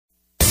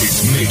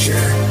Major,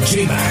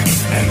 J-Mac,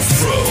 and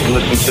Fro.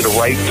 Listen to the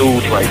right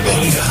dudes right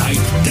there.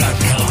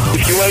 HoodHype.com.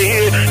 If you ain't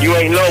here, you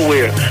ain't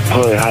nowhere.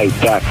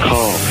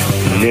 HoodHype.com,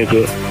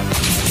 nigga.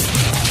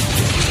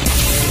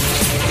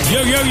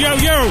 Yo.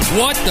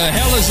 What the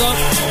hell is up?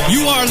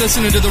 You are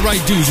listening to the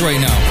right dudes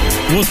right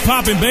now. What's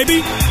poppin',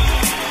 baby?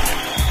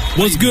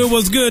 What's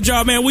good,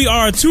 y'all, man? We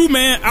are a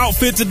two-man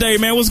outfit today,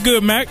 man. What's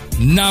good, Mac?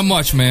 Not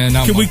much, man.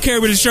 Can we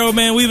carry the show,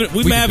 man? We've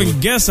been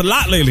having guests a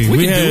lot lately.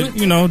 We had,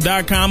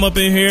 .com up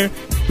in here.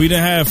 We done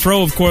had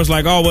Fro, of course,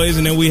 like always,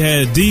 and then we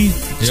had D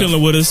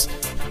chilling with us.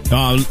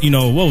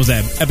 What was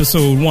that?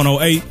 Episode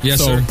 108.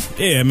 Yes, sir.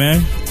 Yeah,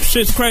 man.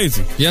 Shit's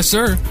crazy. Yes,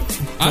 sir.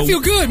 I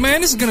feel good,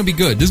 man. This is going to be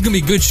good. This is going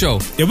to be a good show.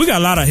 Yeah, we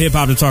got a lot of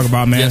hip-hop to talk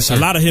about, man. Yes, sir. A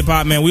lot of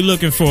hip-hop, man. We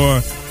looking for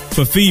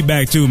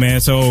feedback, too,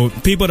 man. So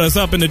people that's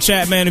up in the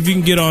chat, man, if you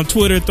can get on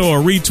Twitter, throw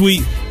a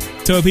retweet,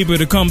 tell people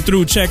to come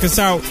through, check us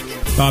out.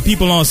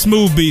 People on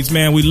Smooth Beats,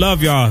 man, we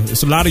love y'all.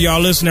 It's a lot of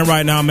y'all listening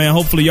right now, man.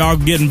 Hopefully y'all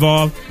get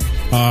involved.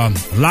 A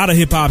lot of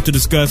hip-hop to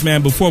discuss,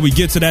 man. Before we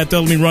get to that, though,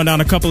 let me run down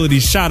a couple of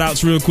these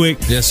shout-outs real quick.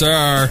 Yes,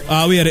 sir.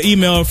 We had an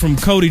email from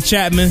Cody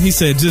Chapman. He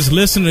said, just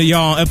listening to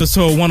y'all on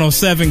episode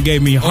 107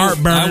 gave me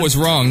heartburn. I was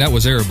wrong. That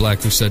was Air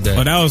Black who said that.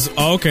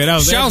 Okay. That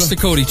was Shouts to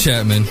Cody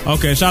Chapman.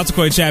 Okay, shouts to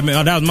Cody Chapman.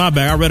 Oh, that was my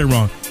bad. I read it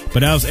wrong.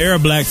 But that was Air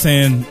Black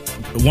saying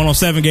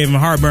 107 gave him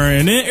heartburn.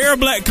 And then Air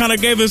Black kind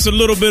of gave us a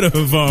little bit of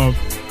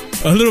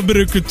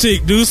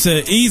critique. Dude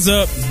said, ease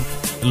up,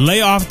 lay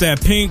off that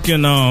pink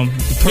and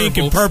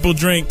purple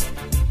drink.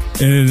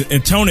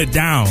 And tone it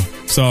down.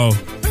 So,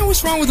 man,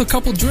 what's wrong with a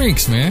couple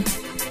drinks, man?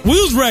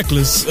 We was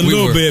reckless a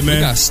little bit, man.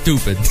 We got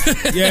stupid.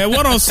 Yeah,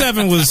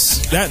 107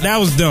 was that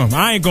was dumb.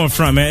 I ain't going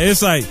front, man.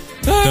 It's like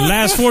the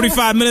last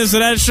 45 minutes of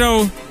that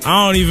show,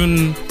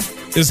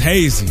 it's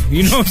hazy.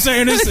 You know what I'm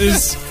saying?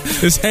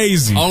 It's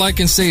hazy. All I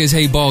can say is,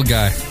 hey, bald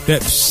guy.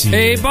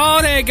 Hey,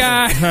 bald head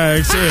guy.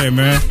 Yeah,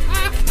 man.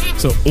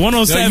 So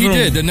 107. No, he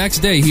did. The next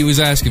day, he was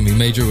asking me.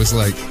 Major was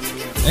like,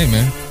 hey,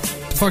 man.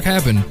 Fuck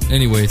happened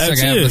anyway. Second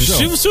half of the show.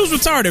 She was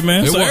retarded,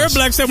 man. So Air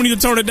Black said we need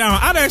to tone it down.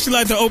 I'd actually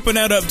like to open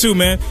that up too,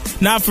 man.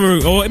 Not for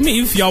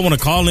if y'all want to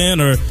call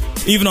in or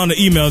even on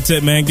the email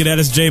tip, man, get at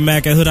us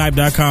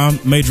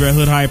jmac@hoodhype.com, Major at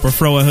hoodhype, or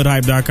Fro at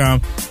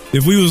hoodhype.com.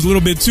 If we was a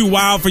little bit too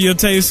wild for your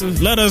taste,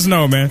 let us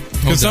know, man.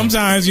 Because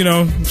sometimes,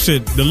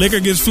 the liquor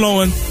gets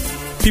flowing,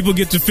 people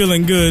get to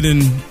feeling good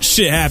and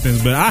shit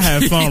happens. But I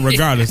have fun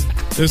regardless.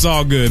 It's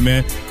all good,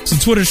 man. Some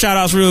Twitter shout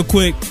outs real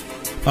quick.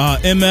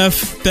 MF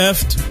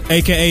Theft,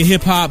 a.k.a.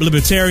 Hip Hop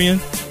Libertarian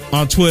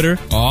on Twitter.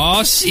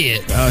 Oh,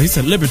 shit. He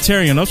said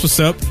Libertarian. That's what's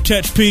up.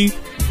 Chetch P,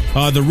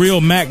 The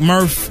Real Mac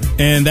Murph,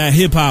 and that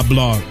hip hop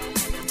blog.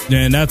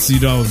 And that's,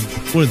 what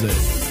is it?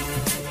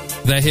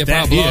 That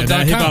hiphopblog.com.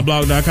 That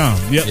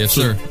hiphopblog.com. Yep. Yes,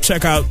 so sir.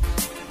 Check out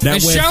that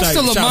and website. Shouts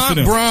to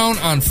Lamont Brown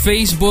on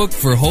Facebook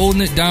for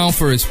holding it down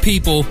for his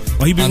people.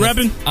 Oh, he been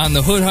repping? On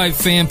the Hood Hype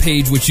fan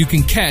page, which you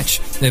can catch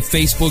at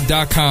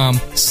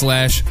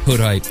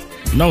facebook.com/hoodhype.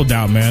 No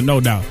doubt, man. No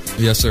doubt.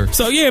 Yes, sir.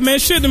 So, yeah, man,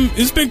 shit,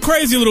 it's been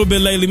crazy a little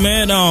bit lately,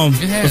 man.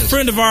 It has. A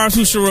friend of ours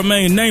who should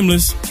remain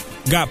nameless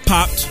got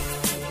popped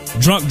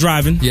drunk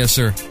driving. Yes,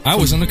 sir. I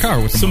was in the car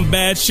with him. Some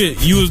bad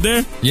shit. You was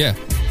there? Yeah.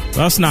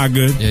 That's not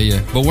good.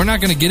 Yeah. But we're not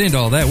going to get into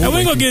all that. We ain't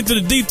going to get into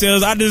the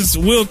details. I just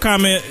will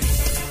comment,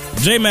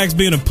 J-Max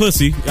being a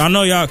pussy. I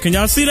know y'all. Can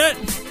y'all see that?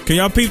 Can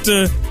y'all peep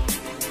the...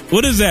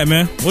 What is that,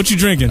 man? What you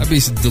drinking? That'd be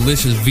some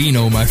delicious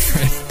vino, my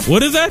friend.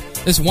 What is that?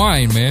 It's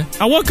wine, man.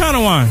 What kind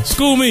of wine?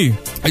 School me.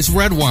 It's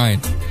red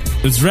wine.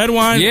 It's red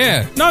wine?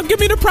 Yeah. No, give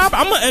me the proper.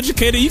 I'm an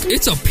educator.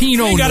 It's a Pinot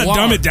Noir. You gotta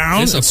dumb it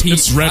down.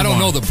 It's red wine. I don't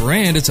know the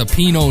brand. It's a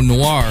Pinot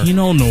Noir.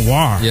 Pinot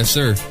Noir. Yes,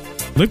 sir.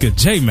 Look at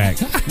J-Mac.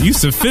 You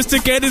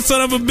sophisticated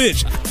son of a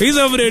bitch. He's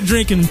over there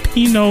drinking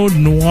Pinot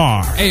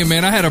Noir. Hey,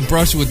 man, I had a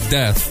brush with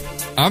death.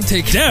 I'm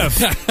taking... Death?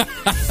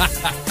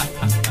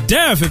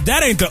 Death, if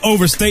that ain't the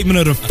overstatement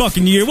of the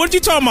fucking year, what you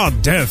talking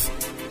about, death?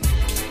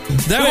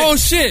 That whole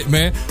shit,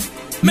 man.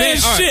 Man,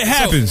 shit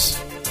happens.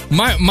 So,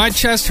 my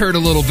chest hurt a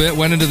little bit,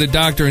 went into the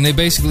doctor, and they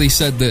basically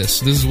said this.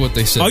 This is what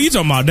they said. Oh, you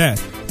talking about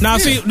that? Now,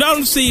 see,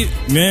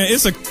 man,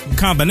 it's a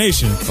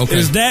combination. Okay.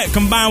 Is that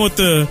combined with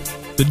the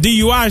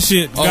DUI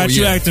shit got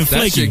you acting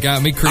flaky? That shit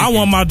got me creepy. I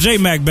want my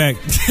J-Mac back.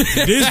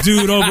 This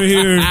dude over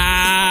here,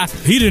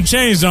 he done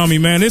changed on me,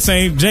 man. This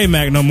ain't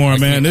J-Mac no more,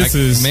 man.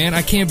 Man,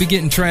 I can't be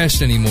getting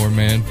trashed anymore,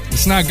 man.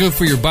 It's not good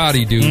for your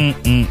body, dude.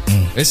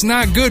 It's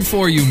not good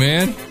for you,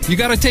 man. You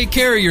got to take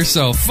care of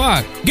yourself.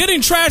 Fuck.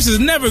 Getting trashed is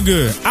never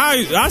good.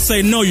 I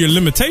say know your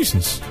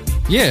limitations.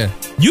 Yeah.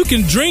 You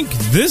can drink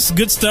this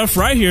good stuff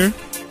right here.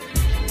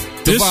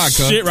 The this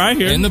vodka shit right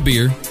here. And the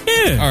beer.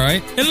 Yeah. All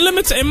right.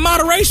 In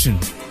moderation.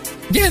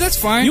 Yeah, that's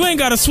fine. You ain't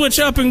got to switch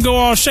up and go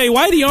all Shea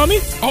Whitey on me.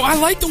 Oh, I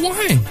like the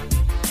wine.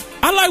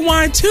 I like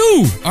wine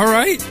too. All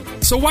right.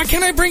 So why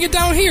can't I bring it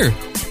down here?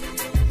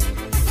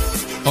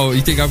 Oh,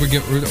 you think I would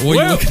get... What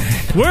are you looking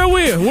at? Where are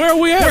we at? We're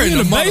in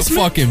the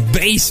basement? motherfucking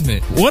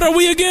basement. What are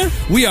we again?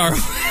 We are...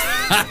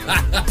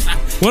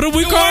 What are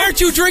we called? Why aren't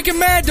you drinking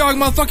Mad Dog,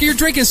 motherfucker? You're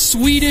drinking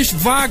Swedish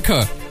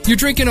vodka. You're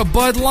drinking a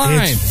Bud Lime.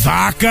 It's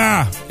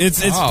vodka.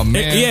 It's oh,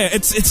 man.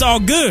 It's all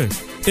good.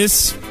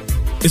 It's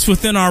It's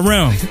within our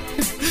realm.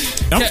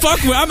 I'm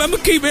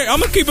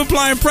gonna keep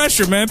applying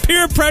pressure, man.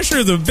 Peer pressure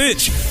is a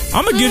bitch.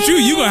 I'm gonna get you.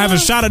 You gonna have a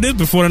shot of this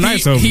before the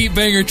night's over. Heat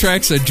Banger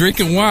Track said,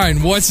 drinking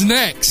wine. What's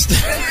next?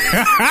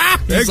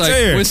 It's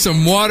like with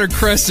some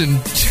watercress and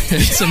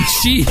some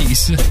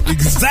cheese.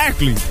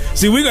 Exactly.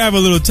 See, we gonna have a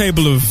little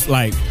table of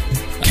like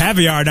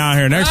caviar down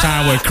here next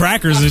time with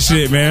crackers and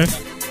shit, man.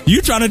 You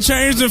trying to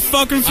change the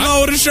fucking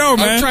flow of the show,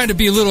 man. I'm trying to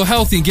be a little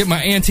healthy and get my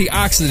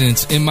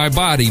antioxidants in my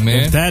body,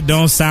 man. If that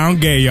don't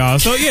sound gay, y'all.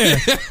 So, yeah,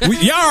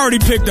 y'all already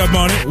picked up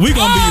on it. We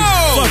gonna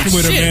be fucking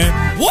with it,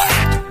 man. What?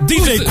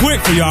 DJ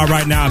Quick for y'all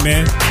right now,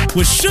 man.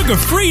 With Sugar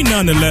Free,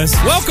 nonetheless.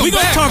 Welcome We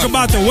gonna back, talk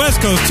about the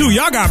West Coast, too.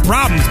 Y'all got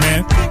problems,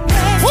 man.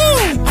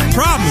 Woo!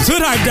 Problems.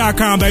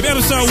 Hoodhype.com, baby.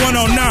 Episode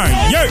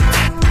 109. Yeah.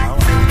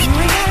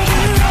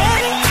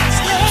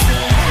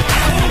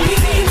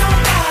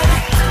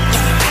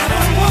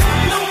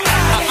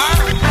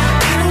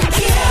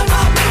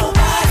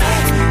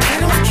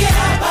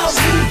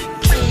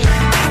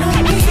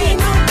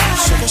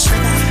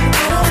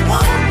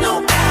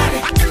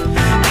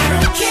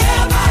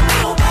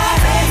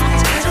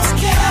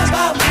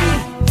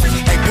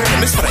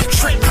 This for that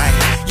trick, man.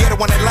 Yeah, the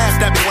one that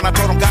laughed at me when I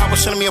told him God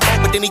was sending me a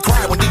boat, but then he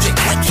cried when DJ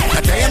Quick.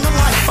 A day in the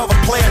life of a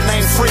player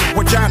named Free,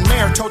 where John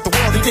Mayer told the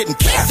world he didn't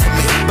care for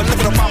me. But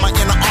look at Obama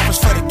in the office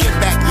for the give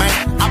back,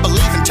 man. I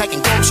believe in taking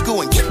go to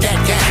school and get that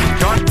game.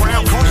 Dark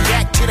brown,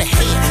 cognac to the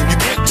head. You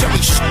can't tell me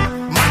shit.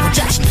 Michael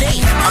Jackson dead.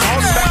 I'm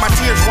holding back my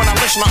tears when I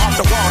listen to Off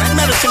the Wall. That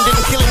medicine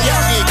didn't kill him,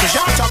 y'all did, cause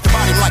y'all talked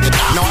about him like a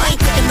dog. No, I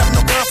ain't picking up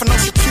no girl for no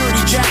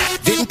security jack.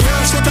 Didn't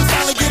Paris Hilton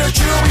finally get her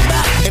jewelry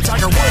back? And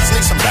Tiger Woods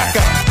needs some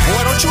backup.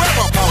 Boy, don't you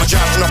ever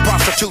apologize to no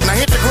prostitute. Now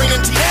hit the green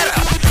and Tieta,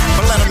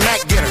 but let a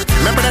Mac get her.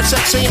 Remember that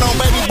sex scene on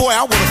Baby Boy?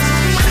 I would've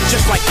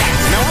just like that.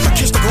 Now I'ma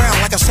kiss the ground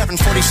like a 747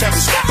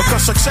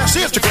 because success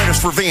is the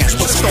greatest revenge.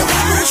 But still,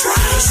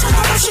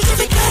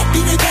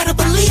 you gotta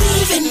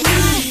believe in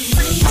me.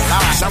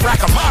 Nice, I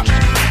rack 'em up.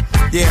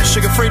 Yeah,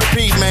 Sugar Free the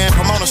Peas, man.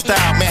 Pomona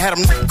style, man, had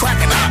 'em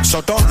cracking up.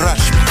 So don't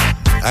rush me.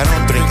 I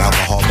don't drink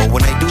alcohol, but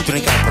when I do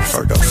drink, I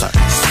prefer those others.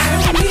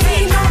 I don't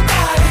need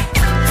nobody.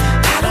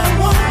 I don't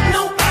want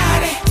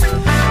nobody.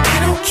 I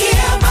don't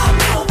care about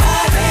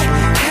nobody.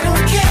 I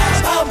don't care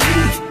about me.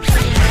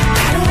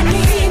 I don't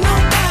need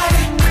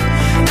nobody.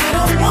 I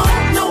don't want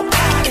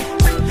nobody.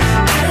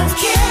 I don't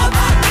care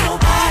about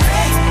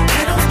nobody.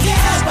 I don't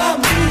care about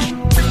me.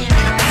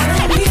 I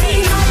don't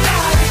need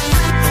nobody.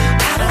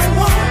 I don't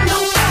want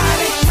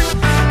nobody.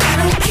 I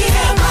don't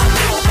care about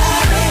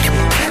nobody.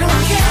 I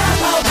don't care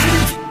about me.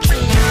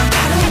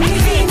 I don't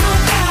need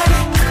nobody.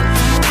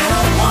 I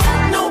don't want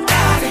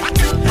nobody. I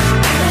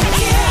don't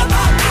care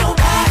about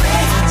nobody.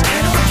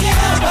 I don't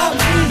care about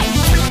me.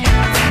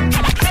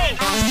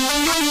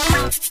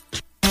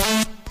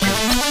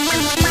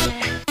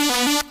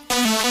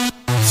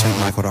 Saint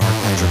Michael the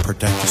Archangel,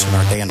 protect us in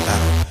our day in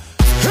battle.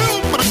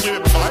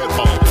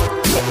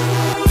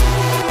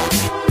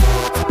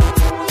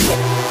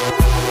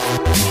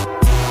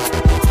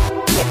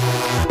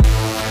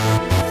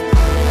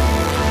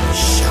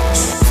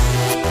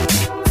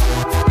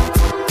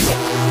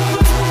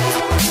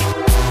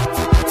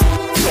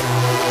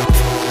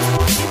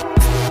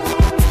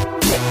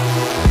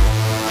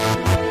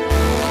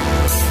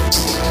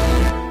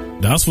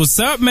 That's what's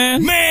up,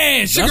 man.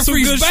 Man, Sugar That's some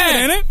Free's good back. shit,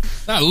 ain't it?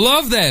 I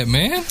love that,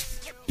 man.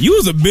 You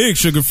was a big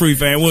Sugar Free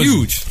fan, wasn't you?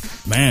 Huge.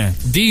 Man.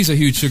 D's a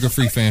huge Sugar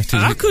Free fan, too.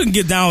 I couldn't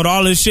get down with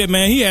all this shit,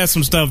 man. He had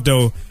some stuff,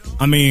 though.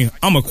 I mean,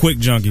 I'm a Quick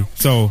junkie,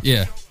 so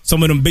Yeah.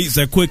 some of them beats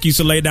that Quick used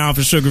to lay down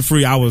for Sugar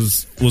Free, I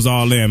was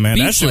all in, man.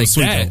 That Beats shit like was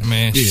sweet, that, though.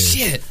 man. Yeah.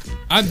 Shit.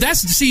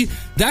 That's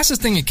the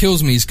thing that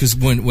kills me is because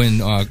when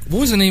what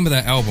was the name of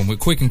that album? What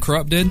Quick and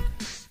Corrupt did?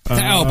 That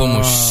album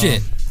was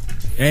shit.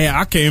 Yeah,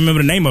 I can't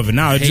remember the name of it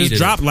now. It just Hated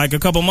dropped like a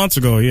couple months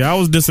ago. Yeah, I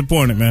was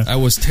disappointed, man. That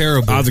was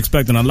terrible. I was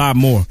expecting a lot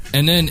more.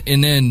 And then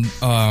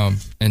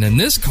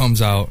this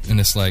comes out and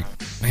it's like,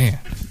 man,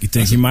 You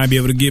think he might be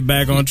able to get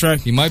back on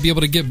track? he might be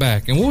able to get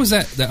back. And what was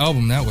that? The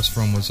album that was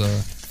from was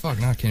fuck.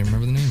 Now I can't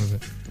remember the name of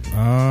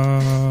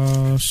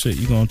it. Shit,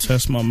 you gonna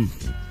test my...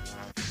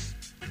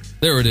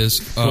 There it is.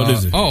 What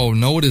is it? Oh,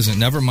 no, it isn't.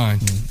 Never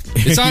mind.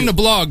 It's on the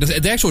blog.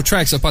 The actual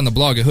track's up on the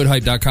blog at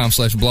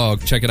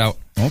hoodhype.com/blog. Check it out.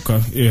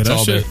 Okay, yeah,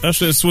 all there. that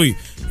shit's sweet.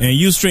 And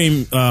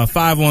Ustream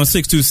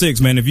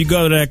 51626, man. If you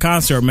go to that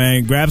concert,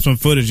 man, grab some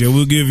footage. Yeah,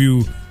 we'll give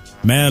you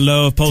mad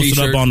love, post it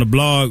T-shirt. up on the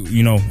blog,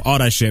 you know, all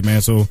that shit,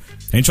 man. So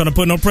ain't trying to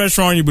put no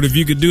pressure on you, but if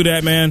you could do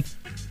that, man,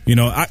 you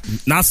know,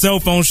 not cell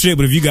phone shit,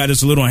 but if you got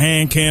this little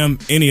hand cam,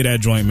 any of that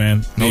joint,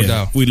 man, No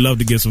doubt. we'd love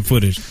to get some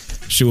footage.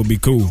 Shit would be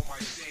cool.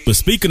 But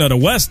speaking of the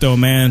West, though,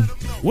 man,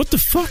 what the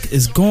fuck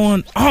is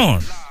going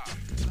on?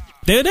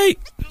 They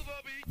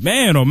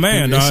man, oh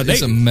man, dog,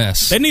 It's a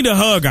mess. They need a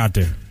hug out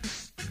there.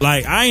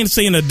 Like, I ain't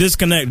seen a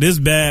disconnect this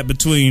bad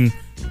between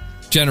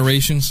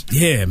Generations.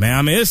 Yeah, man.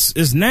 I mean,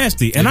 it's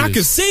nasty. And It I is.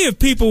 could see if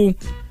people,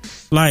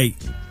 like,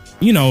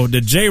 you know,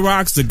 the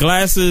J-Rocks, the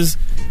Glasses,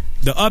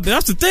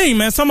 that's the thing,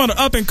 man. Some of the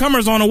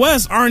up-and-comers on the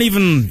West aren't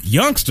even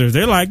youngsters.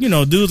 They're like, you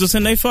know, dudes that's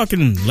in their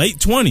fucking late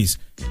 20s.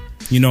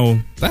 You know,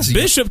 That's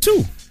Bishop,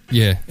 too.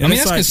 Yeah. And I mean,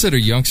 it's that's like- considered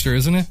youngster,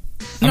 isn't it?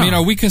 No. I mean,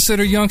 are we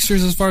considered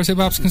youngsters as far as hip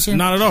hop's concerned?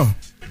 Not at all.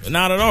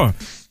 Not at all.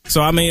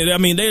 So I mean,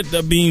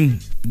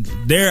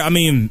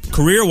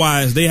 career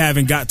wise, they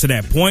haven't got to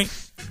that point.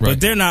 Right.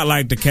 But they're not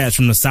like the cats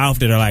from the South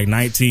that are like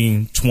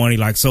 19, 20,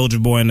 like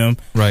Soulja Boy and them.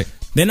 Right.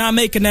 They're not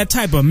making that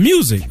type of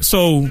music.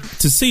 So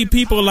to see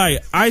people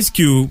like Ice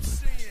Cube,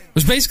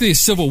 There's basically a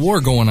civil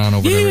war going on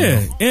over there. yeah,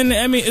 Right now. and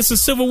I mean it's a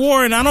civil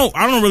war, and I don't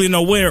really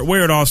know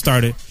where it all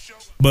started,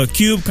 but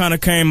Cube kind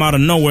of came out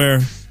of nowhere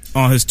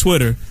on his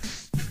Twitter.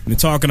 And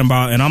talking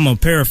about, and I'm gonna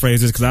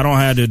paraphrase this because I don't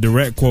have the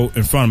direct quote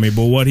in front of me,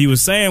 but what he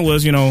was saying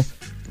was,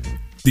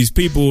 these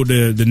people,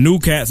 the new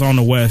cats on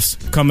the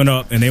West coming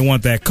up, and they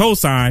want that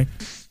cosign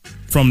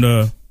from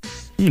the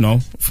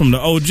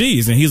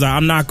OGs, and he's like,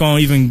 I'm not gonna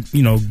even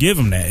give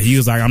him that. He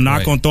was like, I'm not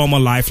Right. gonna throw him a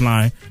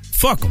lifeline.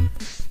 Fuck him,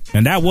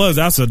 and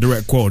that's a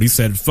direct quote. He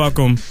said, fuck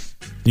him,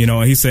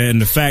 and he said,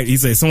 and the fact he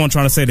said someone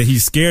trying to say that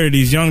he's scared of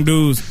these young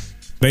dudes.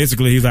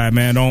 Basically, he's like,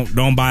 man,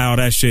 don't buy all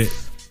that shit.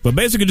 But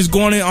basically, just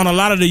going in on a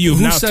lot of the youth.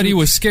 Who Now, said he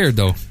was scared,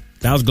 though?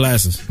 That was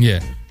Glasses. Yeah.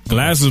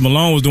 Glasses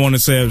Malone was the one that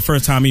said the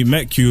first time he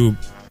met Cube,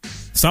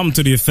 something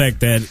to the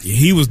effect that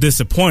he was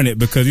disappointed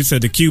because he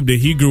said the Cube that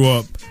he grew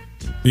up,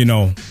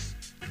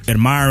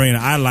 admiring and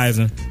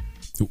idolizing,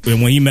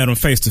 and when he met him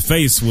face to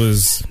face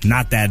was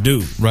not that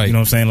dude. Right. You know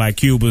what I'm saying? Like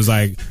Cube was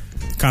like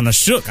kind of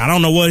shook. I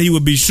don't know what he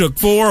would be shook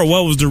for or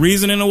what was the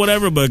reasoning or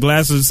whatever, but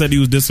Glasses said he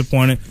was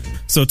disappointed.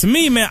 So to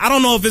me, man, I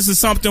don't know if this is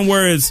something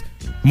where it's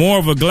more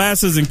of a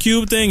Glasses and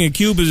Cube thing, and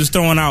Cube is just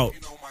throwing out,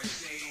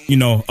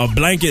 a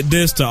blanket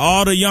diss to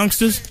all the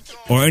youngsters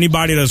or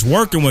anybody that's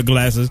working with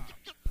Glasses.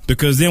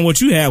 Because then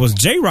what you had was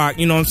J-Rock,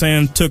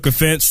 took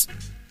offense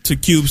to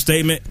Cube's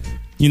statement,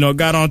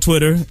 got on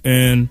Twitter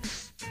and,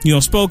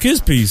 spoke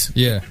his piece.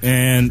 Yeah.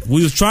 And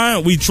we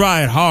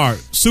tried hard,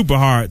 super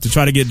hard to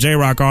try to get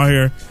J-Rock on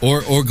here.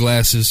 Or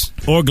Glasses.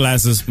 Or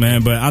Glasses,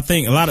 man. But I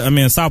think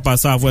South by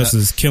Southwest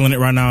is killing it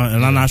right now.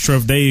 And I'm not sure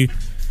if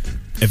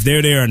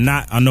they're there or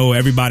not. I know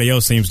everybody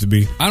else seems to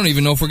be. I don't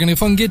even know if we're going to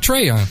fucking get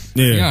Trey on. To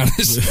be Yeah.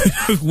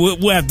 honest.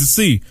 we'll have to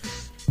see.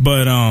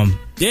 But,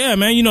 yeah,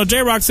 man,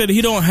 J-Rock said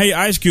he don't hate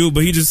Ice Cube,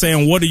 but he just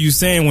saying, what are you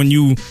saying when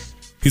you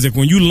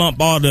lump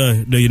all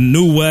the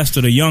new West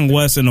or the young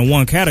West into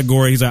one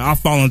category? He's like, I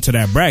fall into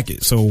that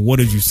bracket. So what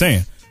is you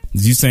saying?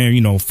 Is you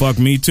saying, fuck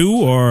me too?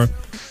 Or,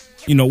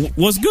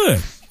 what's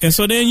good? And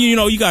so then,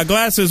 you got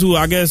Glasses, who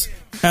I guess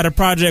had a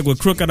project with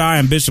Crooked Eye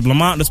and Bishop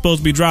Lamont that's supposed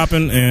to be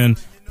dropping.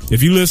 And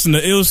if you listen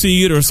to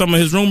Illseed or some of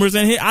his rumors,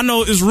 and I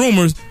know it's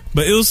rumors,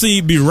 but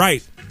Illseed be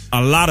right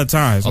a lot of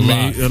times. A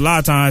lot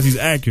of times he's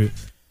accurate.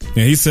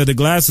 And he said the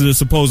Glasses are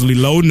supposedly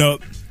loading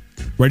up,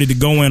 ready to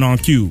go in on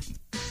Cube.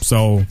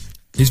 So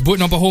He's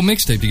putting up a whole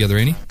mixtape together,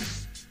 ain't he?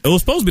 it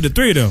was supposed to be the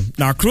three of them.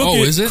 Now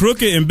is it?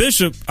 Crooked and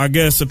Bishop, I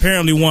guess,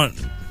 apparently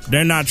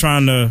they're not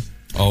trying to.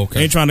 Oh, okay.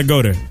 They ain't trying to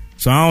go there.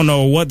 So I don't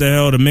know what the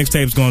hell the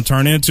mixtape's going to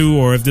turn into,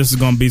 or if this is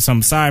going to be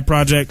some side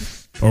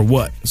project or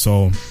what.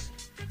 So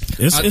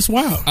it's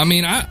wild. I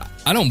mean, I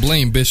don't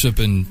blame Bishop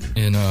and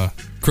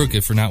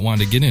Crooked for not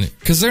wanting to get in it,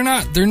 because they're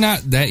not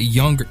that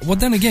younger. Well,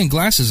 then again,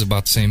 Glasses is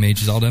about the same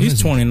age as all them. He's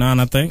isn't he? 29,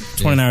 I think,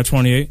 29 or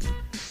 28,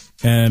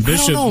 and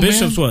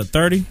Bishop's man. what,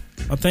 30?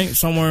 I think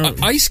somewhere.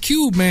 Ice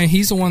Cube, man,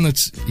 he's the one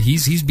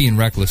he's being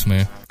reckless,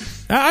 man.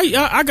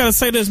 I gotta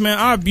say this, man.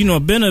 I've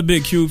been a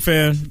big Cube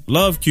fan.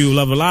 Love Cube,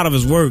 love a lot of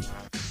his work,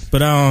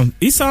 but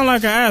he sounds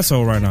like an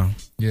asshole right now.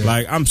 Yeah.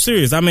 Like, I'm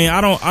serious. I mean, I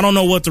don't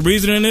know what the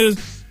reasoning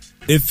is.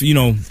 If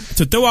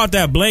to throw out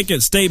that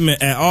blanket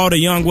statement at all the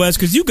Young West,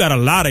 because you got a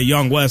lot of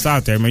Young West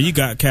out there, man. You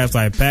got cats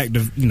like Pac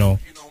Div,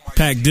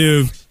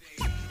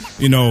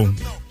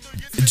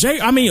 Jay.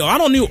 I mean, I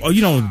don't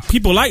know,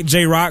 people like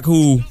J-Rock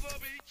who,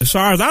 as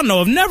far as I know,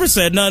 have never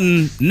said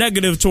nothing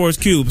negative towards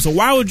Cube. So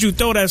why would you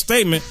throw that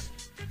statement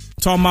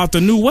talking about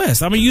the New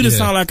West? I mean, you just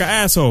sound like an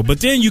asshole.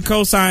 But then you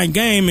co-sign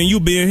Game and you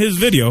be in his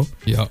video.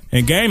 Yeah.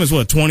 And Game is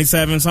what,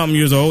 27-something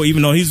years old,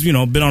 even though he's, been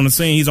on the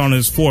scene. He's on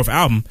his 4th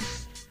album.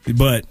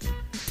 But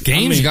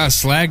Games got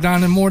slagged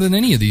on him more than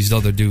any of these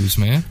other dudes,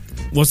 man.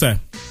 What's that?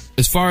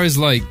 As far as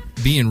like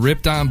being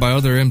ripped on by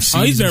other MCs.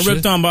 Oh, he's been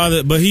ripped on by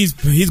other, but he's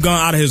gone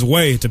out of his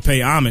way to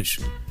pay homage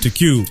to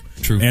Cube.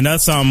 True. And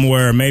that's something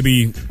where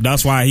maybe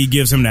that's why he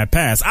gives him that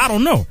pass. I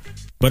don't know.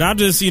 But I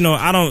just,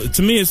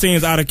 to me it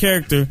seems out of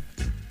character.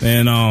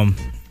 And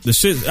the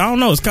shit, I don't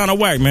know, it's kind of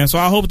whack, man. So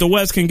I hope the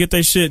West can get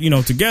their shit,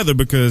 together,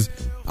 because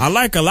I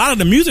like a lot of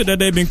the music that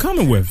they've been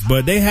coming with,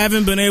 but they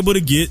haven't been able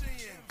to get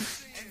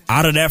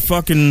out of that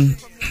fucking.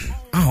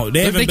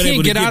 They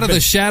can't get out of the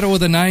shadow of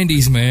the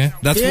 90s, man.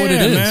 That's what it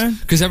is.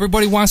 Because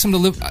everybody wants them to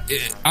live.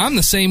 I'm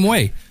the same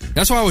way.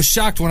 That's why I was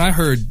shocked when I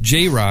heard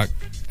J-Rock,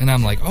 and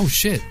I'm like, oh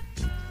shit.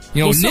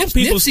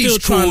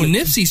 Nipsey's cool.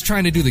 Nipsey's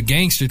trying to do the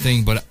gangster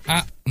thing, but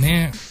I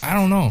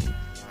don't know.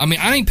 I mean,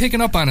 I ain't picking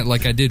up on it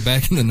like I did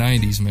back in the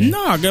 90s, man.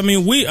 No,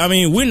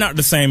 we're not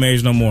the same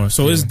age no more,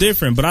 so it's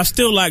different. But I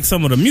still like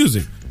some of the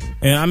music.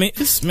 And I mean,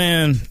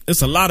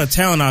 it's a lot of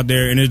talent out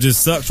there, and it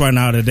just sucks right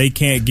now that they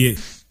can't get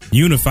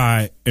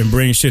unified and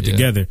bring shit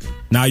together.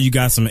 Now you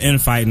got some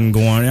infighting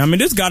going. I mean,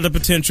 this got the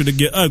potential to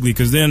get ugly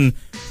because then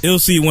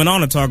LC went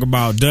on to talk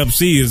about Dub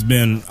C has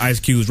been Ice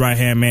Cube's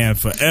right-hand man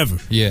forever.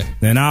 Yeah.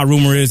 And our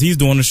rumor is he's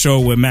doing the show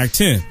with Mac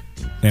 10.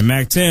 And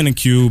Mac 10 and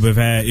Cube have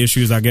had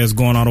issues, I guess,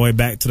 going all the way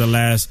back to the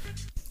last,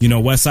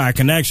 West Side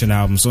Connection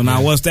album. So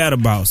now what's that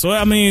about? So,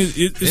 I mean,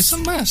 it's a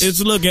mess.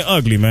 It's looking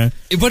ugly, man.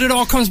 But it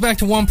all comes back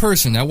to one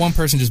person. That one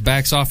person just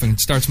backs off and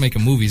starts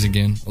making movies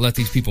again. Let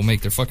these people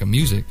make their fucking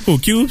music. Who,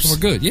 Cubes? We're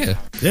good, yeah.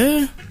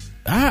 Yeah.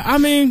 I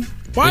mean,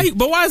 why?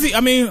 But why is he?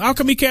 I mean, how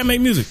come he can't make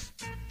music?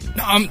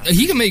 No,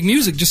 he can make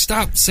music. Just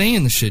stop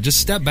saying the shit. Just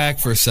step back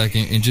for a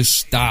second and just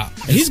stop.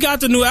 He's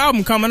got the new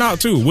album coming out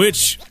too,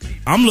 which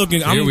I'm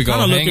looking. I'm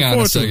kind of looking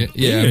forward to.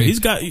 Yeah, I mean, he's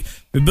got.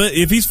 But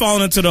if he's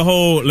falling into the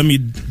whole, let me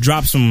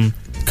drop some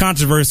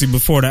controversy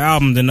before the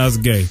album, then that's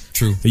gay.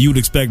 True. You'd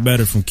expect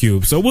better from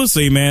Cube. So we'll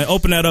see, man.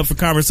 Open that up for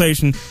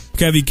conversation.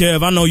 Kevy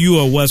Kev, I know you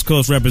are a West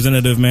Coast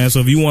representative, man. So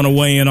if you want to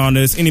weigh in on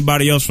this,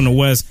 anybody else from the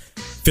West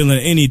feeling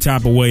any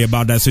type of way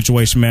about that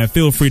situation, man,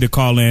 feel free to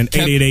call in.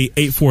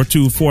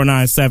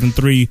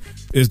 888-842-4973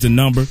 is the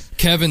number.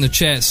 Kev in the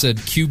chat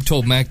said Cube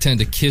told Mac 10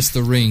 to kiss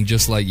the ring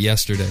just like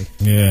yesterday.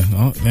 Yeah.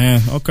 Oh,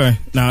 man. Okay.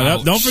 Now,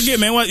 don't forget,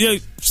 man.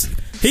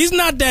 He's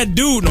not that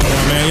dude no more,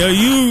 man.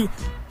 You,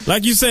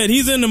 like you said,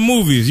 he's in the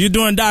movies. You're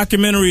doing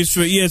documentaries for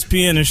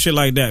ESPN and shit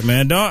like that,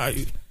 man.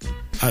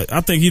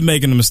 I think he's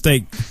making a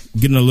mistake,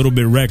 getting a little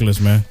bit reckless,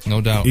 man. No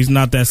doubt. He's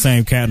not that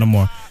same cat no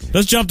more.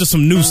 Let's jump to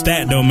some new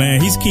stat, though,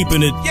 man. He's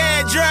keeping it.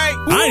 Yeah, Drake.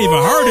 I ain't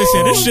even heard this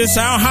yet. This shit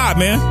sound hot,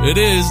 man. It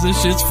is.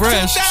 This shit's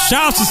fresh.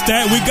 Shouts to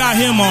Stat. We got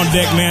him on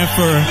deck, man,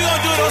 for We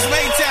gonna do those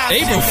main times.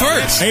 April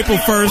 1st.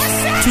 April 1st.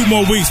 2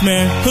 more weeks,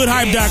 man.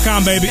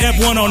 Hoodhype.com, baby.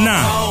 F109.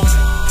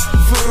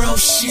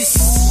 Ferocious.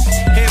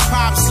 Hip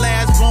hop /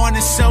 born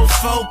and so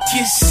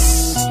focused.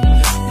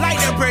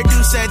 Like the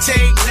producer,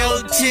 take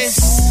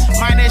notice.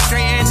 Minus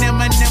straight and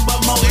Eminem,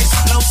 but more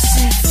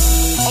explosive.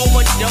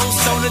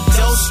 Overdose on the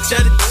dose to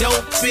the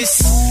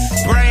dopest.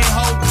 Bring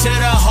hope to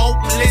the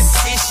hopeless.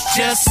 It's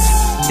just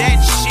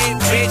that shit,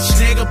 bitch,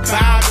 nigga,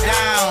 bow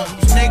down.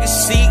 Niggas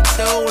see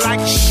through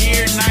like a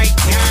sheer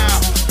nightgown.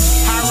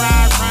 I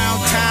ride round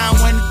town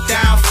when the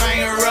down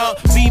finger up.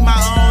 Be my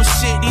own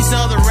shit, these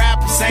other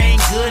rappers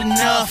ain't good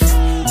enough.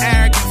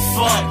 Arrogant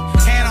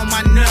fuck, hand on my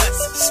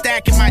nuts,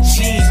 stacking my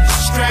jeans,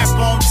 strap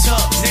on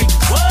tuck, nigga,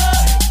 what?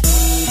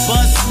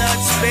 Bust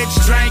nuts, bitch,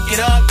 drink it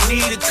up,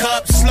 need a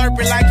cup, slurp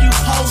it like you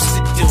supposed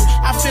to do.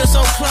 I feel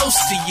so close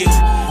to you.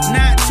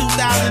 Not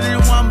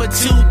 2001, but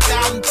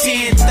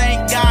 2010.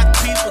 Thank God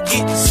people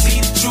get to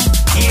see the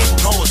truth again.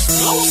 More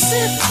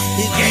explosive.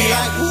 It be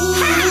like, ooh,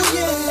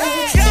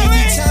 yeah.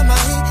 Every time I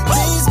hit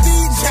these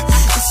beats,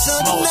 it's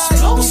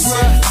undeniable.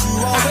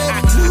 You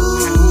already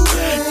knew,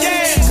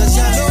 yeah. Cause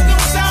y'all know the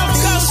South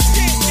Coast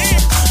shit,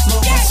 yeah.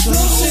 More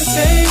exclusive,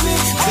 baby.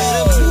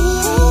 Better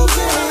move,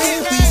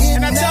 yeah. We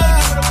in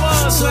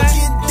now, so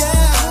get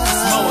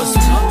down. More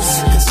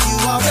explosive. Cause you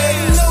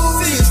already know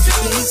this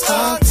is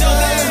our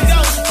time.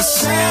 The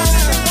sound.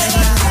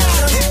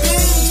 I've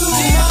been through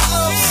my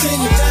ups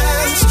and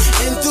downs,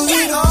 and through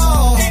it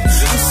all, I'm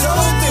so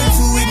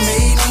thankful it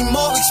made me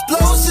more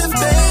explosive,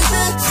 baby.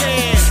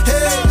 Hey,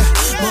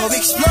 more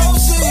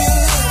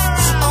explosive.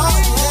 Oh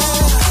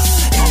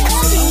yeah. And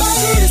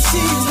everybody that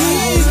sees me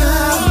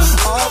now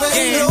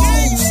already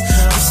knows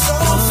I'm so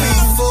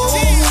faithful.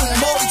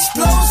 More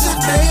explosive,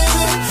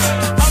 baby.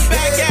 I'm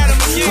back at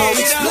him again, More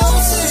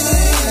explosive.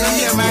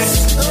 Yeah, man.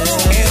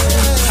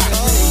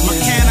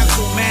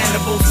 Mechanical,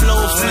 mandible,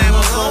 flows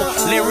flammable,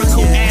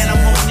 lyrical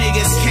animal,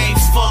 niggas can't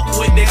fuck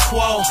with that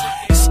quote.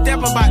 Step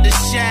about the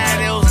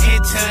shadows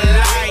into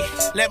light.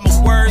 Let my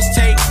words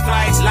take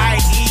flight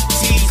like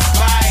E.T.'s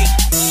bite.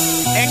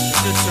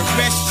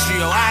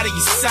 Extraterrestrial, out of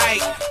your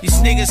sight. These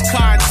niggas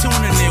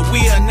cartooning it,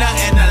 we are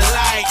nothing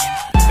alike.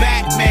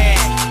 Batman,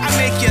 I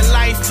make your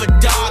life a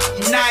dark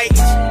night.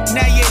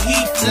 Now you're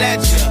Heath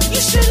Ledger, you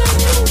should've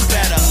known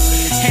better.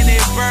 And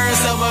if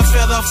birds of a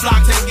feather flock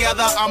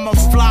together, I'm a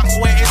flock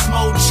where it's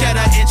more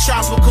cheddar in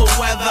tropical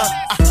weather.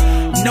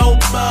 No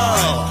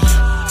bug,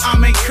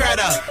 I'm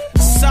incredible.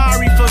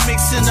 Sorry for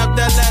mixing up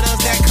the letters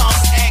that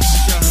cost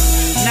extra.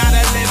 Not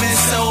a living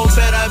soul,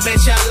 better bet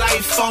your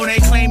life on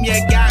it. Claim you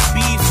got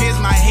beef, here's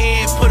my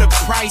head, put a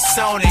price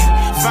on it.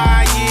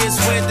 5 years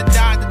with the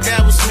doctor,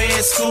 that was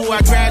med school.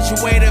 I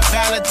graduated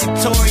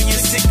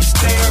valedictorian, sick as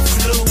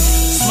flu.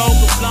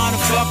 Smoke a blunt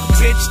and fuck a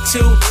bitch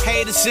too.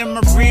 Haters in my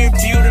rear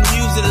view, the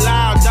music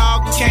loud,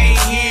 dog, can't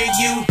hear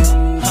you.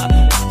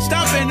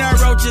 Stomping the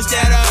roaches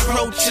that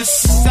approach us.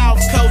 South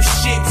Coast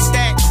shit,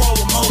 stack quo,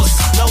 more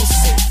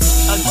explosive.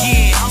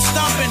 Again, I'm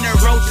stomping the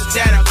roaches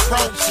that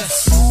approach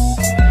us.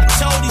 I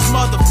told these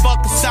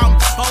motherfuckers I'm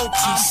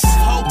focused.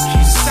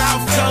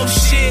 South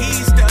Coast shit,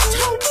 he's the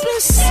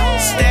dopest.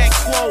 Stack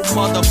quo,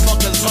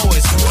 motherfuckers, more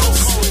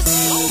explosive.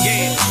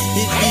 Yeah.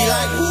 It be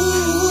like,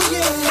 ooh,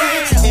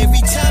 yeah. Every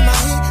time I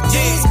hit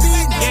these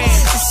beats,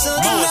 it's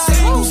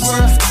undeniable.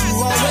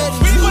 You already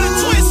We put a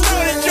twist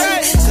on it,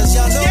 Dre. Cause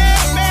y'all know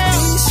Yeah, man.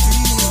 these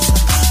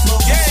streets. More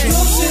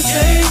explosive,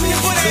 baby.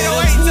 Put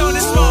 808s on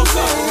this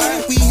motherfucker,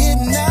 man. We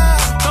hitting now.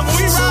 Come on,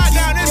 we ride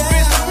down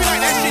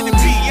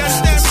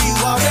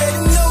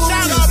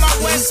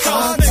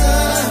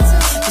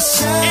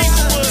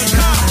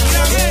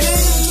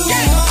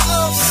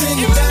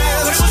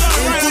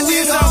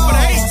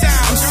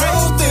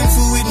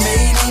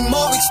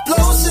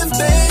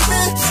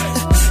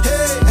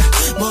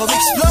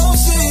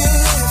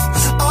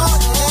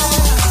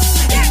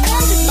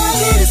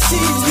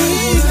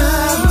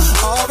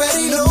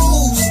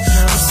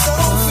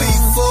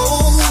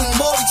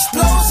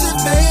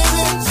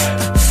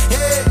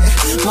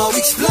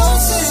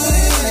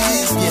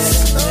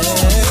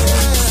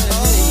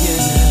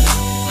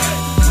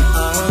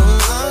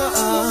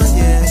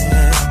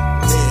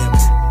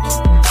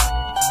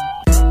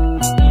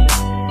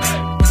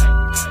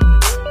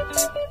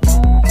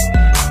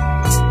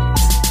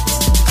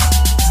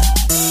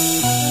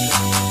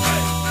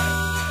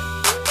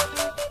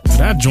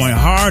That joint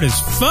hard as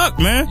fuck,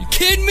 man. You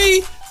kidding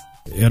me?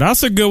 Yeah,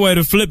 that's a good way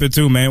to flip it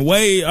too, man.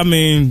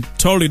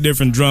 Totally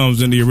different drums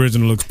than the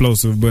original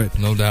Explosive, but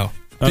no doubt.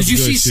 Did you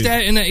see shit.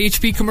 Stat in the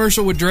HP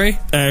commercial with Dre?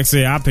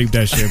 Actually, I peeped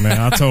that shit, man.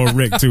 I told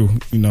Rick too,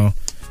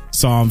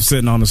 saw him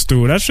sitting on the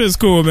stool. That shit's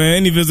cool, man.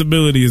 Any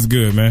visibility is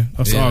good, man.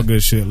 That's all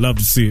good shit. Love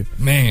to see it.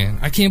 Man,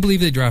 I can't believe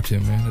they dropped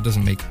him, man. That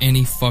doesn't make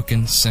any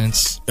fucking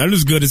sense. That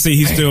is good to see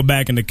he's still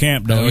back in the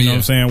camp, though. You know what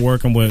I'm saying?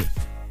 Working with,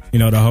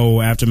 the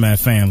whole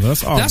Aftermath fam.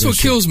 That's all That's good what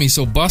shit. kills me.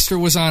 So Buster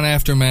was on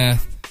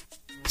Aftermath.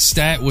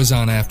 Stat was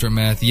on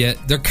Aftermath, yet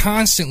they're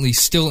constantly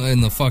still in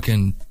the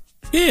fucking...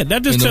 Yeah,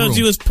 that just tells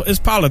you it's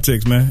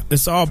politics, man.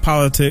 It's all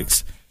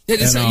politics.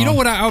 Yeah, you know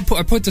what? I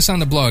put this on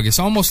the blog. It's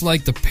almost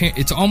like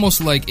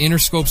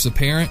Interscope's the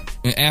parent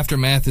and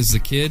Aftermath is the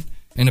kid,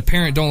 and the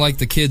parent don't like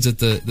the kids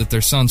that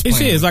their son's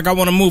playing. It's like I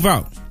want to move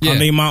out. Yeah. I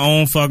need my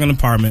own fucking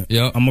apartment.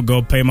 Yep. I'm gonna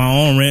go pay my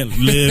own rent,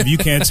 live. You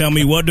can't tell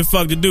me what the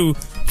fuck to do.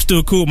 I'm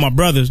still cool with my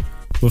brothers.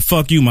 But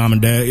fuck you, mom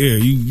and dad. Yeah,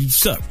 you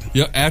suck.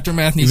 Yeah,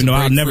 Aftermath needs. Even though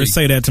I'll never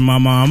say that to my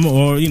mom,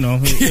 or I would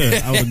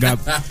have got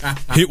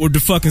hit with the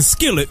fucking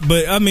skillet.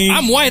 But I mean,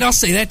 I'm white. I'll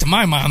say that to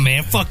my mom,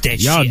 man. Fuck that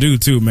shit. Y'all do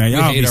too, man.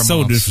 Y'all be so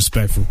moms.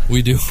 Disrespectful.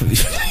 We do.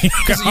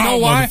 Because you know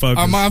why?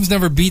 Our moms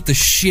never beat the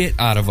shit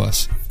out of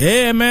us.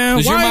 Yeah, man.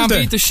 Does your mom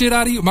beat the shit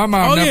out of you? My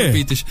mom never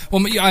beat the shit.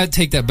 Well, I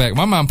take that back.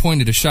 My mom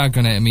pointed a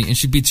shotgun at me, and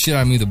she beat the shit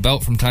out of me with a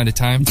belt from time to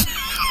time.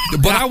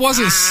 But I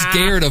wasn't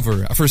scared of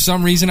her. For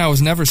some reason, I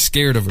was never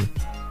scared of her.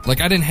 Like,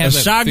 I didn't have a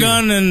that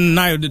shotgun fear. and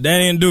knife. That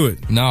didn't do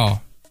it.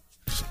 No.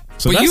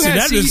 So y'all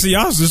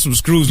just some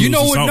screws. You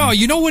know what? No,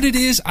 you know what it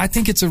is. I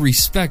think it's a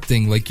respect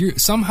thing. Like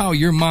somehow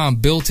your mom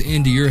built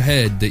into your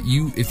head that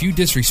if you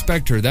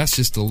disrespect her, that's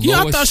just the lowest.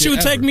 Yeah, I thought she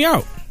would take me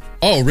out.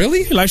 Oh,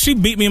 really? Like she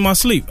beat me in my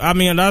sleep. I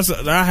mean, I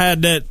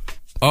had that.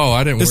 Oh,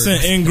 I didn't. It's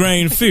an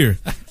ingrained fear.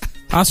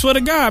 I swear to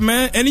God,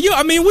 man. And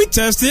we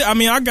tested. I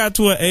mean, I got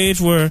to an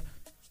age where,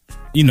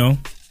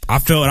 I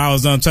felt I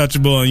was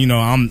untouchable, and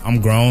I'm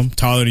grown,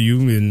 taller than you,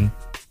 and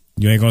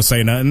you ain't gonna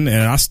say nothing,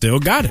 and I still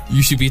got it.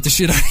 You should beat the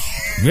shit out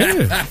of you.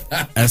 Yeah.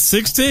 At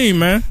 16,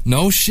 man.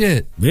 No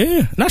shit.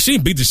 Yeah. Now she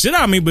didn't beat the shit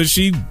out of me, but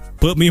she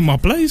put me in my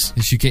place.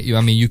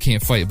 You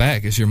can't fight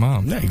back. It's your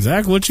mom. Yeah,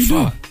 exactly what you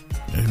do.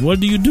 What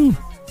do you do?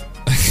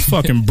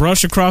 Fucking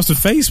brush across the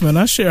face, man.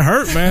 That shit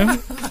hurt, man.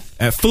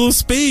 At full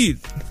speed.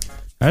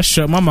 That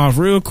shut my mouth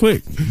real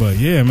quick. But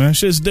yeah, man,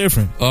 shit's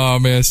different. Oh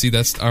man, see,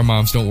 our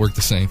moms don't work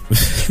the same.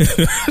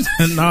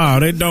 Nah,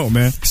 they don't,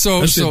 man.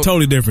 That shit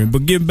totally different.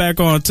 But getting back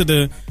on to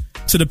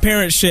the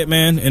parent shit,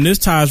 man, and this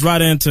ties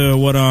right into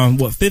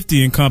what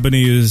 50 and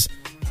Company is,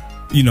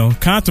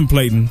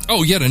 contemplating.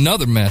 Oh, yet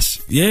another mess.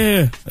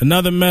 Yeah,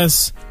 another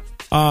mess.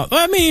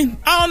 I mean,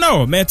 I don't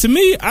know, man. To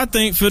me, I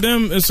think for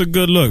them, it's a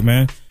good look,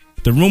 man.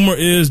 The rumor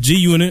is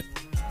G-Unit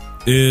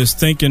is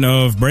thinking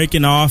of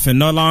breaking off and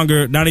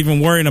not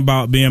even worrying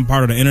about being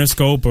part of the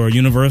Interscope or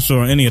Universal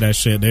or any of that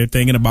shit. They're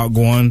thinking about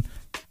going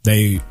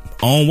their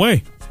own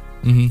way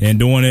and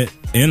doing it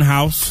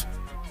in-house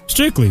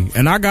strictly.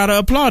 And I gotta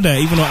applaud that,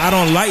 even though I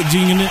don't like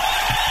G-Unit.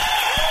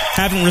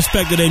 Haven't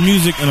respected their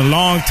music in a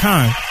long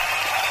time.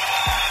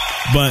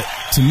 But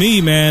to me,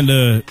 man,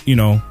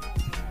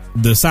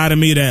 the side of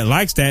me that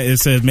likes that, it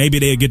says maybe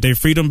they'll get their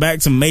freedom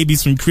back, maybe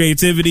some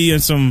creativity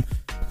and some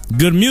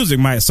good music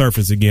might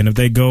surface again if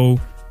they go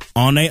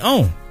on their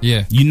own.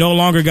 Yeah. You no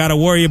longer got to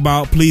worry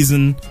about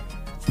pleasing,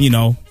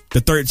 the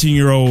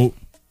 13-year-old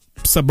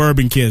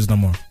suburban kids no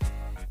more.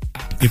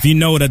 If you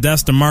know that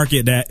that's the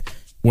market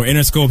where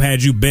Interscope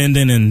had you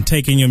bending and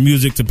taking your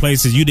music to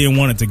places you didn't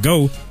want it to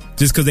go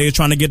just because they were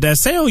trying to get that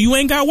sale, you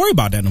ain't got to worry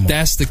about that no more.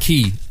 That's the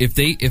key. If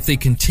they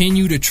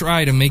continue to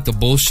try to make the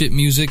bullshit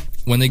music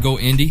when they go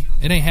indie,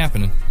 it ain't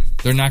happening.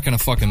 They're not going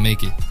to fucking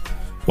make it.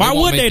 Why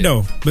would they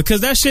though? Because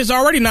that shit's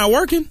already not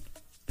working.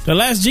 The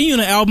last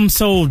G-Unit album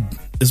sold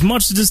as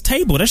much as this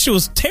table. That shit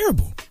was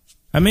terrible.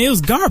 I mean, it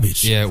was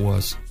garbage. Yeah, it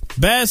was.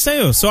 Bad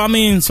sales. So, I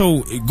mean,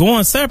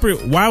 going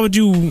separate, why would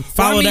you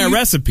follow that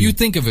recipe? You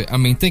think of it. I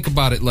mean, think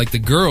about it like the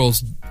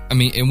girls. I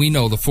mean, and we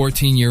know the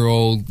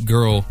 14-year-old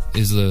girl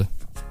is the...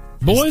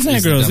 Boys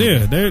and girls,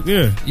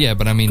 yeah. Yeah,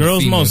 but I mean...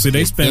 Girls mostly,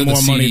 they spend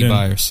more money than...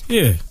 buyers.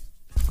 Yeah.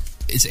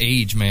 It's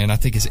age, man. I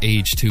think it's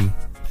age, too.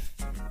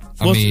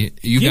 Who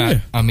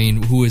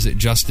is it?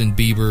 Justin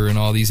Bieber and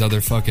all these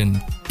other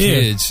fucking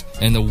kids.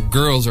 Yeah. And the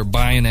girls are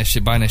buying that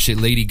shit.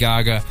 Lady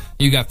Gaga.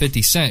 You got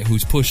 50 Cent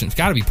who's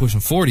got to be pushing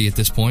 40 at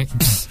this point.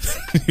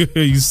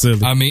 You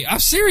silly. I mean, I'm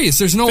serious.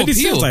 There's no 50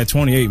 appeal. 50 Cent's like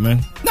 28,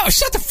 man. No,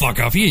 shut the fuck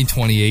up. He ain't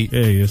 28.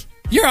 Yeah, he is.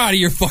 You're out of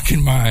your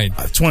fucking mind.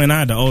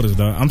 29 the oldest,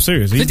 though. I'm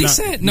serious. 50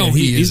 Cent? No,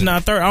 he's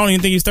not 30. I don't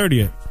even think he's 30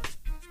 yet.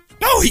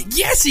 No,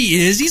 yes,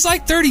 he is. He's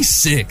like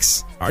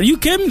 36. Are you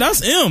kidding?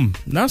 That's M.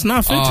 That's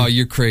not 50. Oh,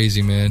 you're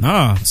crazy, man.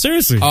 Nah,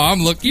 seriously.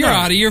 Oh, you're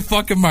out of your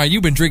fucking mind.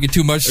 You've been drinking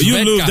too much. You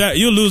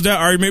lose that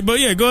argument. But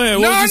yeah, go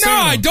ahead. No,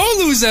 I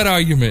don't lose that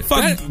argument. Go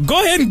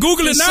ahead and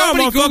Google it now,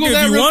 motherfucker,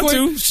 if you want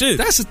to. Shit.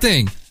 That's the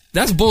thing.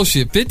 That's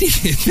bullshit. 50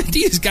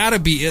 has got to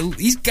be.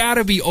 He's got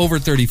to be over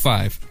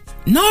 35.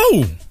 No.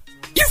 You're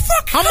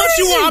fucking How crazy. much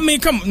you want? I mean,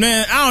 come on,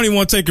 man. I don't even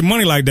want to take your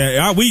money like that.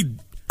 I'll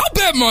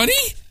bet money.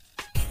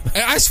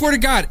 I swear to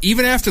God,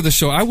 even after the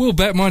show, I will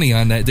bet money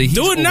on that. Do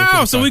it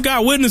now, so we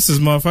got witnesses,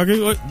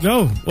 motherfucker.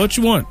 Go. What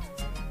you want?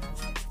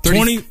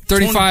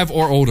 35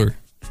 or older.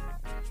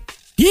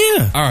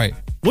 Yeah. All right.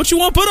 What you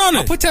want to put on it?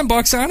 I'll put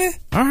 $10 on it.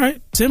 All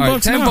right. $10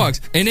 $10. now.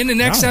 And in the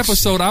next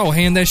episode, I will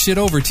hand that shit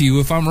over to you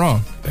if I'm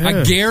wrong. Yeah.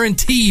 I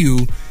guarantee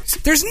you,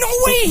 there's no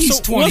way he's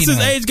 29. What's his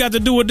age got to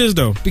do with this,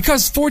 though?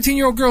 Because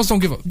 14-year-old girls don't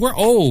give a... We're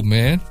old,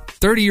 man.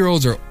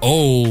 30-year-olds are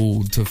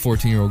old to a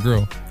 14-year-old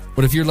girl.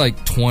 But if you're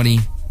like 20,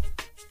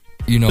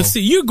 you know... But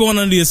see, you're going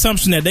under the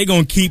assumption that they're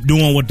going to keep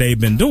doing what they've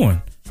been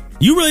doing.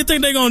 You really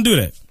think they're going to do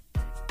that?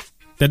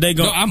 That they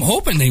go? No, I'm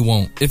hoping they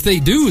won't. If they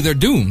do, they're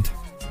doomed.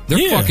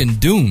 They're fucking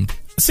doomed.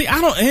 See,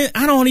 I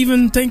don't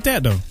even think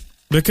that, though.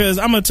 Because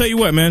I'm going to tell you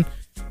what, man.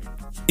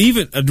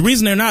 Even the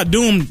reason they're not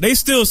doomed, they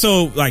still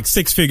sold like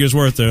 6 figures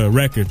worth of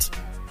records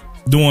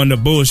doing the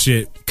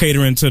bullshit,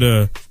 catering to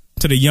the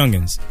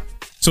youngins.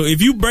 So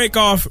if you break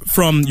off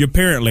from your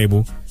parent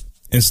label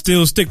and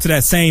still stick to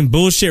that same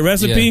bullshit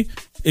recipe,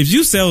 if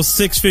you sell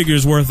 6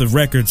 figures worth of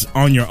records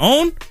on your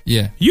own,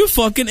 you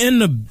fucking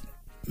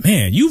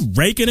you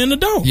raking in the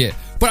dough. Yeah.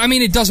 But I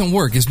mean, it doesn't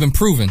work. It's been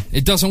proven.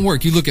 It doesn't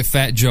work. You look at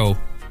Fat Joe.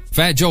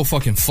 Fat Joe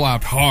fucking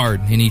flopped hard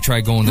and he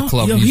tried going to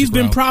club music. He's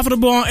been route.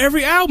 profitable on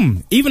every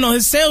album. Even though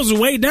his sales are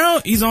way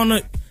down, he's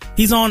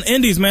on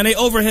indies, man. They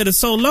overhead is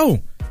so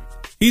low.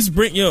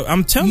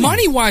 I'm telling you.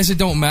 Money-wise, it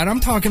don't matter. I'm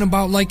talking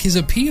about like his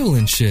appeal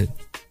and shit.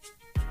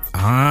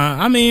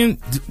 I mean,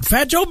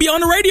 Fat Joe be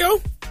on the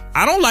radio.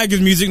 I don't like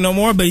his music no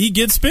more, but he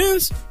gets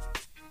spins.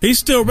 He's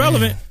still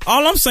relevant. Man.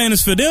 All I'm saying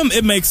is for them,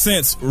 it makes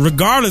sense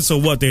regardless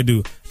of what they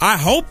do. I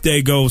hope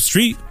they go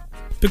street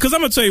because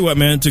I'm going to tell you what,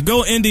 man, to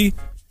go indie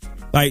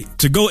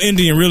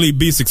and really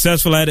be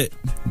successful at it,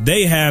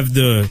 they have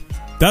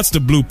that's the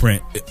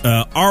blueprint.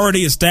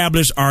 Already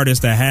established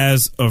artist that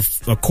has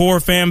a core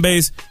fan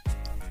base.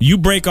 You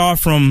break off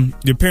from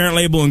your parent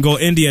label and go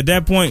indie at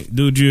that point,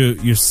 dude,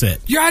 you're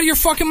set. You're out of your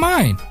fucking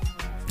mind.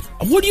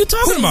 What are you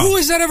talking about? Who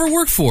has that ever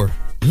worked for?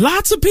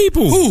 Lots of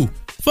people. Who?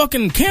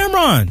 Fucking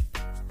Cameron.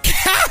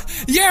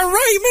 Yeah,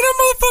 right, man. That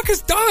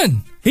motherfucker's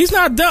done. He's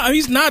not done.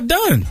 He's not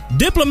done.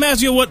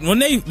 Diplomats, when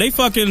they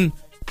fucking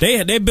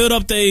they built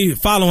up their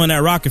following at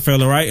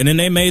Rockefeller, right? And then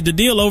they made the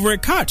deal over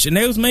at Koch, and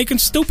they was making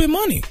stupid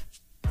money.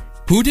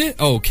 Who did?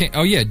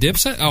 Yeah,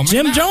 Dipset. Oh,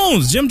 Jim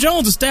Jones. Jim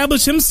Jones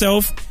established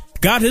himself,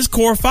 got his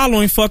core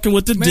following fucking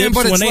with the Dips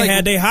when they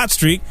had their hot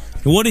streak.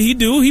 And what did he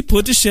do? He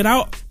put the shit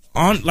out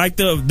on like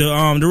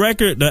the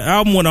record, the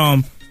album with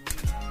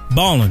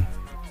Ballin'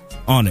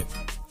 on it.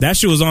 That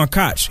shit was on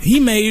Koch. He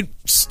made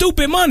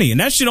stupid money,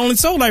 and that shit only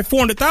sold like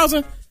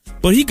 400,000,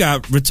 but he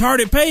got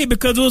retarded paid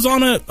because it was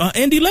on an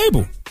indie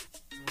label.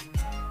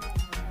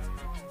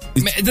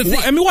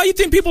 Man, why you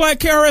think people like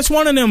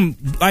KRS-One and them,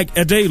 like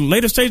at their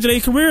later stage of their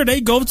career,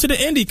 they go to the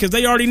indie because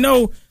they already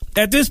know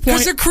at this point.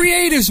 Because they're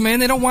creatives, man.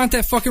 They don't want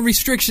that fucking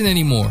restriction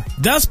anymore.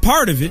 That's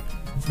part of it.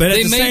 But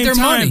at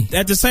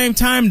the same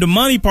time, the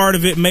money part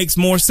of it makes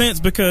more sense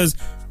because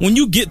when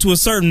you get to a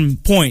certain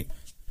point,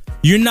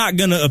 you're not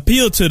going to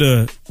appeal to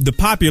the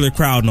popular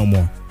crowd no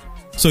more.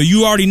 So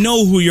you already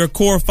know who your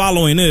core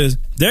following is.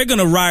 They're going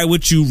to ride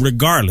with you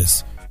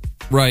regardless.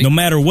 Right. No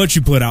matter what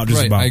you put out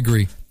just about. I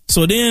agree.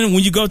 So then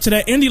when you go to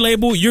that indie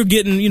label, you're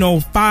getting,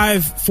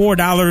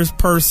 $4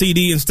 per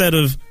CD instead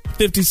of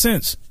 50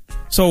 cents.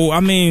 So, I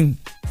mean,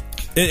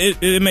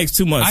 it makes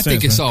too much sense. I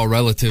think it's all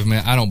relative,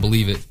 man. I don't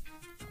believe it.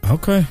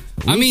 Okay.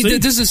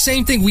 This is the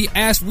same thing. We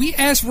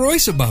asked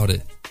Royce about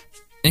it.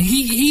 And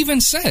he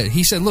even said,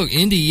 look,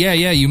 indie, yeah,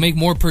 you make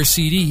more per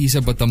CD. He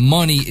said, but the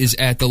money is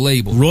at the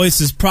label.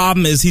 Royce's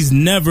problem is he's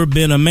never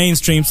been a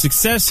mainstream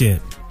success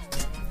yet.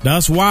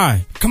 That's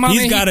why. Come on,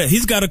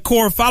 he's got a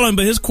core following,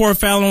 but his core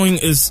following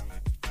is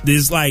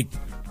like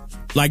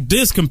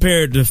this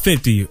compared to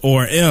 50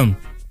 or M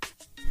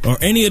or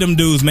any of them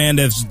dudes, man.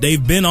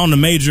 They've been on the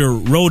major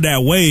rode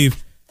that wave,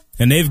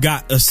 and they've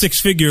got a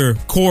 6-figure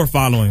core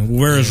following,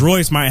 whereas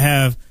Royce might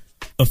have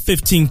a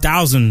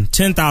 15,000,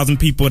 10,000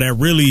 people that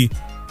really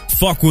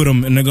fuck with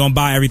him and they're gonna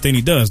buy everything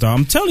he does, dog.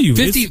 I'm telling you.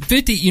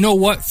 50, you know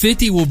what?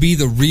 50 will be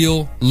the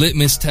real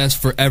litmus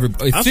test for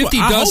everybody. If 50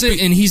 does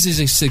it and he's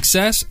a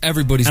success,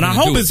 everybody's gonna do it.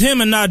 And I hope it's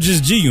him and not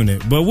just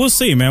G-Unit, but we'll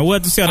see, man. We'll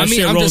have to see how that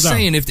shit rolls out. I'm just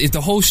saying, if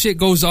the whole shit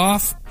goes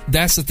off,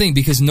 that's the thing,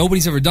 because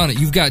nobody's ever done it.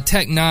 You've got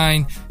Tech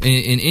 9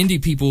 and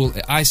indie people,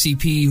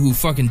 ICP, who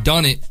fucking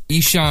done it.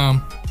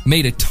 Esham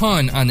made a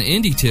ton on the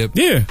indie tip.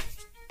 Yeah.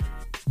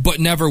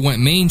 But never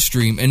went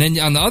mainstream. And then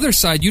on the other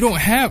side,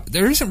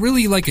 there isn't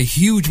really like a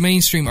huge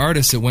mainstream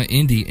artist that went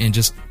indie and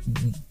just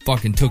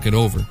fucking took it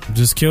over.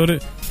 Just killed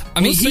it?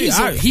 He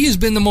has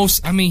been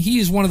he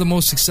is one of the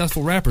most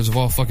successful rappers of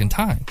all fucking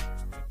time.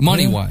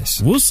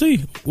 Money-wise. We'll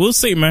see. We'll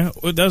see, man.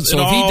 If he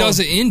does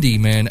it indie,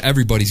 man,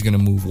 everybody's going to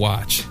move.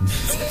 Watch.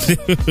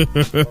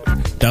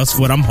 That's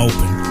what I'm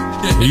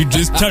hoping. You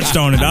just touched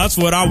on it. That's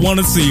what I want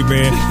to see,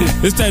 man.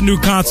 It's that new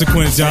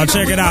Consequence, y'all.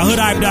 Check it out.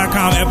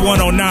 Hoodhype.com,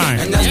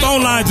 F109.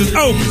 Phone lines is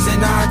open.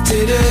 I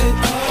didn't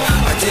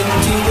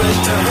do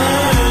it to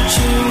hurt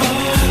you.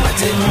 I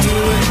didn't do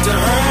it to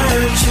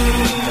hurt you.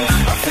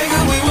 I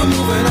figured we were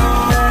moving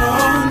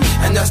on.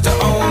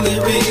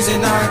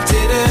 reason I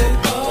did it.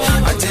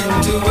 I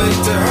didn't do it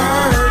to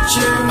hurt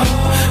you.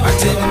 I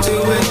didn't do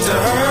it to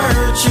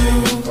hurt you.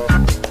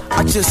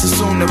 I just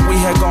assumed that we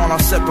had gone our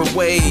separate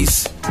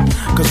ways,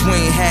 cause we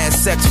ain't had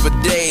sex for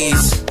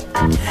days.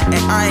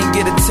 And I ain't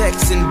get a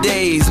text in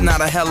days,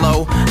 not a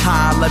hello,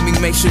 hi, let me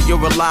make sure you're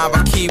alive.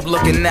 I keep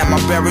looking at my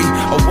berry,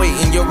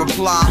 awaiting your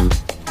reply.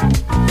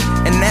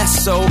 And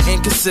that's so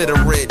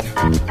inconsiderate.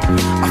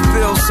 I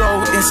feel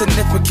so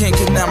insignificant,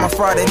 cause now my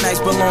Friday nights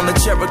belong to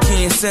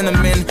Cherokee and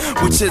cinnamon,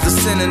 which is a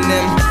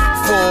synonym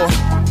for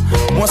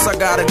once I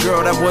got a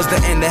girl that was the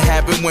end of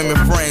having women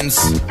friends.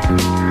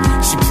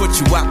 She put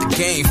you out the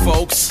game,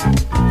 folks.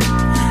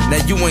 Now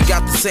you ain't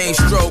got the same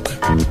stroke,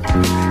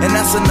 and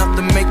that's enough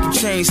to make you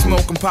chain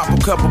smoke and pop a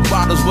couple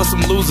bottles with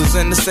some losers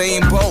in the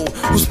same boat,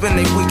 who spend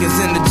their weekends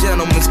in the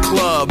gentleman's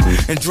club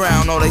and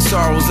drown all their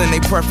sorrows in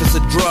their preference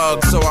of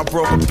drugs. So I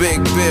broke a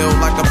big bill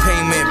like a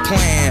payment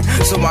plan,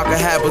 so I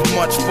can have as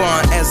much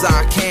fun as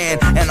I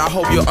can. And I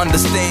hope you'll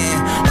understand,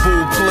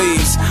 boo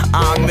please,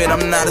 I admit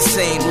I'm not a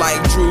saint like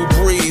Drew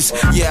Brees.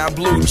 Yeah, I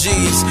blew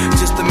G's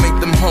just to make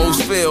them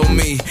hoes feel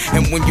me,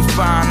 and when you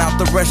find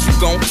out the rest you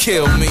gon'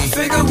 kill me.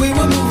 Figure we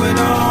were moving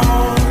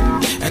on,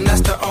 and that's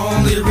the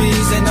only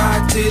reason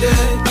I did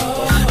it.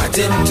 I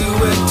didn't do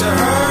it to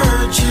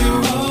hurt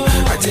you.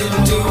 I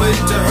didn't do it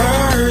to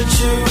hurt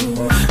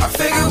you. I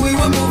figured we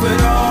were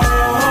moving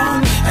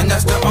on, and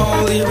that's the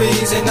only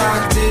reason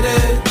I did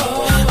it.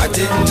 I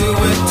didn't do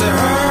it to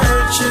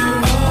hurt you.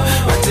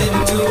 I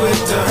didn't do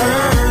it to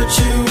hurt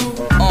you.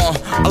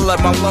 I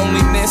let my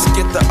loneliness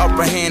get the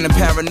upper hand, and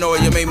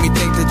paranoia made me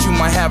think that you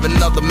might have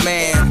another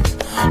man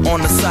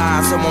on the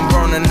side, someone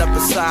burning up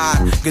inside.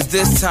 Cause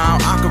this time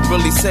I could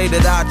really say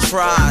that I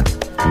tried.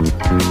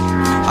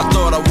 I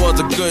thought I was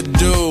a good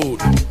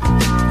dude.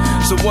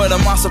 So what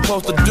am I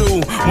supposed to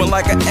do when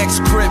like an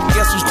ex-crip,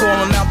 guess who's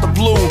calling out the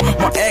blue?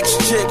 My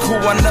ex-chick who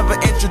I never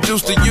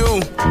introduced to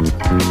you.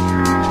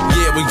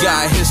 Yeah, we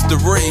got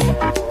history,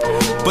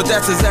 but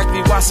that's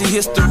exactly why she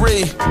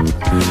history.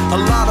 A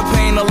lot of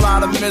pain, a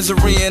lot of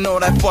misery, and all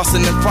that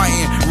fussing and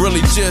fighting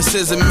really just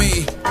isn't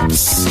me.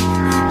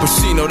 But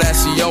she know that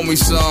she owe me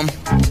some,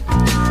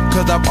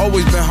 cause I've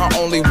always been her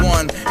only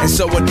one. And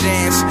so a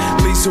dance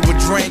leads to a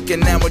drink,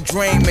 and now a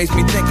drink makes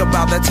me think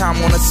about that time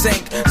on the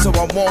sink. So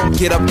I won't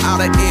get up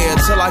out of here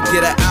till I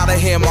get her out of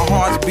here. My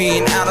heart's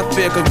beating out of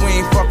fear, cause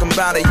we ain't fucking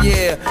about a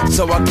year.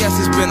 So I guess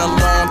it's been a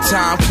long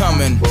time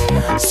coming,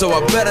 so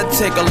I better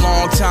take a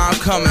long time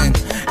coming.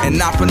 And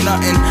not for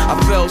nothing, I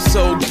felt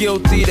so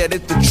guilty that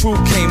if the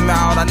truth came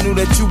out, I knew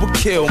that you would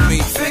kill me.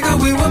 I figured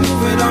we were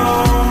moving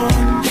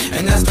on,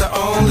 and that's the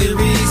only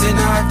reason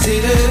I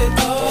did it.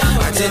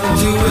 I didn't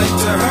do it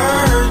to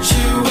hurt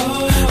you.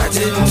 I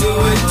didn't do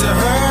it to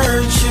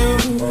hurt you.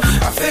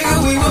 I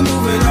figured we were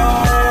moving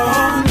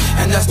on,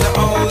 and that's the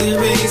only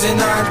reason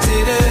I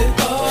did it.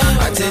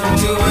 I didn't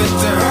do it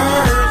to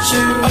hurt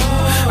you.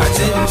 I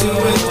didn't do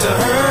it to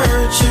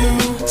hurt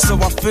you. So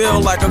I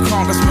feel like a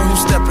congressman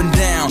who's stepping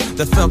down,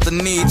 that felt the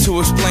need to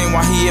explain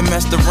why he had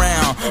messed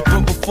around.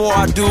 But before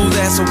I do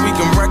that, so we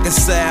can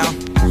reconcile,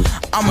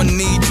 I'ma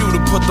need you to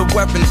put the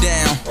weapon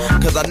down,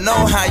 cause I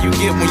know how you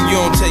get when you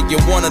don't take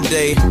your one a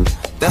day.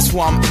 That's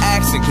why I'm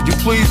asking, could you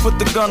please put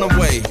the gun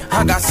away?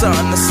 I got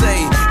something to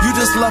say, you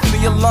just left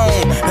me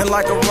alone, and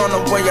like a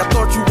runaway, I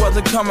thought you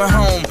wasn't coming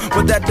home.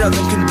 But that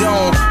doesn't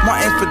condone my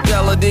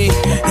infidelity,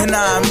 and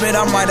I admit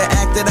I might have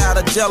acted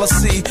out of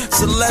jealousy.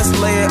 So let's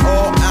lay it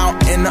all out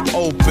in the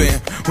open.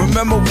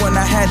 Remember when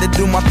I had to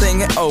do my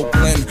thing in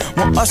Oakland,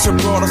 when Usher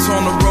brought us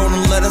on the road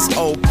and let us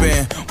open?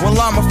 Well,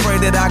 I'm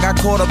afraid that I got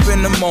caught up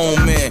in the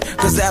moment,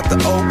 cause after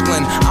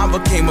Oakland, I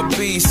became a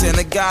beast, and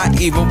it got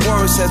even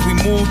worse as we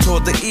moved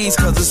toward the east,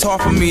 cause it's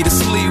hard for me to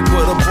sleep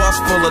with a bus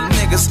full of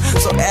niggas.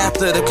 So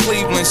after the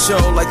Cleveland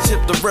show, like Chip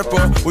the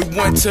Ripper, we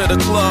went to the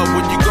club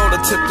when you go to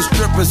tip the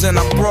strippers, and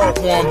I brought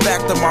one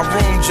back to my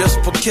room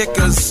just for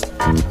kickers.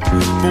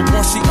 But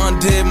once she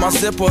undid my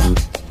zipper,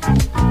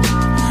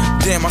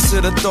 damn, I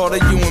should've thought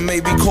of you and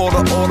maybe called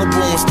her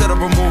audible. Instead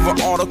of removing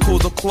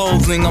articles of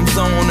clothing, I'm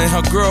zoning,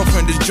 her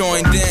girlfriend is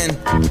joined in,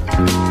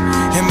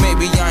 and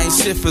maybe I ain't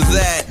shit for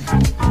that,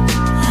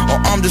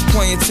 or I'm just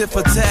playing tit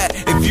for tat.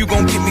 If you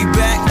gon' get me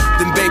back,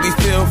 then baby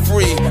feel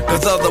free,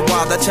 cause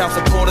otherwise that child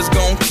support is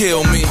gon'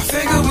 kill me. I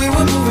figured we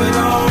were moving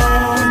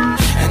on,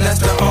 and that's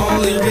the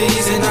only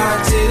reason I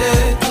did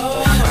it.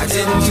 I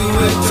didn't do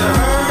it to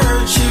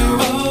hurt you.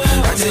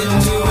 I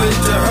didn't do it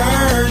to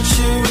hurt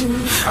you.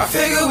 I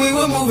figured we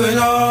were moving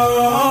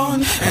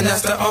on, and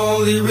that's the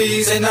only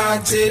reason I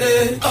did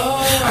it.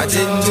 I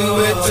didn't do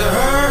it to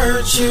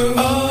hurt you.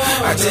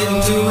 I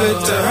didn't do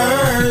it to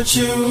hurt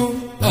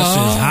you. That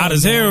shit's hot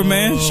as hell,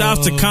 man.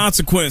 Shouts to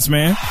Consequence,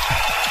 man.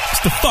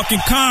 It's the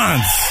fucking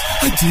Cons.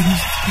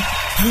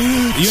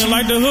 You didn't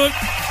like the hook?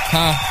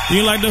 Huh? You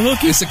didn't like the hook?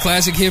 It's a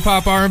classic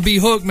hip-hop R&B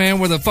hook, man,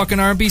 where the fucking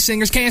R&B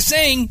singers can't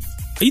sing.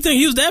 You think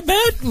he was that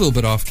bad? A little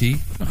bit off key.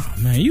 Oh,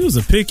 man, you was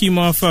a picky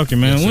motherfucker,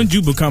 man. Yes, when did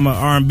you become an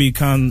R&B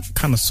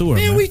connoisseur,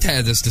 man? Man, we've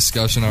had this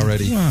discussion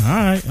already. Well, all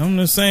right. I'm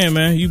just saying,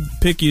 man. You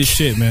picky as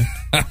shit, man.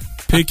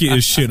 Picky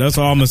as shit. That's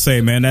all I'm gonna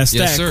say, man. That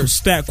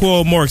Stat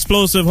Quo more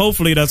explosive.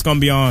 Hopefully that's gonna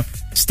be on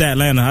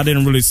Statlanta. I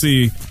didn't really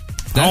see.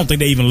 I don't think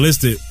they even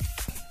listed.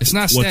 It's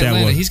not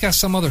Statlanta. He's got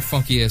some other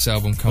funky ass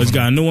album coming. He's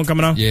got a new one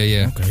coming out.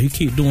 Yeah. Okay, he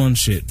keep doing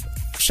shit.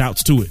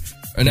 Shouts to it.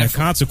 And that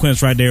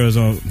Consequence right there is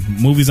on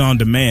Movies on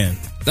Demand.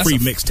 Free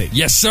mixtape.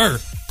 Yes, sir.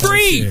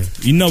 Free. Yeah.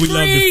 You know we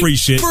love the free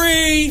shit.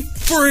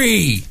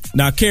 Free.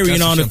 Now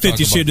carrying on the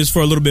 50 shit just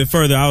for a little bit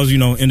further. I was,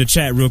 in the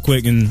chat real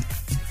quick, and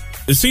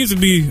it seems to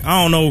be,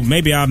 I don't know,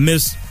 maybe I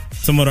missed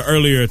some of the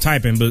earlier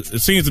typing, but it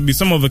seems to be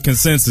some of a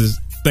consensus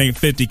think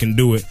 50 can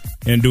do it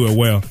and do it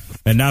well.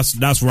 And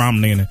that's where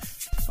I'm leaning.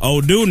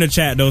 Old dude in the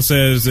chat though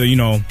says,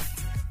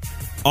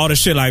 all the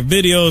shit like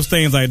videos,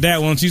 things like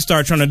that. Once you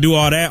start trying to do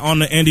all that on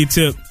the indie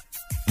tip,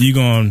 you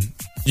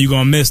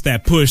gonna miss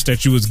that push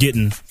that you was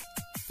getting,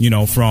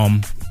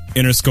 from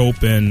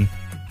Interscope and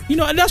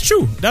and that's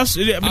true. That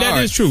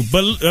is true.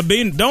 But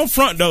don't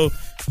front though.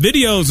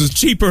 Videos is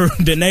cheaper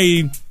than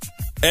they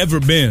ever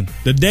been.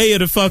 The day of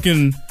the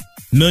fucking $1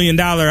 million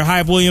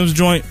Hype Williams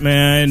joint,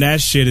 man,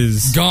 that shit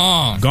is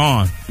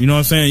gone. You know what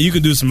I'm saying? You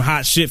could do some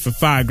hot shit for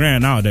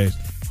 $5,000 nowadays.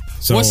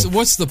 So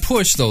what's the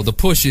push though? The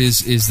push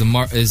is the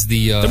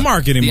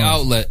marketing, the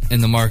outlet,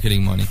 and the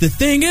marketing money. The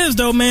thing is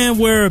though, man,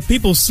 where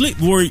people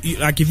sleep, where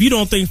like if you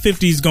don't think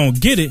 50's gonna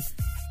get it,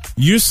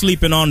 you're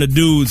sleeping on the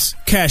dude's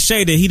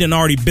cachet that he done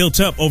already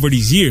built up over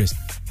these years.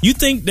 You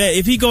think that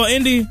if he go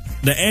indie,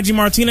 the Angie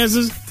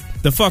Martinez's,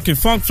 the fucking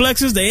Funk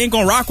Flexes, they ain't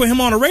gonna rock with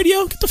him on the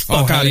radio? Get the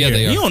fuck out of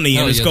here. You don't need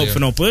Interscope for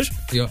no push.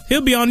 Yeah.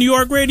 He'll be on New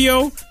York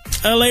radio,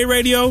 LA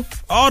radio,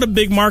 all the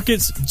big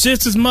markets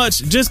just as much,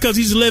 just because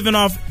he's living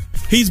off.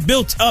 He's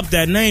built up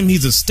that name.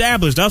 He's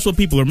established. That's what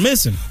people are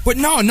missing. But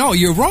no,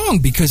 you're wrong.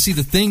 Because, see,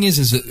 the thing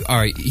is all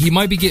right, he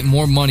might be getting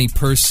more money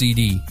per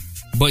CD,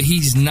 but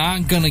he's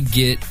not going to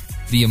get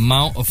the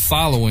amount of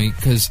following.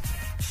 Because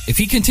if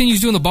he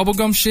continues doing the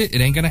bubblegum shit,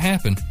 it ain't going to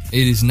happen.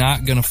 It is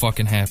not going to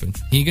fucking happen.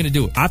 He ain't going to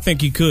do it. I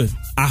think he could.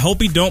 I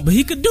hope he don't, but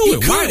he could do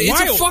it. Why?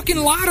 It's a fucking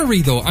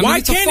lottery, though.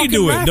 Why can't he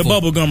do it? The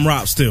bubblegum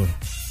route still.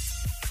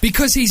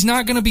 Because he's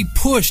not going to be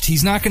pushed.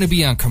 He's not going to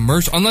be on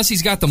commercial. Unless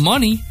he's got the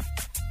money.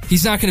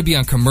 He's not going to be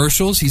on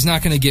commercials. He's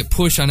not going to get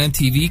pushed on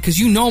MTV because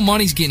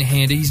money's getting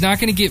handed. He's not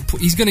going to get.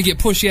 He's going to get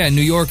pushed, in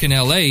New York and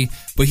LA,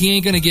 but he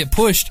ain't going to get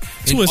pushed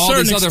in all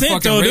these other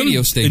fucking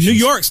radio stations. New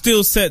York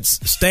still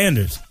sets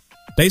standards.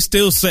 They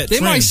still set. They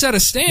might set a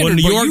standard. What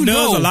New York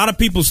does, a lot of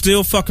people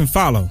still fucking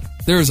follow.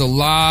 There's a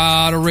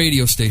lot of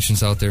radio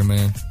stations out there,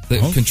 man,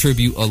 that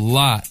contribute a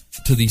lot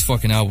to these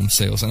fucking album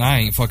sales, and I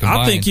ain't fucking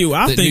buying. I think you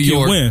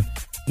win.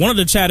 One of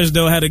the chatters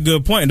though had a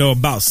good point though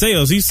about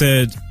sales. He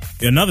said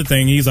another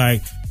thing. He's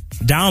like,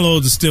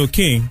 downloads is still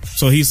king.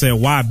 So he said,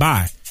 why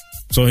buy?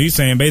 So he's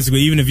saying basically,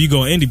 even if you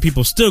go indie,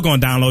 people still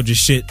gonna download your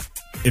shit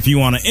if you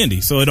want an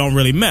indie. So it don't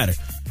really matter.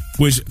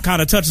 Which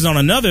kind of touches on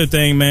another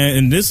thing, man.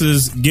 And this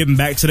is getting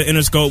back to the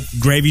Interscope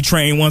gravy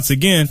train once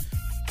again.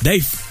 They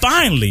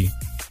finally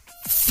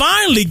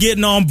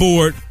getting on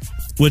board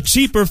with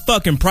cheaper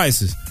fucking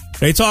prices.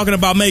 They talking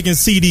about making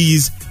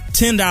CDs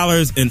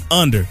 $10 and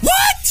under.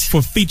 What?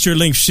 For feature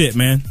length shit,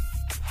 man.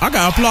 I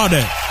gotta applaud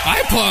that.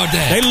 I applaud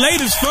that. They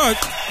late as fuck.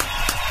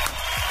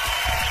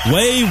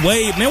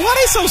 Wait, man, why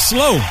they so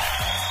slow?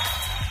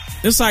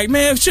 It's like,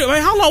 man, shit,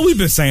 man, how long we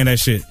been saying that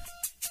shit?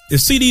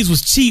 If CDs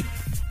was cheap,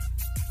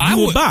 I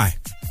would buy.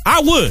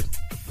 I would.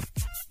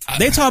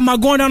 They talking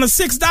about going down to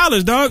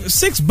 $6, dog.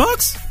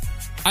 $6?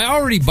 I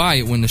already buy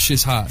it when the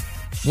shit's hot.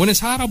 When it's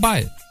hot, I'll buy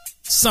it.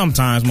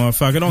 Sometimes,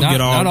 motherfucker.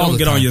 Don't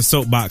get on your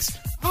soapbox.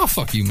 Oh,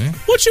 fuck you, man.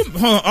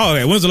 Hold on. Oh,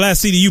 okay. When's the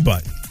last CD you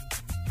bought?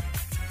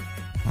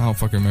 I don't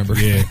fucking remember.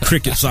 Yeah,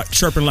 crickets like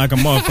chirping like a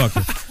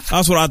motherfucker.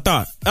 That's what I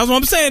thought. That's what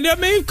I'm saying. I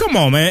mean, come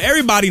on, man.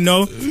 Everybody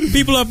know.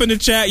 People up in the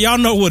chat, y'all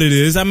know what it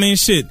is. I mean,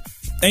 shit.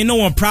 Ain't no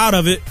one proud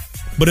of it.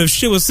 But if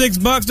shit was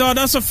 $6, dog,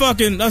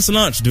 that's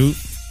lunch, dude.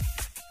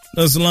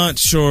 That's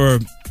lunch, or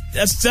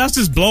that's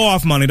just blow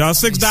off money, dog.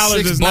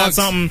 $6 is not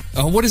something.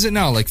 What is it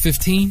now? Like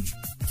 15?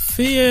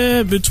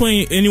 Yeah,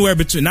 anywhere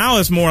between. Now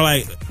it's more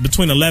like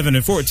between 11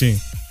 and 14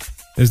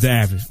 is the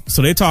average.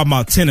 So they talking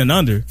about 10 and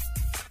under.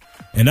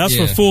 And that's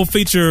for full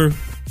feature.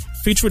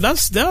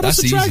 That's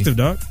attractive, easy.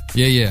 Dog.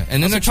 Yeah.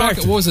 And then they're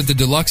talking. What was it? The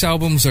deluxe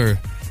albums, or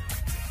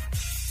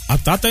I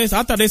thought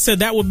they said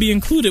that would be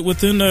included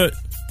within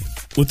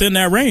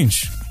that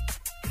range.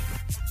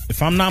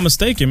 If I'm not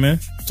mistaken, man.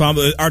 So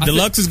our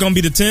deluxe is gonna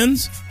be the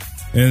 10s,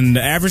 and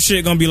the average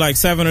shit gonna be like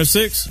 7 or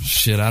 6.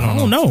 Shit, I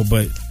don't know,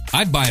 but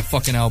I'd buy a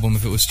fucking album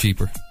if it was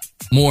cheaper.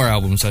 More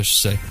albums, I should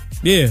say.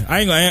 Yeah, I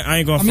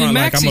ain't gonna front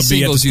like I'm gonna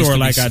be at the store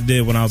like I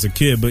did when I was a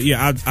kid. But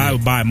yeah, I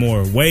would buy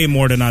more, way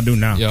more than I do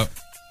now. Yep.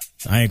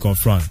 I ain't gonna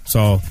front.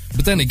 So,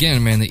 but then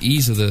again, man, the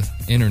ease of the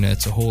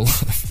internet's a whole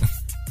lot.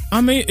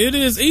 I mean, it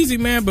is easy,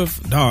 man. But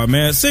dog,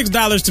 man,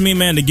 $6 to me,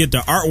 man, to get the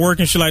artwork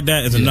and shit like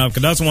that is enough.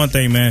 Because that's one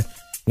thing, man.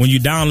 When you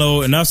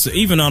download, and that's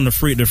even on the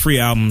free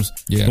albums,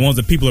 the ones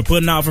that people are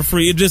putting out for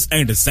free, it just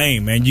ain't the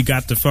same, man. You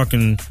got the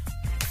fucking.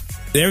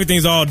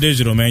 Everything's all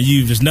digital, man.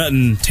 There's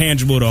nothing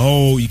tangible to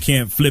hold. You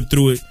can't flip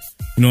through it.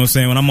 You know what I'm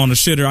saying? When I'm on the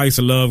shitter, I used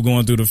to love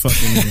going through the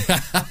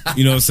fucking,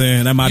 you know what I'm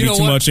saying? That might be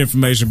too much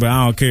information, but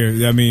I don't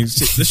care. I mean,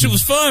 this shit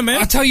was fun, man.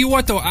 I'll tell you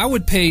what, though. I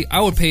would pay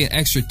an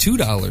extra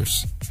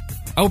 $2.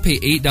 I would pay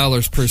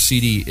 $8 per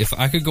CD if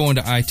I could go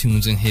into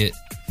iTunes and hit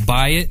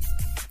buy it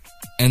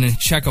and then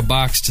check a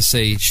box to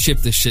say ship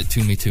this shit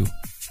to me too.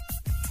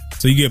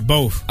 So you get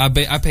both. I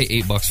pay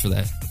 $8 for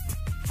that.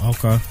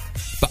 Okay.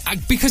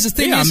 But because the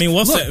thing is,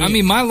 I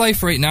mean, my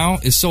life right now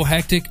is so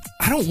hectic.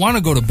 I don't want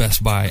to go to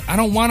Best Buy. I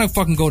don't want to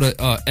fucking go to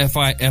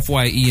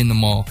FYE in the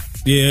mall.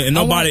 Yeah, and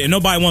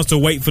nobody wants to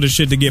wait for the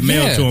shit to get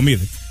mailed to them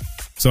either.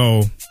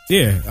 So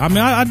yeah, I mean,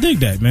 I dig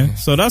that, man.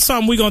 So that's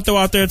something we gonna throw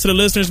out there to the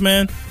listeners,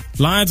 man.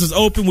 Lines is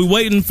open. We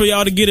waiting for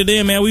y'all to get it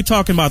in, man. We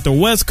talking about the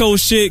West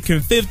Coast shit. Can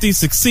 50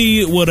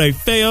 succeed? Will they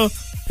fail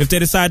if they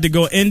decide to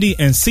go indie?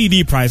 And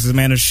CD prices,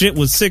 man. The shit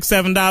was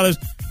 $6-7.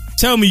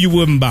 Tell me you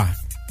wouldn't buy.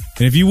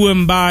 And if you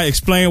wouldn't buy,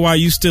 explain why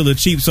you still a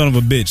cheap son of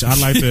a bitch. I'd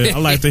like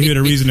to hear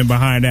the reasoning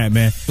behind that,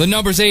 man. The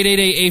number's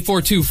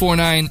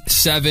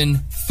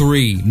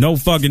 888-842-4973. No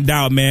fucking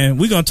doubt, man.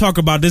 We're gonna talk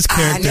about this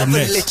character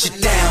next. Let you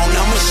down,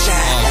 I'ma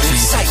shine.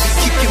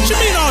 What you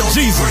mean, oh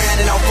Jesus?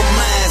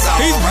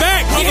 He's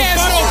back. He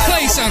has no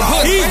place on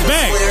Hood. He's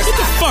back. Get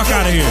the fuck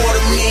out of here.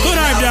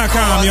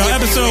 Hoodhype.com, y'all.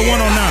 Episode 109.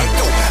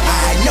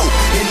 I know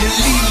in the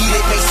lead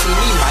it may seem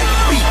me might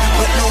be,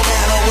 but no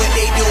matter what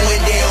they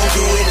doing, they don't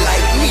do it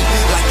like me.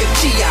 Like a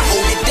G, I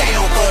hold it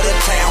down for the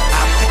town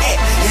I'm at.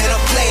 In a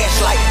flash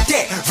like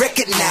that,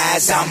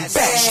 recognize I'm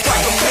back.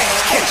 Strike a match,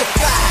 catch a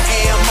fly.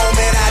 And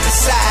moment I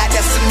decide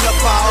that's enough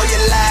for all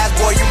your lies,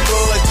 boy, your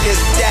blood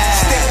just died.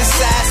 Step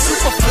aside,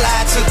 super fly,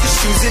 took the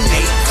shoes and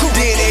they cool.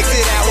 Then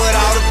exit out with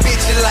all the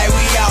bitches like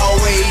we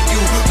always do.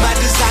 My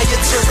desire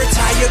to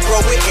retire,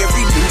 grow with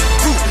every new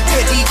group.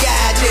 Cause these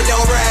guys just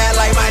don't ride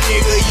like my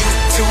nigga you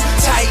too.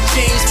 Tight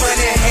jeans,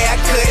 funny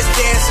haircuts,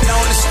 dancing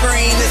on the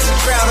screen. It's a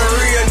crowd of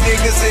real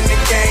niggas in the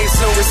game,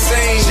 so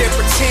insane. Just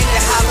pretend to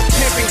holler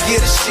pimp and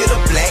get a shit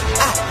of black.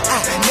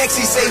 Next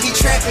he say he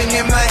trapping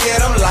in my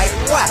head, I'm like,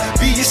 why?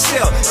 Be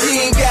yourself, you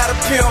ain't got a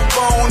pimp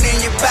bone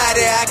in your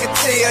body. I can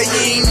tell you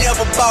ain't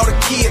never bought a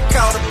kid,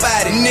 caught a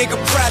body. Nigga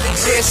probably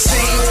just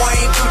seen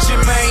Wayne, Gucci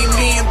Mane,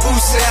 me and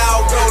Boosie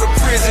all go to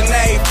prison.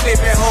 They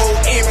flipping whole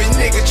image,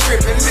 nigga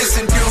tripping.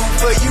 Listen, dude,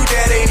 for you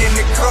that ain't in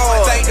the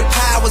car. Think the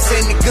power's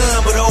in the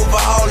gun, but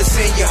overall it's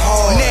in your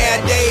heart.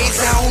 Nowadays,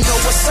 I don't know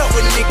what's up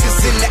with niggas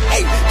in the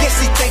A. Guess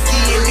he think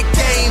he in the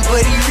game,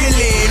 but he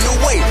really in the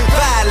way.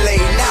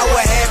 Violate, now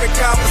we're having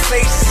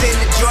conversations in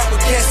the joint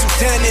with guess who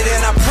done it,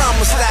 and I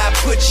promise I'll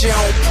put you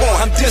on point.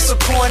 I'm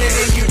disappointed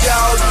in you,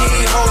 dog. You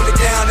ain't hold it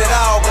down at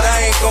all, but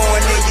I ain't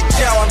going in your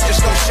jaw. I'm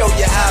just gonna show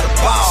you how to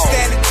ball.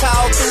 Standing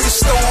tall through the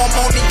storm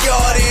on the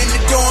yard in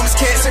the dorms,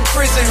 cats in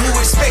prison who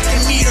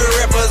expecting me to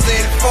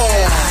represent for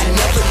 'em. I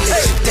never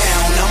let you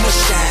down, I'ma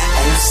shine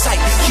on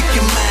sight. Keep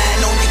your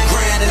mind on the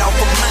grind and off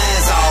of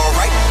mine's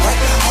alright.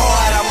 Right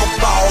hard, I'ma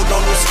ball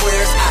on those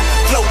squares. I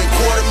floating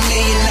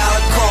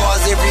 $250,000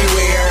 cars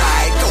everywhere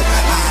I go.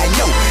 I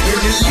know in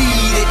the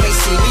lead it may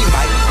seem me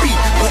might be,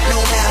 but no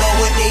matter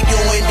what they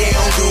doing, they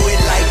don't do it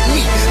like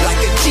me.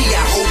 Like a G,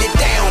 I hold it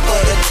down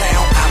for the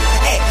town I'm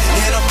at.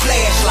 In a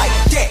flash like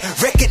that,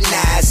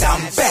 recognize I'm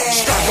back.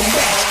 Strike a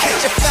match,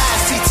 catch a 5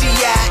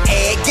 CTI,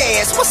 add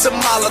gas. What's a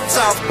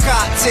Molotov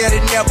cocktail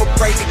that never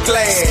break the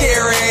glass?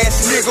 Scary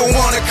ass nigga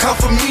wanna come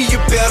for me, you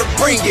better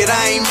bring it.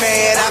 I ain't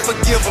mad, I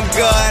forgive them,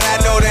 God, I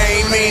know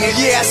they ain't mean it.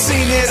 Yeah, I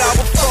seen it all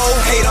before,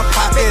 hate them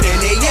pop it and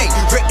they ain't.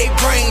 Wreck they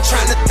brain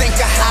trying to think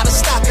of how to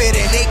stop it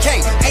and they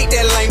can't. Ain't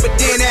that lame, but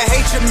then that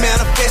hatred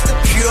manifested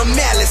pure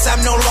malice.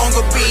 I'm no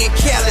longer being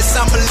careless,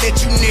 I'ma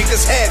let you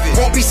niggas have it.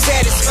 Won't be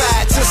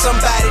satisfied till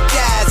somebody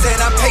dies,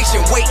 and I'm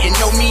patient waiting.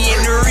 Know me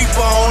and the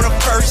Reaper on a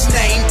first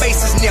name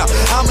basis now.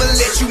 I'ma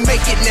let you make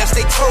it now,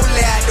 stay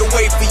totally out the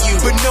way for you,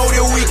 but know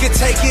that we can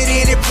take it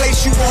any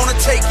place you wanna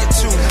take it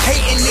to.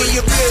 Hating in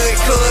your blood,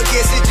 cuz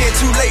guess it's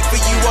just too late for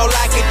you. All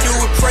I can do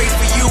is pray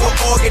for you or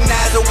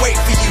organize a wait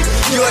for you.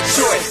 Your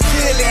choice,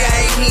 clearly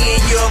I ain't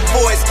hearing your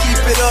voice.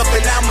 Keep it up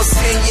and I'ma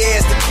send your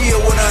ass to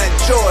kill when I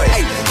enjoy.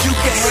 Hey, you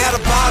can have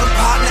the bottom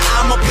partner,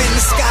 I'm up in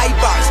the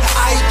skybox.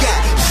 I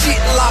got shit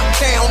locked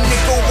down,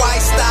 nigga,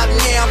 why stop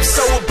now? I'm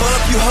so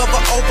above you, hover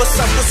over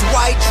something's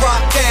white,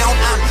 drop down.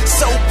 I'm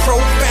so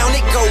profound,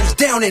 it goes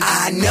down and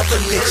I never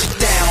let you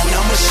down.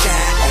 I'ma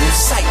shine on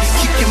sight,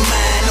 keep your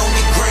mind on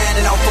the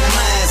grind and off of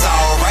mine's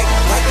alright.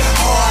 Right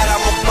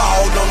hard, I'ma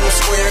ball on those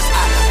squares.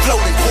 I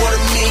floating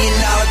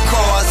 $250,000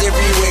 cars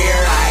everywhere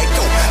I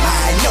go.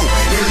 I know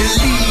in the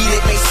lead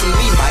it may seem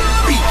me might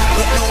be,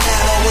 but no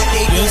matter what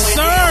they do, yes,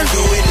 they don't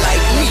do it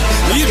like me.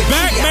 He's like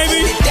back, me, baby. I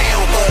hold it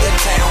down for the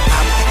town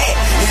I'm at.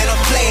 In a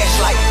flash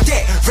like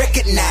that,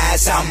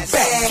 recognize I'm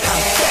back.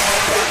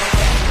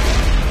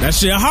 That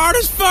shit hard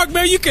as fuck,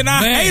 man. You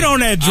cannot hate on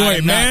that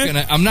joint, man.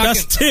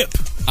 That's tip.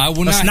 I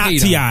will That's not not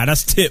hate T.I.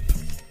 That's tip.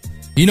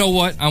 You know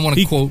what? I want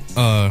to quote.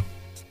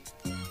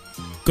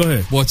 Go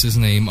ahead. What's his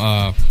name?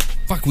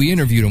 Fuck, we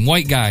interviewed him.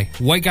 White guy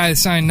that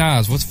signed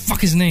Nas. What's the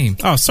fuck his name?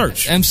 Oh,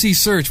 Search. MC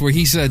Search, where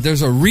he said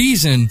there's a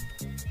reason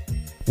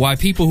why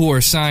people who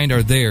are signed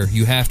are there.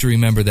 You have to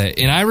remember that.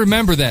 And I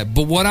remember that.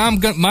 But what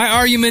my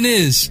argument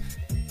is,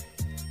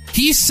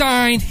 he's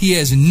signed. He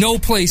has no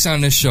place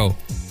on this show.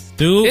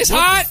 Dude, it's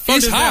hot.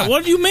 It's hot.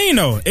 What do you mean,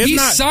 though?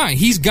 He's signed.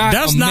 He's got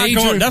that's a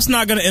major... That's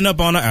not going to end up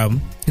on the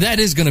album. That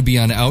is going to be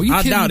on the album.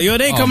 I doubt it. Yo,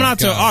 they ain't coming out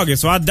till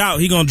August, so I doubt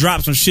he going to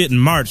drop some shit in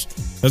March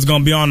that's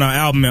going to be on the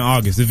album in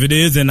August. If it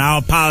is, then I'll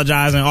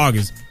apologize in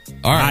August.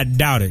 All right. I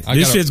doubt it.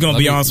 This shit's going to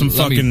be on some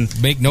fucking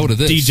make note of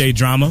this. DJ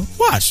drama.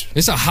 Watch.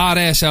 It's a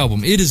hot-ass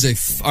album. It is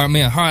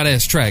a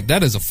hot-ass track.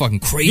 That is a fucking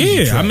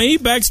crazy track. I mean, he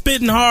back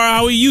spitting hard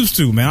how he used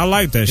to, man. I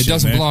like that shit, It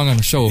doesn't belong on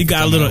the show. He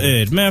got a little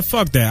edge. Man,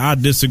 fuck that. I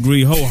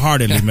disagree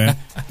wholeheartedly, man.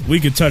 We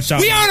could touch out.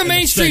 We on a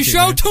Main Street show.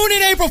 Man. Tune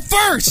in April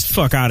 1st.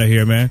 Fuck out of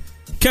here, man.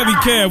 Kevin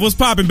Kev, what's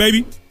popping,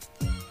 baby?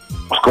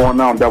 What's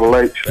going on, Double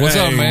H? What's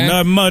up, man?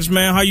 Nothing much,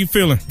 man. How you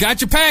feeling? Got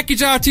your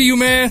package out to you,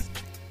 man.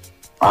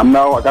 I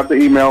know. I got the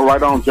email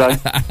right on, Jay.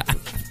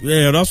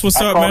 Yeah, that's what's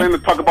up, man. I called in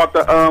to talk about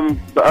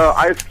the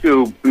Ice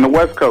Cube and the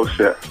West Coast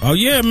shit. Oh,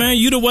 yeah, man.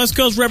 You the West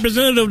Coast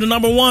representative, the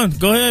number one.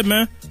 Go ahead,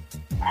 man.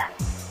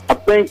 I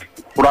think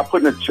what I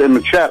put in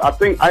the chat, I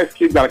think Ice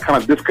Cube got to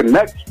kind of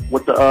disconnect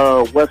with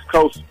the West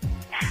Coast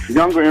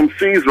younger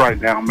MCs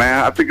right now,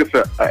 man. I think it's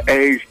an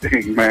age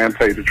thing, man, to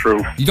tell you the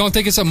truth. You don't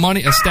think it's a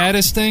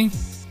status thing?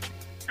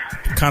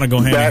 Kind of go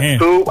hand in hand.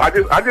 Too.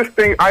 I just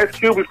think Ice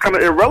Cube is kind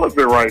of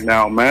irrelevant right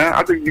now, man.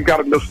 I think you got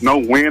to just know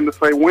when to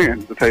say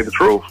when, to tell you the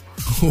truth.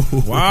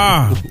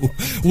 Wow.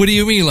 What do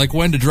you mean, like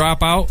when to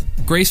drop out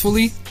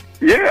gracefully?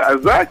 Yeah,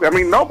 exactly. I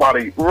mean,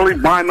 nobody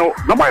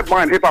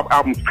buying hip hop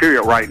albums,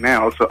 period, right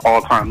now. It's an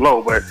all-time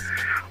low, but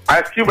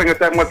Ice Cube ain't got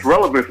that much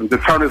relevance, and to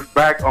turn his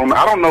back on,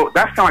 I don't know,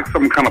 that sounds like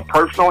something kind of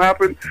personal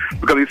happened,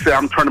 because he said,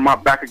 I'm turning my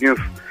back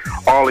against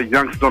all the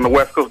youngsters on the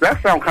West Coast.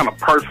 That sounds kind of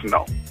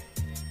personal.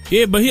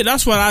 Yeah, but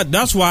that's why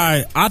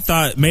I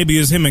thought maybe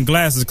it's him and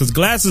Glasses, because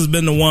Glasses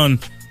been the one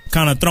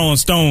kind of throwing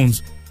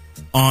stones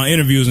on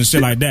interviews and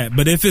shit like that.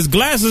 But if it's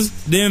Glasses,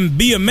 then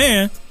be a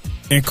man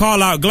and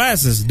call out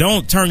Glasses.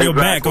 Don't turn your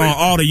back on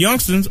all the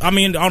youngsters. I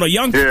mean, all the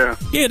youngsters.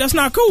 Yeah, that's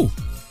not cool.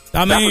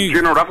 That's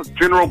a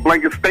general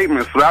blanket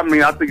statement. So I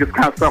think it's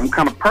kind of something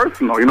kind of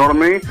personal. You know what I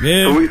mean?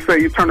 Yeah. So we say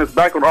you turn his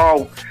back on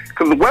all,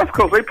 because the West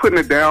Coast, they putting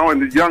it down,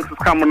 and the youngsters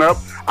coming up.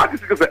 I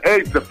just think it's an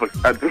age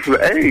deficit. This is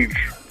an age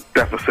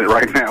deficit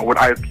right now with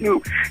Ice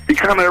Cube. He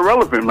kind of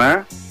irrelevant,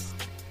 man.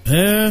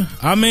 Yeah,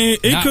 I mean,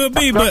 it could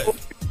be, but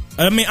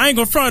I mean, I ain't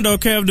gonna front though,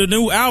 Kev. The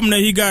new album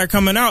that he got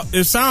coming out,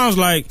 it sounds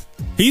like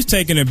he's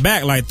taking it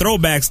back, like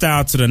throwback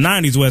style to the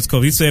 90s West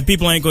Coast. He said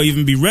people ain't gonna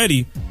even be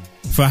ready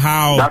for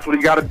how. That's what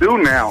he got to do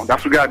now.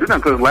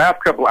 Because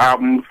last couple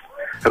albums,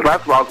 his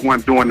last album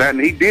wasn't doing that,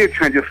 and he did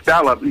change his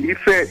style up. He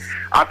said,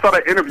 I saw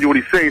that interview when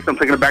he said, I'm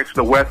taking it back to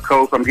the West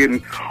Coast. I'm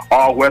getting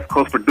all West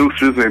Coast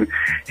producers, and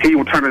he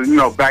would turn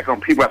it, back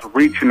on people that's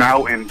reaching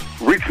out,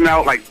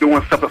 like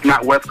doing stuff that's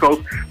not West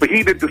Coast. But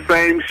he did the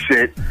same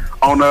shit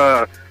on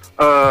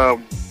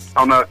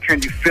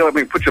Can You Feel It? I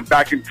mean, put your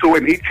back into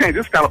it, and he changed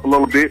his style up a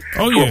little bit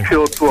to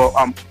appeal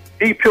to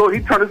he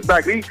turned his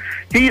back. He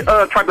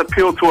tried to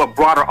appeal to a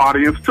broader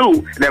audience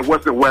too that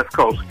wasn't West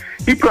Coast.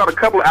 He put out a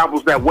couple of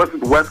albums that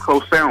wasn't West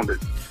Coast sounded.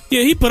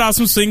 Yeah, he put out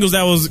some singles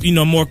that was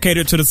more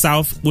catered to the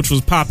South, which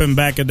was popping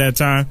back at that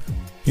time.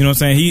 You know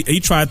what I'm saying? He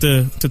tried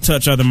to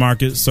touch other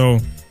markets. So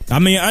I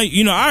mean,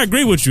 I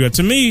agree with you.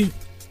 To me,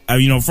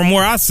 from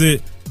where I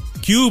sit,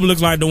 Cube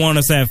looks like the one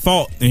that's at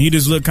fault, and he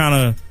just looked kind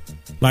of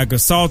like a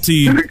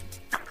salty.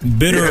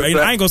 Bitter. Yeah,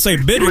 I ain't gonna say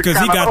bitter because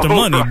he got the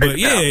money, right, but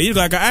yeah, he's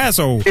like an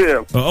asshole.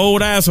 Yeah, an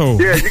old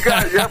asshole. Yeah, you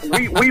got.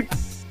 We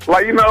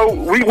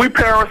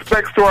pay our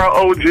respects to our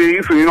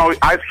OGs, and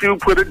Ice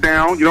Cube put it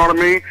down. You know what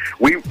I mean?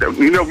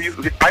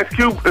 Ice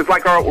Cube is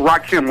like our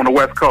Rakim on the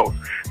West Coast.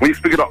 When you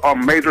speak of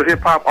major hip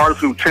hop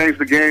artists who changed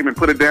the game and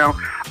put it down,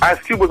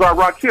 Ice Cube was our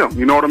Rakim.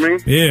 You know what I mean?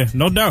 Yeah,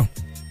 no doubt.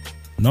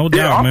 No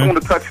doubt, I also man.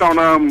 want to touch on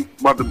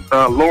about the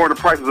lower the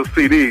prices of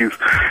CDs,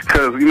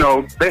 because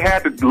they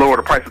had to lower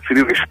the price of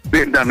CDs. They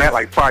hadn't done that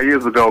like 5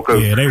 years ago.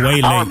 Cause yeah, they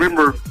way late. I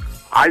remember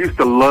I used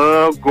to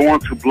love going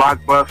to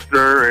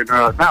Blockbuster and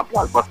not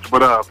Blockbuster,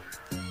 but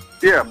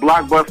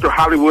Blockbuster,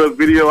 Hollywood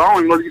Video. I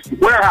don't even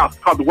know, Warehouse,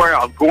 called the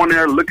Warehouse. Going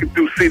there, looking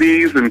through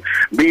CDs and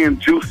being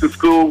juiced in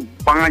school,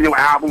 buying your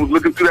albums,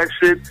 looking through that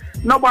shit.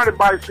 Nobody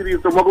buys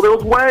CDs no more. It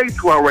was way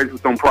too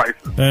outrageous on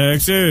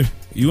prices. Sure.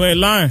 You ain't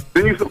lying.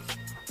 Then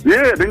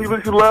you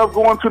used to love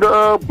going to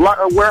the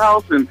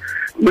warehouse and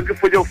looking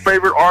for your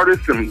favorite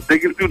artists and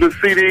digging through the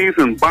CDs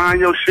and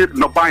buying your shit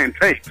and buying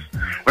tapes.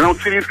 When those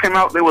CDs came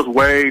out, they was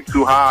way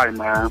too high,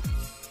 man.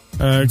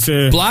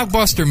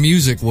 Blockbuster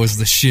music was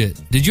the shit.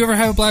 Did you ever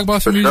have a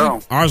Blockbuster music?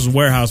 No. Ours was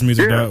warehouse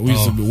music. Yeah. We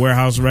used to do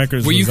warehouse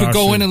records. Where you could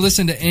go in and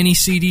listen to any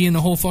CD in the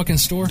whole fucking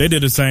store? They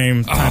did the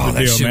same type of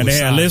deal, man. They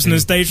had listening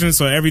stations,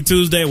 so every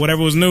Tuesday,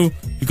 whatever was new,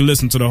 you could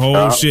listen to the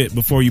whole shit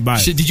before you buy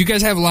it. Did you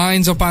guys have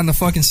lines up on the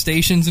fucking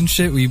stations and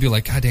shit where you'd be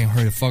like, God damn,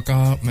 hurry the fuck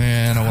up,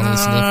 man. I want to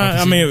listen to the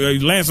fucking CD.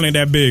 Lansing ain't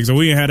that big, so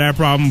we didn't have that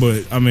problem,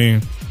 but,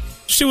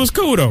 shit was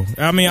cool, though.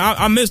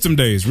 I miss them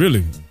days,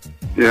 really.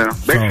 Yeah,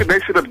 they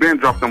should have been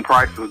dropped them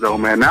prices though,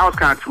 man. Now it's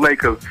kind of too late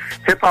because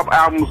hip hop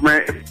albums,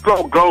 man, if you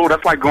go gold,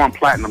 that's like going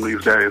platinum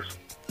these days.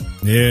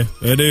 Yeah,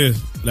 it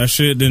is. That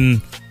shit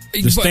the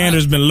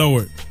standard's been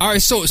lowered. All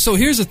right, so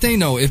here's the thing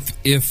though. If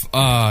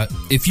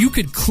you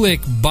could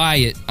click buy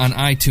it on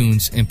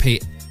iTunes and pay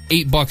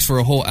 $8 for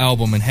a whole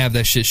album and have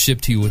that shit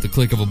shipped to you with the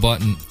click of a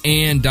button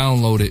and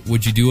download it,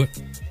 would you do it?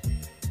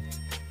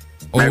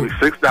 Maybe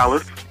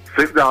 $6.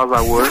 $6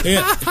 I would.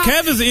 Yeah,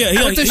 Kevin's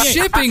but the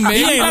shipping, man.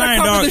 You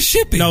gotta cover the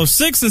shipping. No,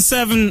 6 and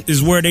 7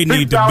 is where they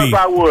need to be. $6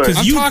 I would.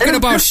 I'm talking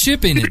about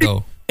shipping it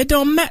though. It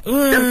don't matter.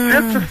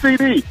 It's just a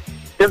CD.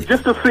 It's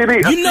just a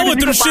CD. You know what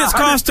them shits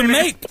cost to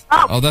make?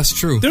 Oh, that's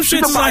true. Them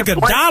shits is like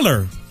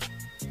 $1.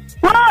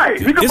 Right.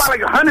 You can buy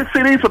like 100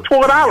 CDs for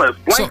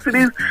 $12. Blank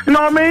CDs. You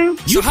know what I mean?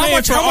 So how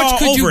much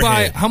could you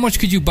buy? How much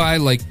could you buy?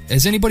 Like,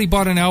 has anybody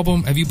bought an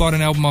album? Have you bought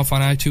an album off on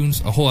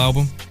iTunes? A whole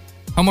album?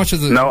 How much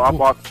of the? No, I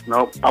bought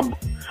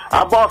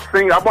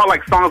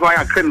like songs like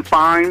I couldn't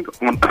find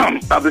on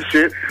other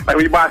shit. Like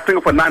when you buy a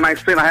single for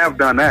 99¢, I have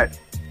done that.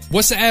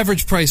 What's the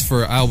average price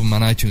for an album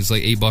on iTunes?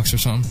 Like $8 or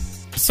something?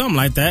 Something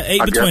like that.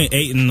 Between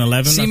 8 and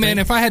 11. See, man,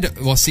 if I had to,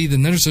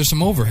 then there's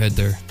some overhead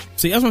there.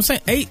 See, that's what I'm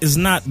saying. 8 is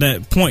not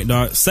that point,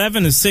 dog.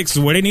 7 and 6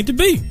 is where they need to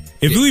be.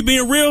 If we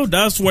being real,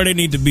 that's where they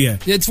need to be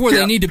at. It's where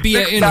they need to be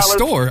at in a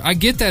store. I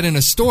get that in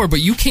a store, but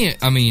you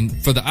can't. I mean,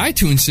 for the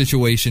iTunes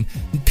situation,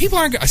 people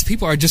are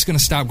just going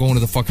to stop going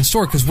to the fucking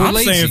store because we're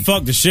lazy. I'm saying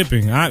fuck the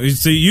shipping.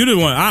 See, you the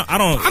one. I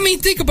don't. I mean,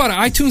 think about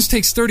it. iTunes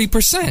takes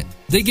 30%.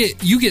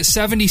 You get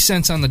 70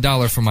 cents on the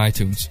dollar from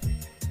iTunes.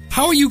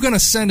 How are you going to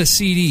send a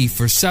CD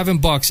for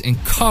 $7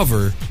 and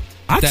cover?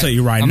 I'll tell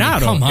you right now,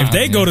 though, if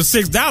they go to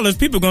 $6,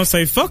 people are going to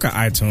say, fuck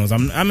iTunes.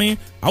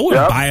 I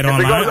wouldn't buy it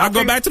online. I'll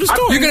go back to the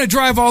store. You're going to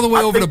drive all the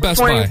way over to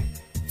Best Buy.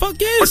 Fuck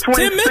yes, 10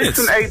 minutes.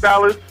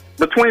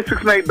 Between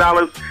 $6 and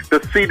 $8,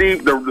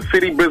 the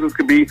CD business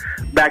could be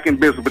back in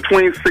business.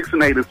 Between 6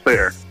 and 8 is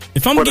fair.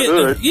 If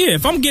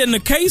I'm getting a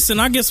case and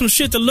I get some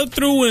shit to look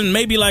through and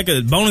maybe like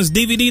a bonus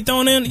DVD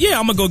thrown in,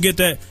 I'm going to go get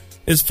that.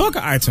 It's fuck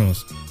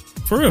iTunes.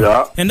 For real.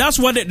 Yeah. And that's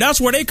where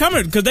they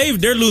coming, because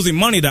they're losing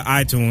money to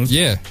iTunes.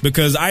 Yeah.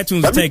 Because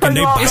iTunes is taking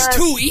their... It's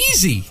too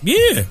easy.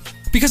 Yeah.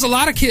 Because a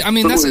lot of kids, I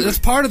mean, that's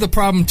part of the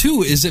problem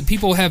too, is that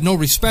people have no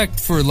respect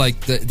for like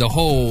the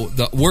whole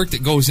work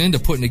that goes into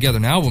putting together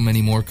an album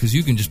anymore, because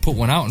you can just put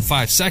one out in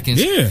 5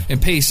 seconds and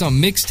pay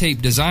some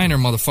mixtape designer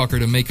motherfucker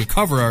to make a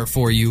cover art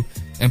for you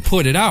and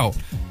put it out.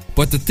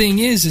 But the thing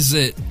is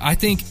that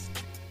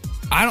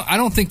I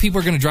don't think people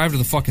are going to drive to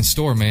the fucking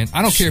store, man.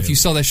 I don't care if you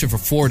sell that shit for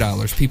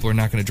 $4. People are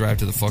not going to drive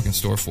to the fucking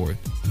store for it.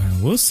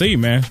 Man, we'll see,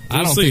 man.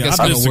 I don't think that's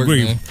going to work,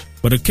 man.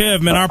 But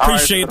Kev, man, I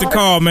appreciate the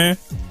call, man.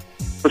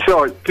 For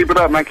sure. Keep it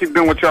up, man. Keep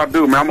doing what y'all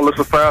do, man. I'm going to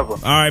listen forever. All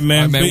right,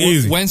 man. Be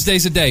easy.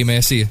 Wednesday's a day,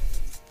 man. See you.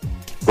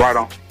 Right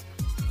on.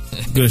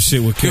 Good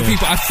shit with Kev. Good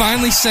people. I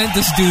finally sent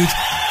this dude.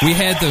 We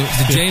had the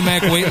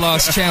J-Mac weight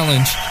loss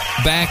challenge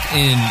back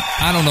in,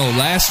 I don't know,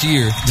 last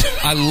year.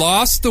 I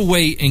lost the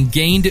weight and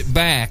gained it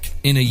back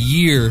in a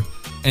year,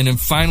 and then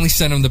finally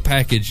sent him the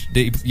package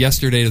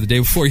yesterday or the day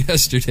before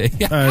yesterday.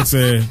 All right,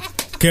 so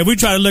okay, we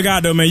try to look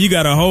out though, man. You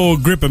got a whole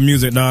grip of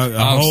music, dog. A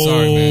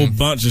whole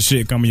bunch of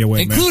shit coming your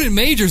way, including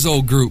man. Major's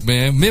old group,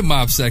 man.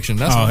 Mid-Mob Section.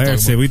 That's what I'm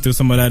talking about. We threw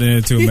some of that in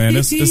there too, man.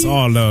 It's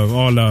all love,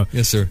 all love.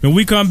 Yes, sir. When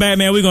we come back,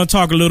 man, we're gonna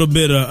talk a little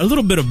bit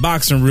of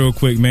boxing real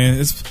quick,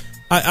 man.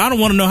 I don't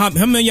want to know how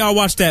many of y'all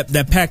watched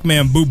that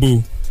Pac-Man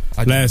Boo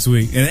last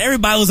week, and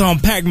everybody was on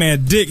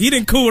Pac-Man dick. He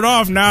didn't cool it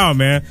off now,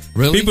 man.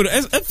 Really?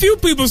 A few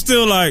people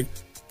still like,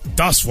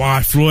 that's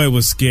why Floyd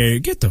was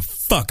scared. Get the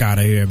fuck out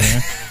of here,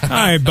 man.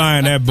 I ain't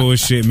buying that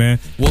bullshit, man.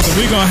 Well, so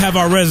we're gonna have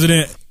our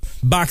resident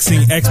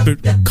boxing expert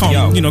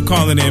calling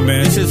in,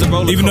 man.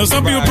 Even though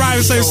some people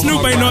probably say Snoop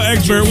ain't no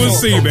expert, we'll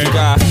see, man.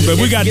 But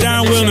we got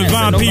Don Will and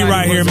Von P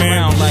right here,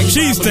 man.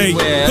 Cheesesteak,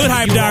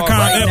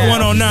 hoodhype.com,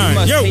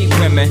 F109. Yo.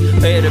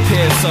 It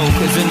appears so,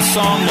 cause in the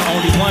song, the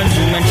only ones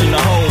you mention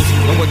the hoes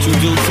and what you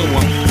do to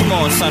them. Come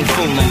on, son,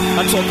 fooling.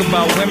 I talk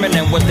about women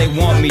and what they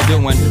want me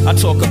doing. I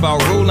talk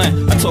about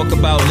ruling, I talk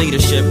about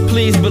leadership.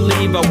 Please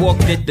believe I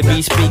walked it to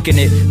be speaking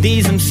it.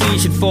 These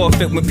MCs should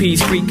forfeit when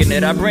P's freaking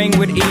it. I bring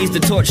with ease the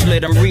torch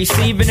lit, I'm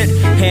receiving it.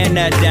 Hand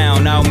that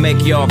down, I'll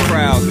make y'all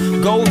proud.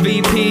 Go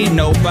VP,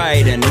 no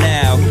Biden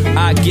now.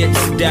 I get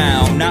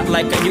down, not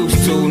like I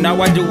used to.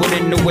 Now I do it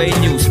in the way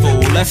useful.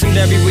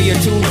 Legendary, we a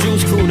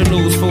two-juice crew to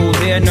lose fools.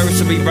 Their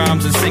nursery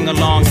rhymes and sing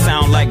along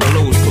sound like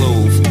Blue's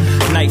Clues.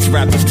 Nice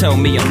rappers tell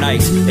me I'm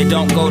nice. It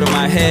don't go to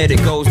my head, it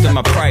goes to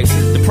my price.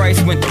 The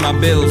price went to my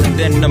bills and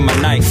then to my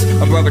nights.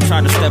 A brother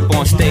trying to step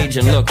on stage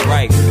and look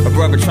right. A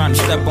brother trying to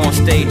step on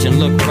stage and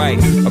look right.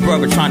 A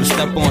brother trying to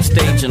step on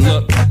stage and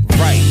look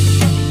right.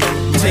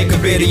 Take a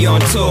biddy on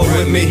tour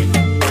with me,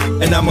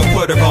 and I'ma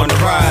put her on the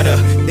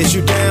rider. Is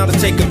you down to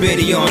take a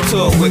biddy on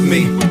tour with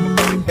me?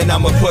 and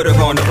I'ma put her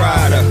on the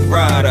rider.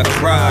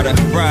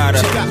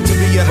 She got to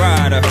be a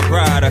rider.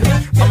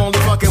 I'm only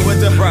fucking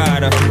with the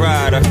rider.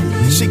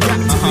 She got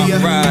to be a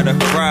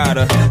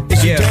rider.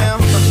 Is she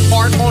down?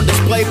 Art on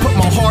display, put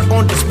my heart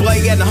on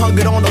display, and I hung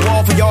it on the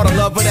wall for y'all to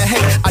love or to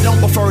hate. I don't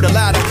prefer the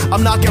latter.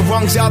 I'm knocking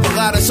rungs out the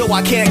ladder, so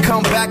I can't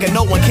come back and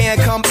no one can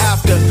come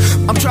after.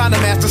 I'm trying to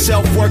master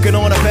self, working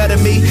on a better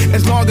me.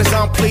 As long as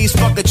I'm pleased,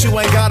 fuck it, you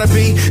ain't gotta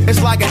be.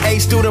 It's like an A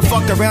student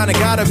fucked around and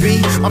gotta be.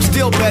 I'm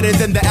still better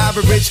than the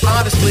average,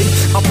 honestly.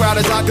 I'm proud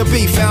as I could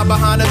be, found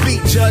behind a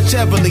beat, judge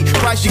heavily.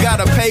 Price you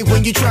gotta pay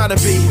when you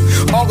tryna be.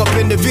 All up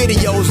in the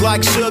videos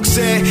like Suge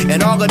said,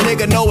 and all a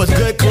nigga know is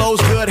good clothes,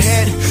 good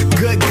head.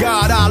 Good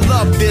God, I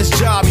love this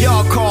job.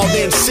 Y'all called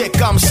in sick,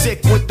 I'm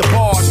sick with the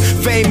bars.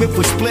 Fame if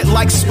we split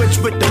like switch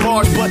with the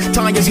bars, but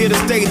Tanya's here to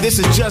stay, this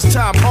is just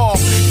time off.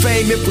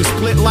 Fame if we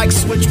split like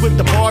switch with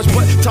the bars,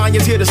 but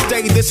Tanya's here to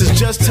stay, this is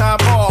just time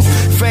off.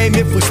 Fame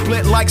if we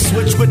split like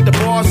switch with the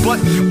bars, but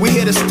we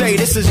here to stay,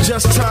 this is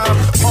just time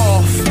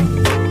off.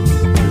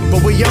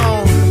 But we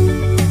on,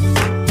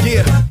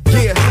 yeah.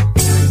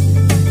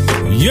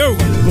 Yo,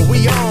 but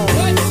we on.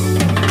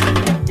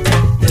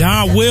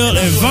 Don Will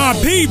and Von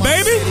P,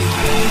 baby.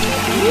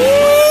 Woo,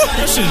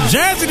 that shit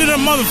jazzy to that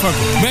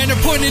motherfucker. Man, they're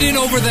putting it in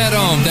over that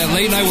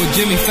Late Night with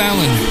Jimmy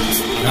Fallon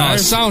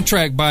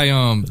soundtrack by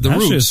The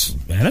Roots.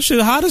 Man, that shit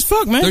hot as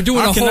fuck, man. They're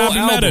doing a whole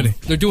album.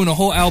 They're doing a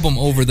whole album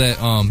over that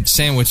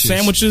Sandwiches.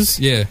 Sandwiches?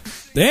 Yeah.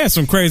 They had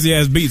some crazy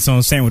ass beats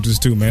on Sandwiches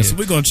too, man. Yeah. So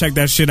we're gonna check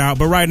that shit out.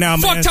 But right now,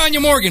 man, fuck Tanya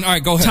Morgan. All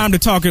right, go ahead. Time to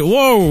talk it.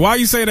 Whoa, why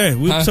you say that?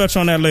 We'll touch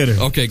on that later.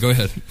 Okay, go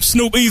ahead.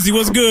 Snoop Easy,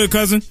 what's good,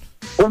 cousin?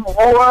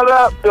 What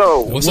up,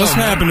 though? What's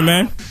happening,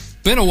 man?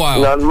 Been a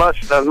while. Not much.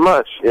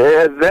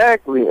 Yeah,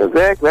 exactly. I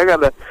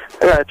gotta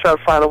try to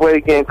find a way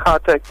to get in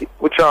contact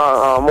with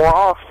y'all more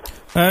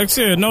often.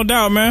 Shit, no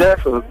doubt, man.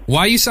 Definitely.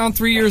 Why you sound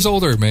 3 years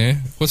older,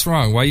 man? What's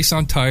wrong? Why you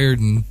sound tired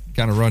and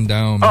kind of run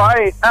down, man? Oh,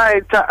 I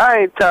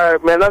ain't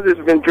tired, man. I've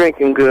just been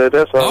drinking good.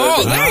 That's all.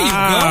 Oh, there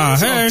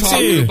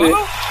you go.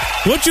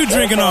 Hey, what you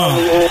drinking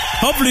on?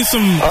 Hopefully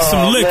some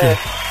liquor.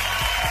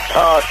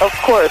 Of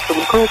course,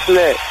 some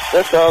gooseneck.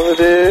 That's all it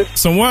is.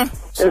 Some what?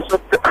 It's a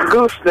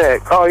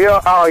gooseneck. Oh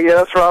yeah,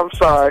 that's right. I'm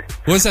sorry.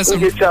 What's that?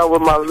 Get y'all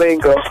with my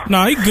lingo.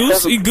 Nah, he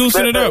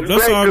goosing it up.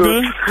 That's all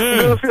good.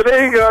 Yeah.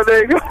 There you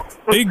go.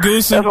 He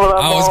goosing. That's what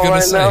I was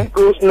gonna say. Now.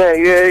 Gooseneck.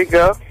 Yeah, there you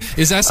go.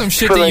 Is that some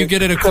shit that you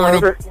get at a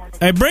corner?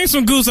 Hey, bring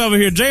some goose over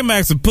here. J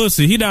Max a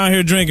pussy. He down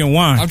here drinking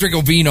wine. I'm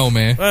drinking vino,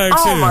 man. Hey,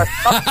 my.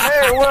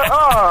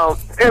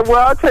 Well,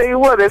 I'll tell you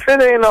what. If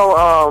it ain't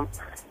no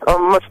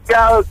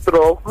Moscato,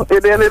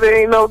 then it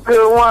ain't no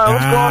good wine.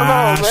 What's going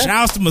on, man?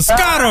 Shouts to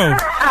Moscato.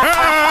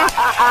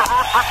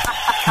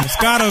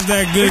 Moscato's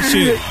that good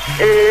shit.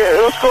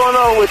 Yeah, what's going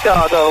on with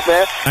y'all though,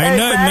 man? Ain't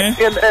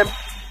nothing, man.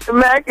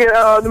 Mac and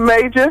the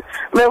Major,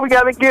 man, we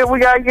gotta get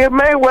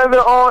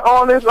Mayweather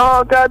on this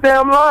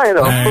goddamn line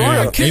though.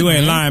 For real. You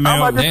ain't lying,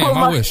 man. I'm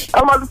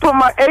about to put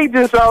my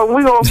agents on.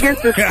 We gonna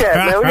get this cat,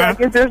 man. We gotta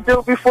get this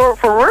dude for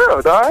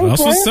real, dog.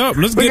 That's what's up.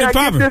 Let's get it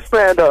popping. Get this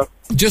man up.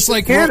 Just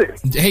like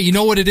hey, you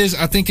know what it is?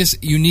 I think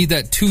you need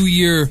that 2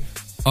 year.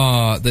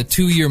 The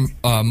 2 year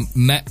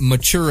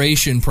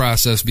maturation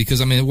process,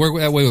 because I mean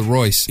we're that way with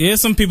Royce. Yeah,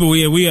 some people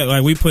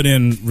we put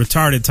in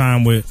retarded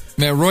time with.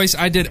 Man, Royce,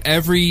 I did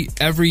every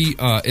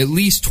at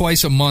least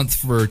twice a month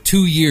for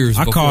 2 years.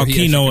 I call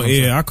Keno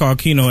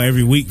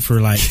every week for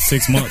like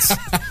 6 months.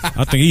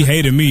 I think he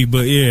hated me,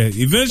 but yeah,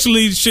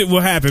 eventually shit will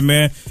happen,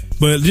 man.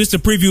 But just to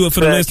preview it for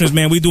the listeners,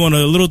 man, we doing a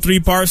little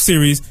 3-part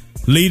series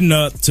leading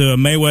up to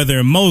Mayweather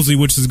and Mosley,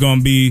 which is going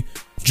to be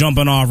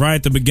jumping off right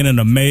at the beginning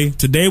of May.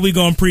 Today we're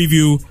going to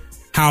preview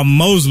how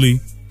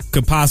Mosley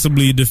could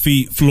possibly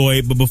defeat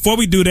Floyd. But before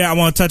we do that, I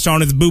want to touch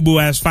on this boo-boo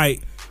ass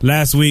fight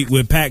last week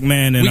with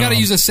Pac-Man and we got to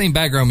use the same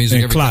background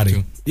music every time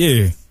too.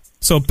 Yeah.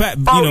 So Pat,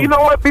 you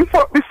know what?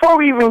 Before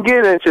we even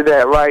get into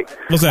that, right?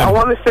 What's that? I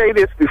want to say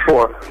this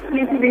before.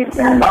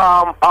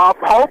 I'm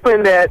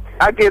hoping that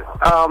I get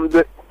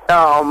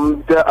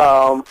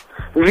the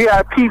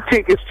VIP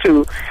tickets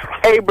to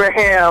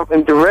Abraham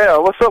and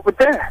Darrell. What's up with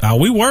that?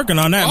 We working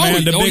on that,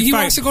 man. The big he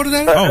fight. Wants to go to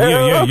that?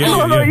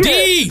 Yeah.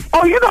 D!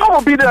 Oh, you know I'm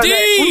gonna be there.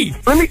 D!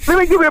 Let me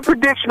give you a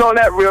prediction on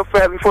that real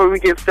fast before we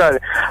get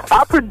started.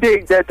 I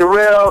predict that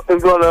Darrell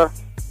is gonna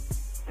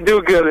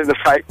do good in the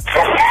fight.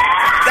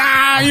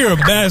 You're a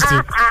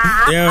bastard.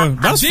 Yeah,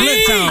 that's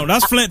Flint Town.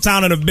 That's Flint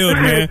Town in the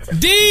building, man.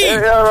 D!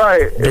 Yeah, all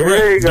right.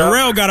 There you go.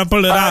 Darrell got to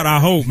pull it out, I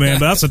hope, man.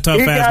 But that's a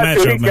tough ass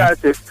matchup, man. He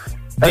got you.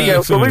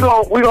 Okay, so we're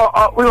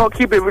gonna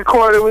keep it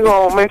recorded. We're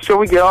gonna make sure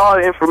we get all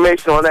the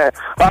information on that.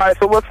 All right,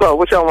 so what's up?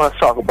 What y'all want to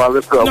talk about?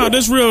 Let's go. No,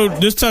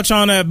 just touch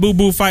on that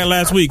boo-boo fight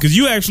last week, because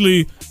you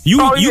actually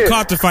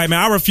caught the fight, man.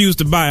 I refused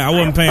to buy it. I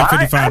wasn't paying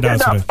 $55 I did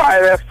for not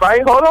buy that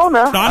fight. Hold on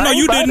now. No, I know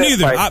you didn't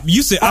either. I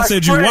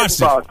said you watched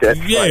it.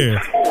 Yeah.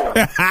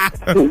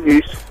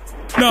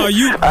 No,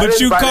 but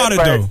you caught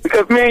it though.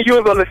 Because me and you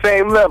was on the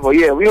same level.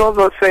 Yeah, we was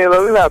on the same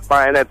level. We're not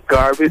buying that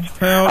garbage.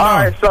 Hell no. All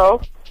right,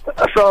 so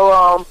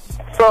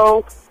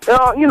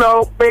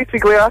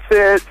basically, I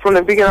said from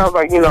the beginning, I was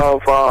like,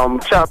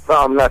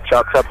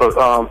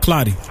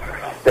 Clotty.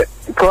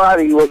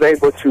 Clottey was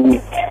able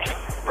to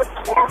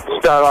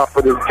start off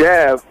with his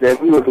jab, that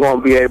he was going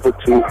to be able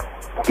to,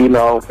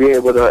 be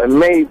able to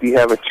maybe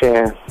have a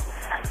chance.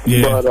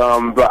 Yeah. But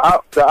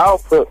the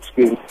output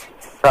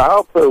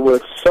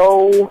was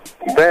so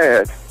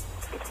bad.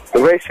 The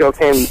ratio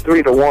came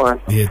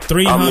 3-1. Yeah,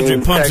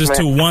 300 punches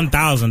to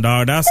 1,000,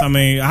 dog.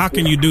 How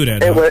can you do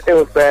that? It was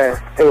bad.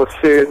 It was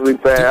seriously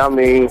bad.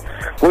 We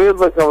were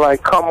looking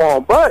like, come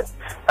on. But,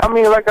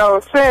 like I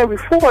was saying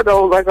before,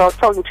 though, like I was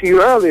talking to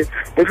you earlier,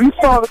 if you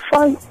saw the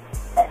fight,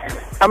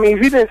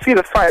 if you didn't see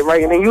the fight,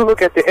 right, and then you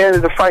look at the end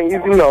of the fight,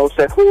 you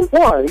said, who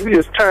won? You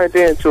just turned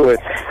into it.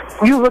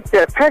 You looked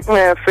at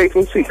Pac-Man's face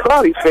and you see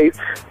Clottey's face.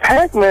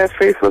 Pac-Man's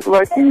face looked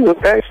like he was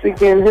actually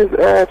getting his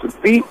ass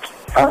beat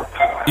up.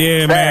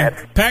 Yeah, bad.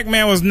 Man.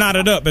 Pac-Man was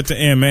knotted up at the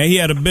end, man. He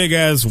had a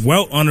big-ass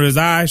welt under his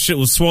eye. Shit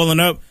was swollen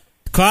up.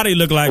 Clottey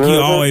looked like he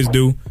always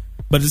do.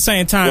 But at the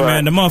same time,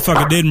 man, the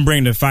motherfucker didn't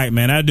bring the fight,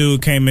 man. That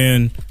dude came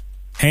in,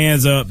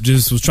 hands up,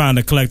 just was trying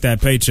to collect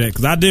that paycheck.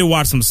 Because I did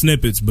watch some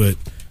snippets, but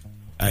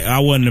I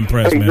wasn't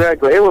impressed, man.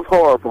 Exactly. It was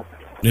horrible.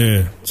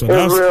 Yeah. So it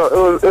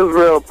was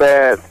real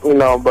bad,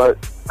 but,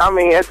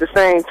 at the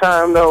same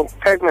time, though,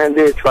 Pac-Man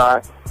did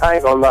try. I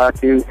ain't gonna lie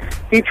to you.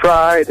 He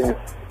tried, and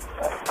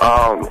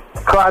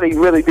Clottey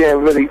really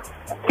didn't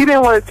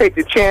want to take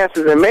the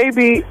chances, and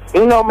maybe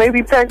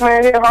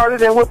Pac-Man hit harder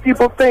than what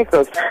people think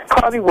of.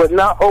 Clottey would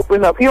not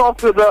open up. He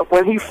opened up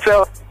when he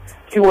felt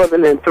he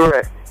wasn't in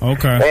threat.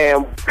 Okay.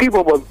 And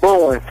people was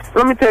booing.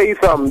 Let me tell you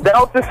something. That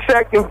was the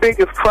second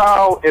biggest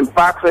crowd in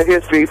boxing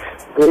history, as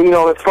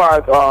far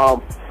as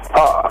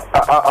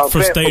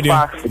for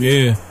stadium.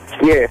 Yeah.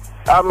 Yeah.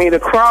 The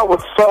crowd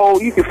was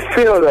so, you could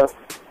feel the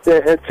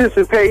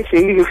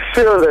anticipation, you could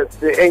feel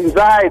the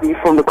anxiety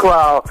from the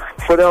crowd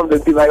for them to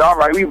be like, all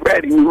right, we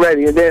ready.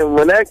 And then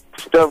when that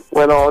stuff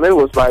went on, it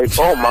was like,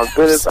 oh my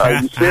goodness, are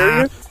you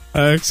serious?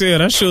 Yeah,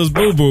 that shit was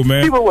boo-boo,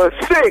 man. People were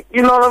sick,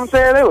 you know what I'm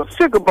saying? They were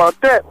sick about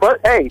that. But,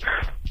 hey,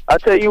 I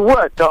tell you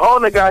what, the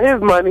owner got his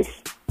money.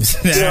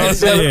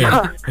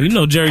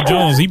 Jerry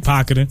Jones, he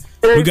pocketing.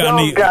 Jerry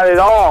Jones got it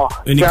all.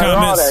 Any got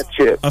comments? All that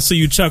shit. I see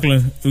you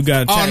chuckling. We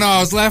got. Oh no, I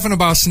was laughing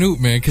about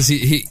Snoop, man, because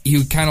he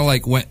kind of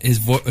like went his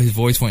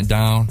voice went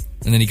down,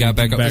 and then he got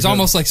back up. It's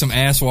almost like some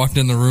ass walked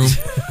in the room,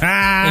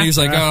 and he was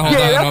like, "Oh, hold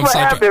on." That's what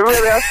happened.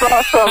 Really, I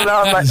saw something.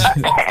 I was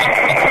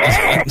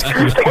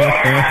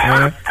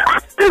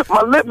like,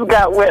 my lips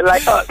got wet.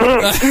 Like,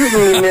 excuse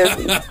me, miss.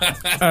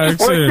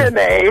 What's your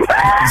name?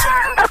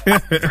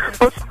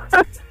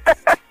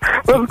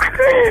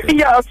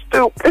 Y'all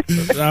stupid.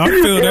 I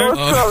feel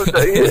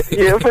that.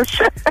 Yeah, for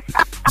sure.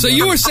 So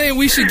you were saying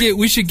we should get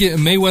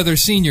Mayweather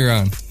Sr.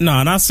 on?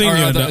 No, not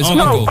Senior.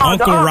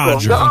 Uncle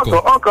Roger.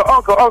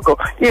 Uncle.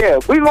 Yeah,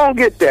 we won't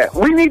get that.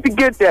 We need to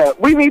get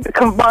that. We need to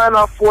combine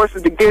our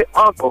forces to get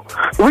Uncle.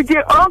 If we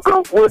get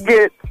Uncle, we'll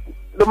get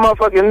the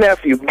motherfucking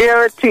nephew.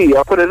 Guarantee.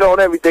 I'll put it on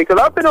everything. Because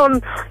I've been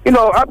on,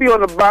 I'll be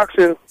on the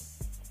boxing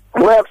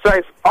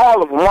websites,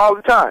 all of them, all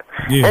the time.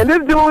 Yeah. And this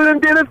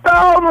dude did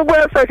 1,000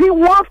 websites. He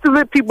wants to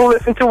let people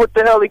listen to what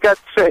the hell he got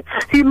to say.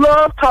 He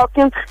loves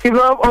talking. He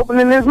loves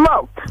opening his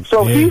mouth.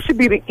 So he should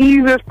be the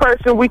easiest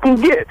person we can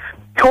get.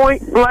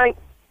 Point blank.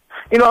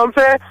 You know what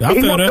I'm saying?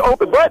 He wants to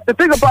open. But the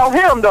thing about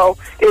him, though,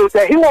 is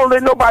that he won't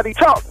let nobody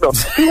talk, though.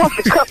 He wants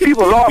to cut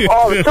people off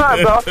all the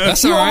time, though.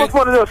 That's you almost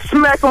want to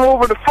smack him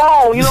over the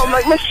phone. You know, I'm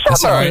like, man,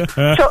 shut up.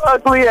 Your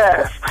ugly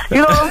ass. You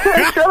know what I'm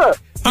saying? Shut up.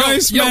 I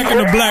ain't smacking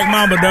the Black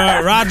Mamba,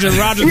 dog. Roger's a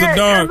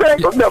dog.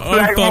 Exactly. The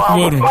Black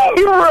Mamba. With him.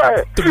 You're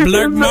right. The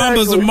Black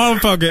Mamba's a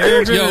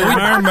motherfucker. Yo,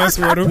 I ain't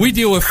messing with him. We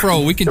deal with Fro.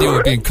 We can deal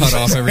with being cut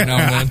off every now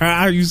and then.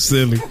 There You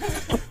silly.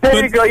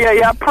 you go.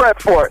 Yeah, I prep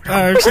for it.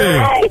 All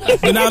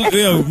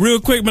right,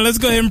 real quick, man, let's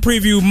go ahead and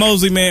preview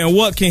Mosley, man, and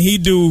what can he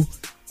do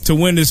to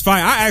win this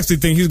fight. I actually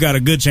think he's got a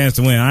good chance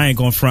to win. I ain't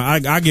going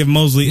front. I give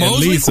Mosley at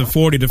least a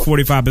 40 to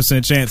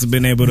 45% chance of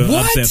being able to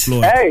upset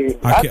Floyd. Hey,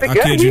 I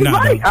kid you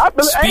not. Right.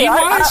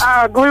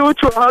 I agree with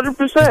you 100%.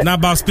 It's not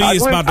about speed.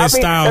 It's about their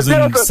styles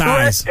and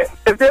size.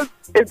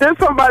 If there's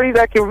somebody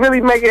that can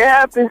really make it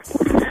happen,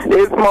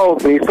 it's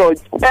Mosley. So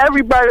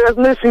everybody that's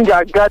listening,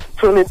 y'all got to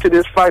tune into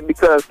this fight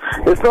because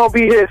it's going to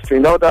be history,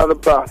 no doubt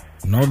about it.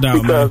 No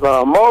doubt, because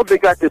Mosley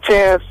got the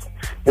chance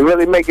and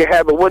really make it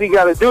happen. What he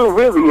got to do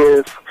really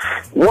is,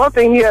 one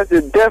thing he has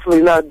to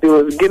definitely not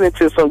do is get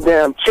into some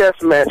damn chess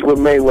match with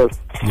Mayweather.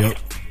 Yep.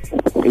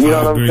 You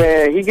know what I'm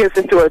saying? He gets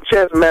into a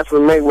chess match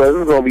with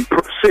Mayweather, it's going to be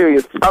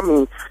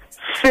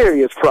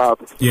serious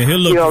problem. Yeah, he'll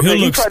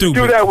look stupid.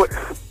 Do that with,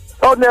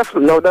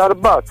 no doubt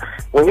about it.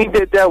 When he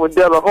did that with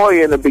De La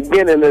Hoya in the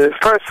beginning of his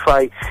first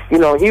fight, he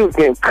was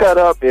getting cut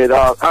up. De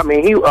La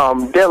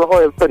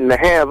Hoya was putting the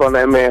hands on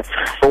that man.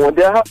 But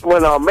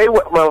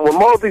when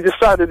Mosley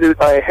decided to,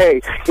 hey,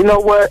 you know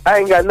what? I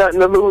ain't got nothing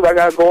to lose. I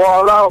got to go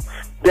all out.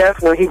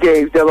 That's when he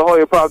gave De La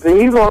Hoya problems.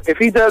 And if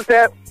he does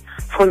that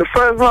from the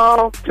first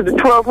round to the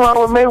 12th round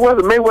with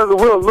Mayweather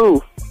will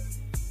lose.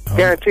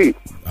 Guaranteed.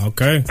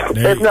 Okay.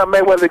 There's nothing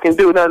Mayweather can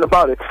do, nothing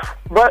about it.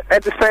 But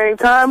at the same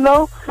time,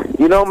 though,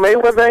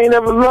 Mayweather ain't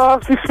never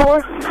lost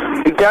before.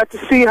 You got to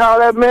see how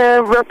that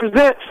man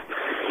represents.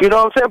 You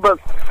know what I'm saying?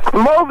 But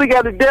Mosley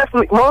got to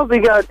definitely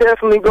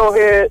go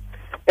ahead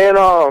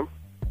and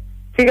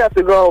he got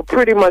to go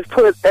pretty much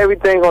put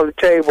everything on the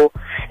table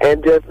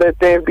and just let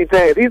things be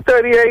things. He's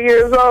 38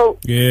 years old.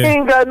 Yeah. He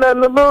ain't got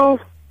nothing to lose.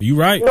 You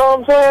right. You know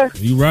what I'm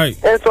saying? You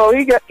right. And so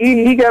he got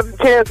the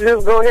chance to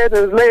just go ahead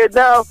and lay it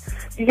down.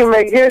 He can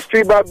make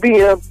history by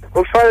being a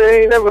fighter that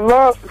ain't never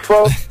lost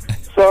before.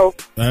 So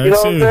you know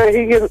what I'm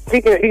saying?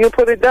 He can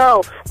put it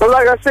down. But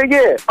like I said,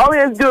 yeah, all he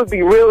has to do is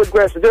be real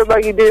aggressive, just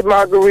like he did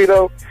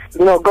Margarito.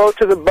 You know, go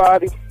to the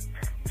body,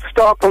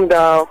 stalk him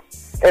down,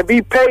 and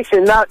be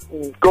patient. Not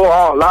go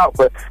all out,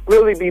 but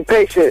really be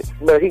patient.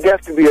 But he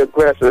got to be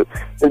aggressive.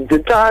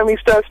 The time he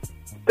starts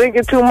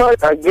thinking too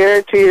much, I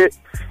guarantee it.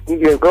 You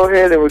can go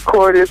ahead and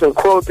record this and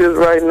quote this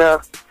right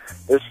now.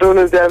 As soon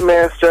as that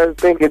man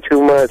starts thinking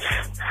too much,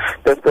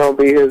 that's going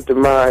to be his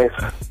demise.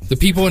 The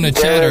people in the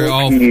chat are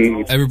all,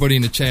 everybody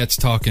in the chat's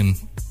talking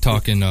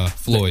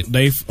Floyd.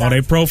 They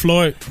pro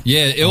Floyd?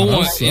 Yeah,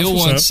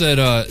 Ill1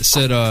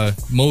 said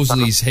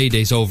Mosley's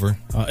heyday's over.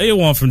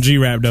 Ill1 from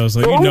G-Rap though, so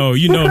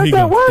you know he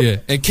gonna. Yeah,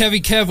 and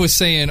Kev was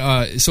saying,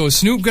 so is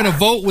Snoop gonna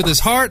vote with his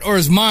heart or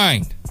his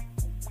mind?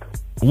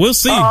 We'll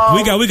see.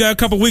 We got a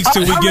couple weeks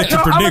till we get to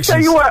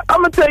predictions.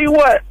 I'm gonna tell you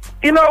what.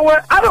 You know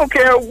what? I don't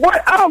care what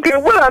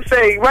I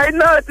say right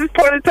now at this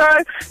point in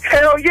time.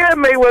 Hell yeah,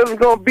 Mayweather's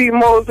gonna beat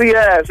Mosley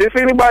ass. If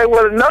anybody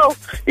want to know,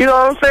 you know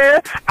what I'm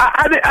saying?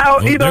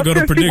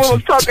 Since people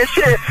was talking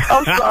shit.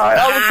 I'm sorry,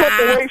 I was supposed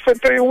to wait for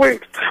 3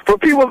 weeks, but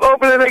people was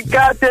opening their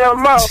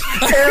goddamn mouth.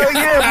 Hell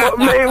yeah,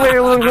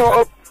 Mayweather was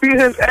gonna beat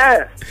his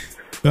ass.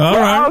 All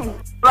right.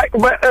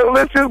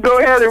 Let's just go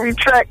ahead and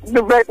retract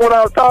back what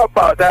I was talking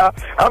about now.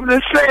 I'm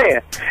just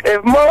saying,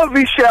 if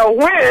Mosley shall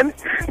win,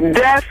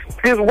 that's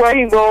his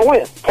way he's going to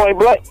win, point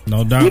blank.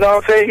 No doubt. You know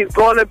what I'm saying? He's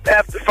going to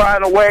have to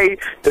find a way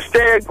to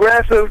stay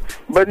aggressive,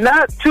 but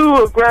not too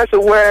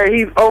aggressive where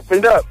he's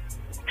opened up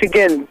to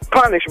getting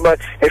punished.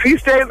 But if he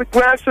stays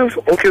aggressive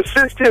and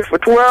consistent for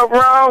 12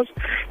 rounds,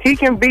 he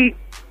can beat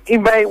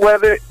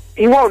Mayweather.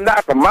 He won't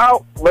knock him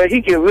out, but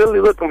he can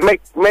really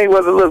make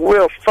Mayweather look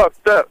real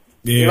fucked up.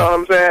 Yeah. You know what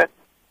I'm saying?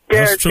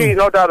 Guaranteed,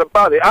 no doubt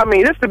about it. I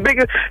mean, this is the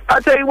biggest. I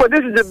tell you what,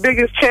 this is the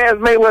biggest chance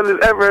Mayweather's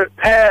ever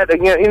had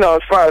against.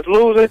 As far as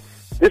losing,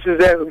 this is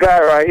that guy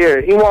right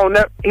here. He won't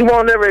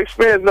never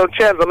experience no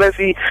chance unless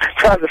he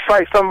tries to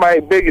fight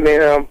somebody bigger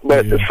than him.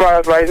 But as far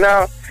as right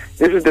now,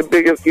 this is the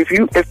biggest. If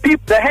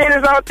the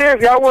haters out there,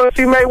 if y'all want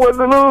to see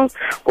Mayweather lose,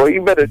 well,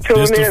 you better tune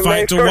in. This the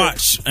fight to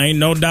watch. Ain't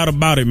no doubt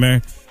about it,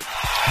 man.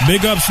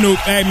 Big up, Snoop.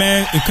 Hey,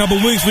 man, in a couple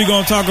weeks, we're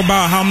going to talk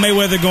about how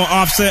Mayweather going to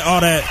offset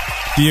all that,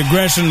 the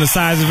aggression, the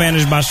size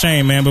advantage by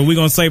Shane, man. But we're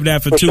going to save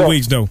that for 2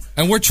 weeks, though.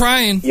 And we're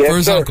trying for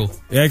his uncle.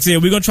 Yeah,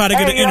 we're going to try to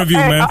get an interview,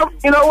 man.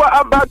 You know what?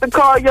 I'm about to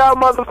call y'all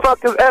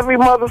motherfuckers every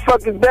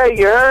motherfucking day.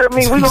 You heard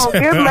me? We're going to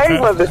get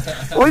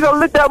Mayweather. We're going to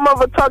let that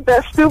mother talk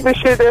that stupid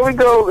shit, then we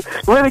going to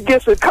really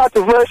get some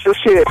controversial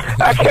shit.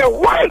 I can't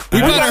wait. We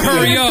better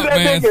hurry up,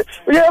 man.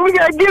 Yeah, we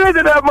got to get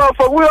into that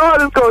motherfucker. We're all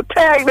just going to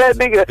tag that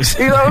nigga.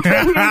 You know what I'm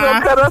saying? He's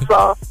going to cut us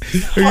off.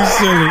 You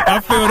silly. I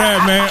feel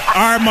that, man.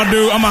 All right, my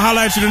dude. I'm going to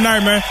holler at you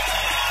tonight, man.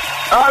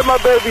 All right, my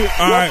baby.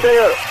 All right.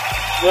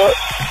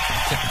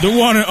 The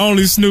one and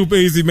only Snoop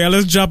Easy, man.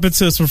 Let's jump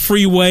into some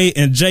Freeway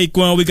and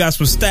Jaquan. We got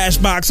some Stash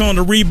Box on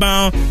the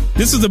rebound.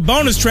 This is a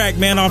bonus track,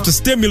 man, off the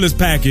stimulus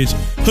package.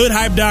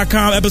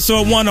 Hoodhype.com,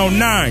 episode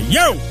 109.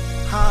 Yo!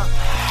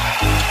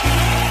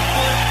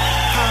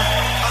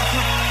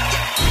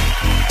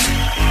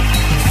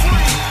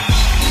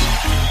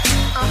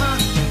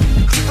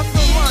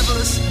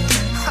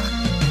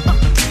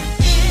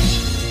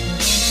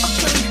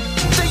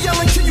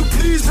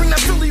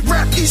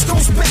 East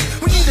Coast back.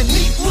 We need a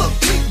neat look,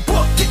 neat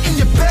book, get in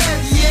your bag,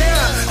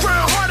 yeah.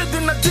 Grind harder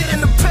than I did in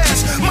the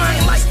past.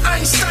 Mine like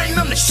Einstein,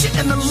 I'm the shit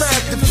in the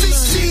lab. The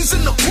VCs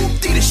in the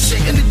hoopty, the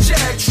shit in the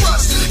jag.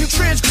 Trust, you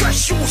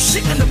transgress, you will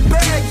shit in the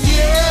bag,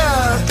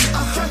 yeah.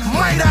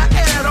 Might I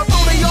add,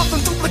 although they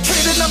often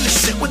duplicated, I'm the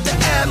shit with the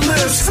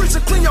ad-libs. Freeze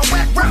to clean your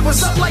whack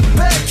rappers up like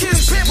bad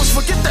kids. Pampers,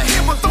 forget the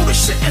hammer, throw the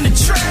shit in the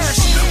trash.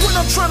 What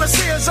I'm trying to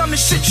say is I'm the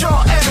shit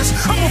y'all ass.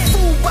 I'm a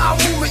fool by a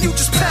movement, you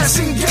just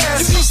passing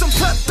gas. You need some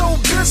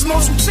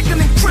Pepto-Bismol, some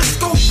chicken and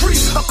Crisco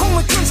grease. A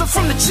colon cleanser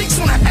from the cheeks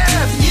on the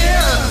ab,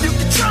 yeah. You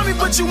can try me,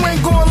 but you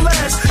ain't gonna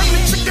last. Ain't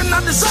the chicken I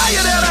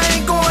desire that I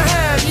ain't gonna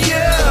have,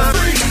 yeah.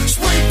 Free,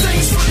 spray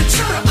things for the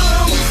cheddar,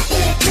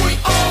 on point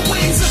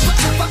always and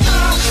forever,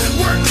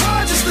 work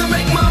hard just to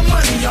make my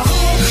money,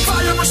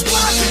 fire a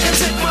squad and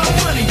take my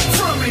money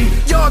from me.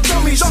 Y'all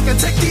dummies, y'all can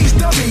take these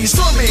dummies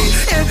from me,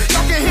 and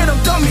y'all can hear them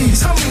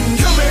dummies humming,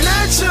 coming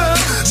at ya.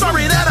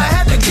 Sorry that I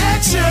had to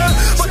get ya,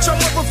 but your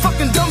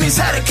motherfucking dummies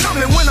had it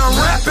coming when I'm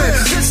rapping.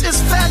 This is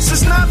facts,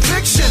 it's not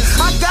fiction.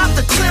 I got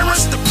the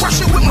clearance to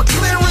crush it with my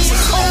clearance.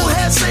 Old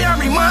heads say I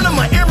remind them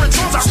of Aaron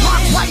Jones. I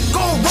rock white,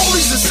 gold, roll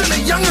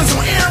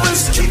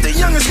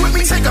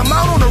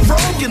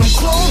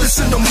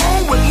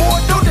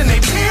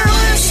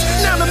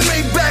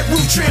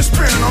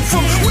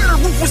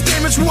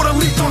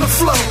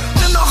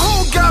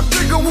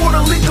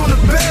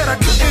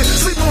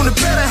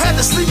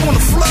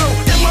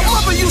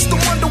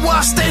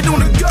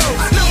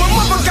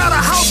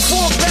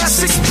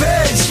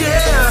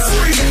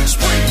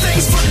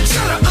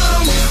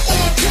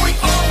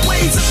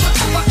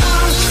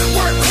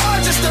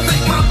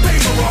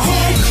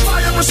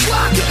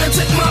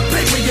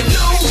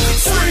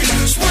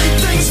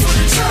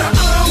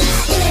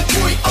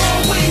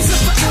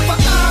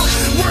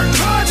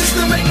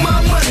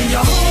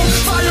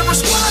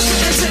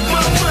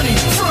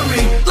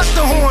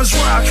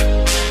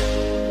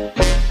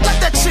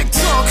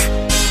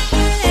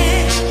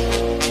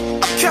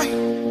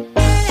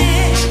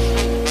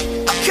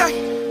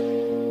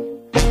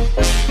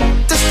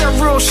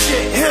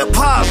shit, hip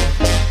hop.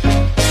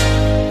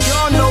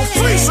 Y'all know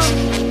Freezer.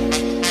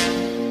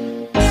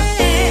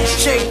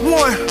 Jake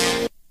One.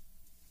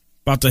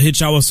 About to hit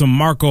y'all with some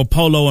Marco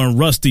Polo and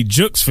Rusty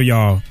Jukes for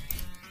y'all.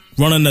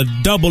 Running the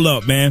double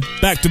up, man.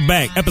 Back to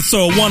back.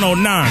 Episode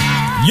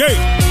 109. Yay!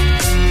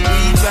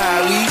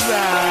 We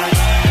ride.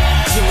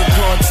 Killer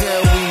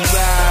Cartel, we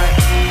ride.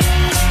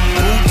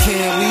 Boot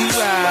Camp, we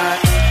ride.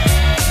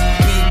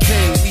 BK,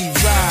 we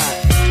ride.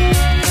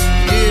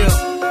 Yeah.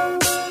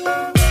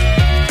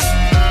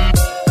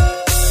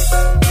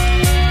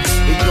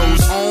 It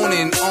goes on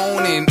and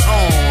on and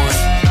on.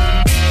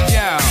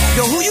 Yeah.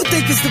 Yo, who you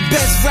think is the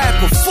best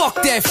rapper? Fuck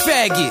that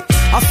faggot.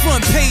 Our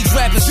front page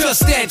rap is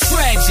just that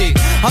tragic.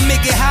 I make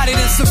it hotter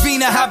than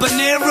Serena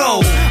Habanero.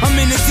 I'm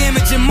in the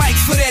damaging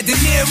mics for that De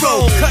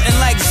Niro. Cutting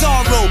like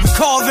Zorro,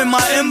 carving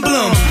my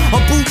emblem.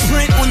 A boot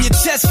print on your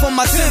chest for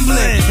my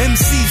Timberland.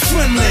 MC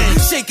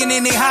trembling, shaking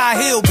in they high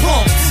heel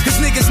pump. Cause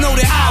niggas know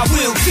that I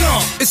will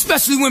jump.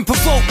 Especially when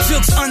provoked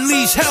jokes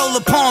unleash hell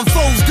upon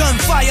foes.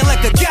 Gunfire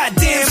like a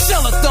goddamn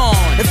cellathon.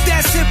 If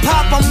that's hip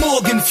hop, I'm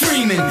Morgan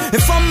Freeman.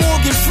 If I'm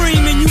Morgan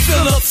Freeman, you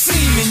fill up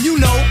semen, you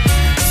know.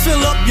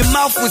 Fill up your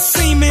mouth with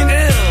semen.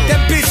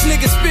 That bitch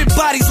nigga spit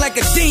bodies like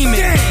a demon.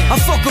 I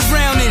fuck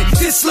around and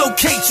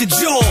dislocate your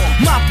jaw.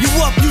 Mop you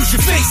up, use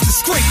your face to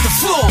scrape the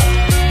floor.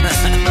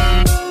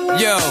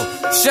 Yo,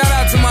 shout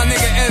out to my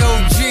nigga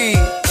N.O.G.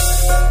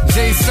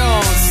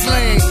 J-Song,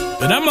 Sling.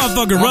 That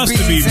motherfucker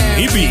Rusty be,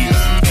 he be,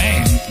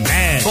 man,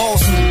 mad.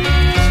 Boston.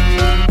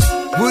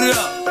 What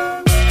up?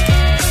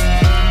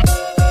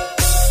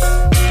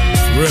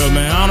 Real,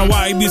 man. I don't know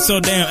why he be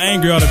so damn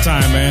angry all the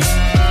time, man.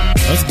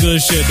 That's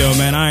good shit, though,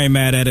 man. I ain't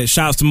mad at it.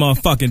 Shouts to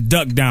motherfucking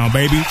Duck Down,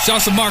 baby.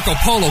 Shouts to Marco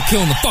Polo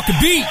killing the fucking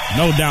beat.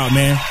 No doubt,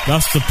 man.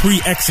 That's the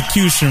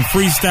pre-execution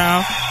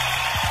freestyle.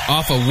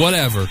 Off of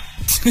whatever.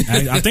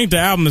 I think the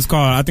album is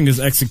called, I think it's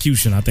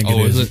Execution. I think it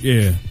is. It?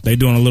 Yeah. They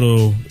doing a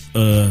little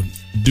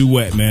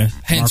duet, man.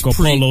 Hence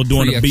Marco Polo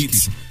doing the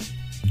beats.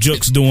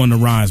 Jukes doing the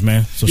rhymes,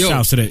 man. So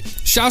shouts to that.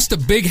 Shouts to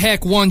Big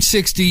Hack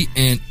 160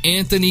 and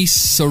Anthony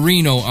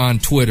Sereno on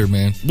Twitter,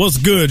 man. What's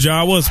good,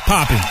 y'all? What's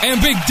poppin'?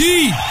 And Big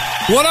D.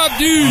 What up,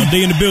 dude?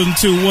 D in the building,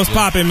 too. What's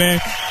poppin', man?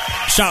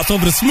 Shouts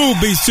over to Smooth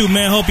Beats, too,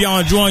 man. Hope y'all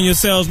enjoying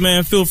yourselves,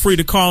 man. Feel free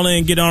to call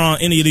in, get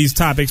on any of these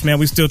topics, man.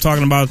 We still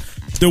talking about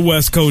the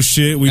West Coast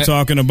shit. We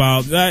talking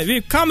about...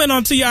 comment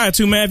on T.I.,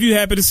 too, man. If you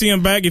happy to see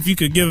him back, if you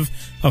could give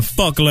a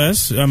fuck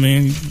less, I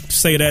mean,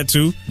 say that,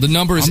 too. The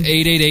number is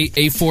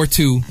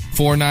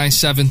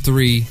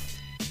 888-842-4973.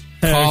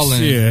 Call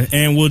in. Yeah,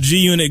 and will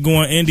G-Unit go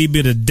on indie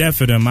be the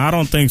death of them? I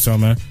don't think so,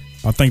 man.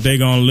 I think they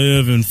gonna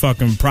live and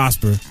fucking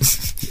prosper.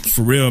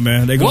 For real,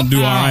 man. They gonna do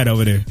all right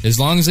over there. As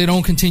long as they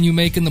don't continue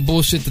making the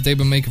bullshit that they've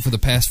been making for the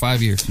past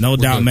 5 years. No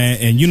doubt, good, man.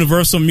 And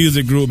Universal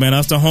Music Group, man,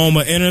 that's the home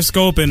of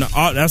Interscope, and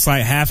that's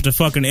like half the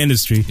fucking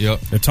industry.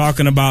 Yep. They're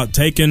talking about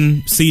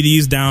taking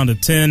CDs down to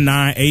 10,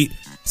 9, 8,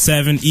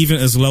 7, even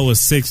as low as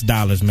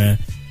 $6, man.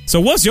 So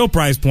what's your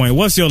price point?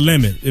 What's your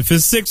limit? If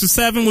it's 6 or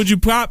 7, would you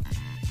pop?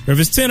 Or if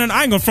it's 10 and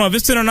I ain't gonna front. If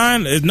it's 10 or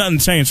 9, it's nothing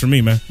changed for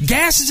me, man.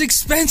 Gas is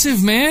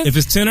expensive, man. If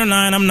it's 10 or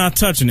 9, I'm not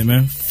touching it,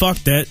 man. Fuck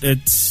that.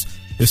 It's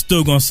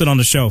still gonna sit on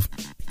the shelf.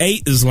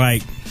 8 is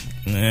like,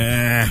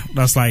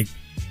 that's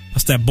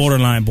that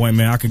borderline point,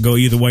 man. I could go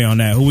either way on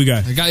that. Who we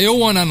got? I got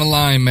Ill1 on the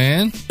line,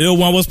 man.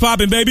 Ill1, what's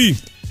poppin', baby?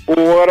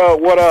 What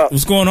up? What up?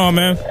 What's going on,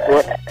 man?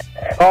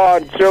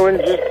 Chilling,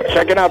 just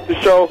checking out the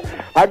show.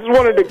 I just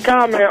wanted to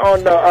comment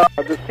on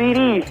the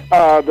CD,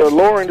 the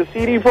lowering the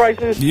CD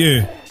prices.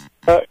 Yeah.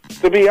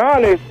 To be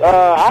honest,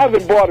 I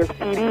haven't bought a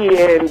CD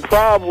in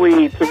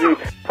probably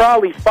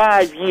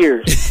 5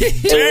 years.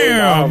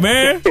 Damn,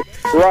 man.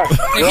 Right.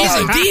 He's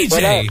a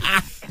DJ.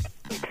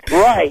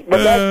 Right,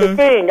 but that's the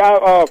thing.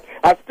 I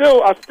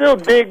still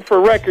dig for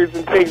records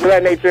and things of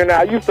that nature. And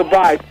I used to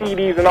buy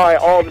CDs and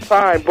all the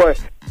time,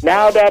 but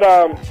now that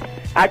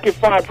I can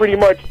find pretty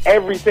much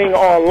everything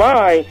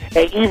online,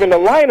 and even the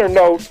liner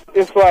notes,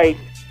 it's like,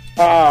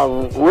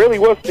 really,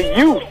 what's the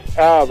use?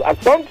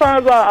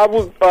 Sometimes I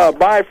will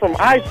buy from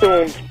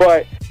iTunes,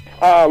 but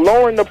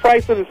lowering the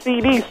price of the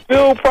CD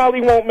still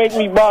probably won't make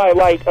me buy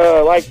like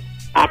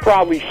I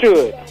probably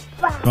should.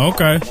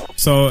 Okay,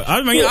 so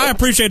I mean, I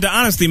appreciate the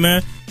honesty,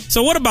 man.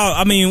 So what about?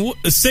 I mean,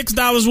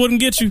 $6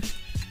 wouldn't get you.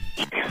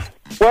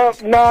 Well,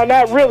 no,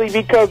 not really,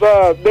 because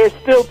there's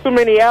still too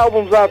many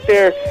albums out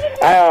there.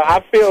 I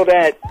feel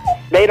that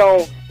they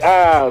don't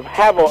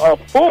have a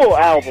full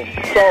album,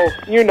 so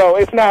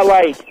it's not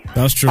like.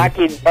 That's true. I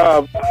could.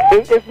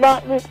 It's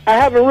not. I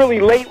haven't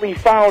really lately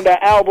found an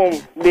album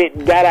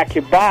that I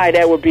could buy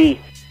that would be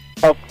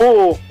a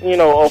full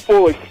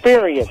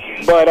experience.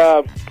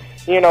 But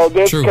because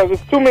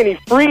there's too many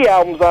free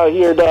albums out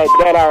here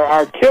that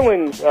are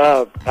killing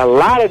a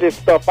lot of this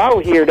stuff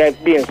out here that's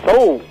being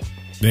sold.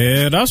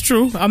 Yeah, that's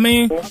true. I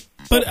mean,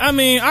 but I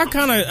mean,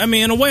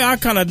 in a way, I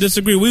kind of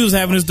disagree. We was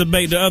having this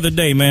debate the other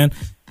day, man.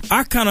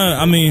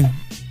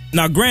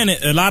 Now,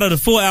 granted, a lot of the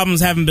full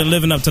albums haven't been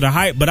living up to the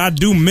hype, but I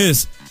do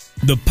miss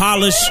the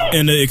polish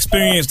and the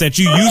experience that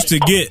you used to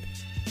get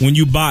when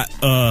you bought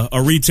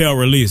a retail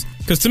release.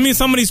 Because to me,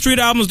 some of these street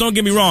albums, don't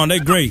get me wrong,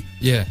 they're great.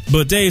 Yeah.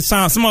 But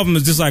some of them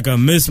is just like a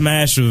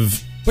mismatch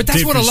of. But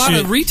that's what a lot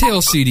of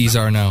retail CDs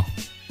are now.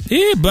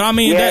 Yeah, but I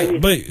mean,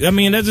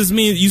 that just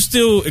means you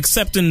still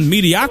accepting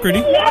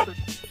mediocrity.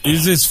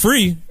 It's just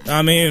free.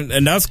 I mean,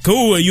 and that's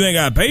cool. You ain't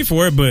got to pay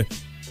for it. But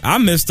I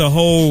missed the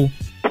whole,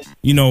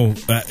 an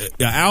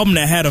album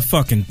that had a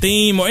fucking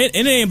theme. Or it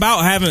ain't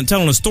about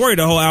telling a story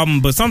the whole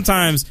album. But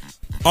sometimes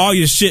all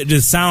your shit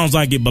just sounds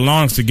like it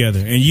belongs together,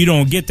 and you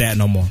don't get that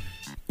no more.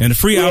 And the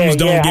free albums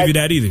don't give you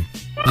that either.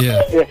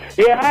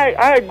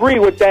 I agree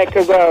with that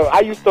because I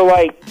used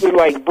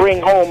to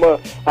bring home a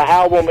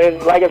album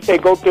and, like I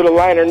said, go through the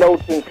liner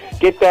notes and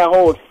get that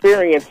whole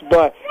experience.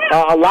 But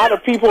a lot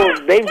of people,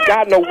 they've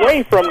gotten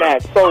away from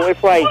that. So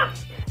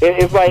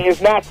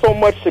it's not so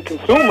much the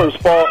consumer's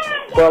fault,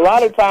 but a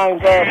lot of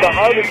times the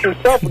artist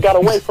himself got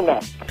away from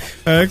that.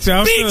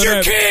 Actually, beat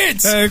your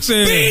kids! Beat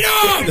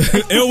them!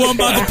 It wasn't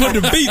about to put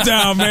the beat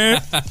down,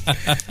 man.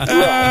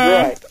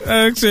 Right.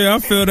 Actually, I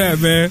feel that,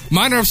 man.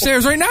 Mine are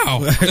upstairs right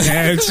now.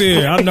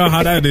 Actually, I know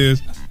how that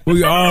is.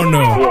 We all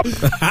know.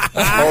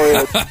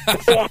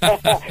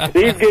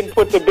 He's getting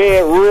put to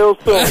bed real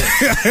soon.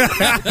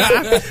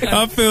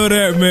 I feel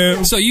that,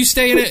 man. So you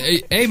stay in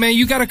it. Hey, man,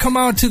 you got to come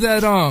out to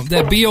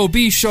that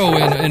B.O.B. show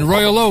in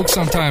Royal Oak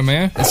sometime,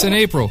 man. It's in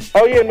April.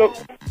 Oh, yeah,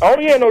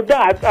 no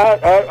doubt.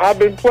 I've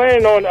been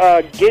planning on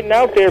getting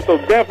out there, so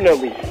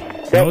definitely.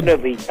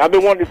 I've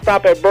been wanting to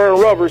stop at Burn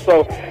Rubber,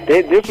 so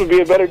this would be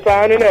a better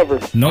time than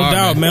ever. No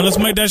doubt, man. Let's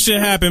make that shit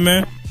happen,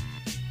 man.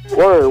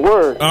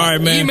 Word. All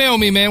right, man. Email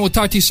me, man. We'll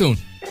talk to you soon.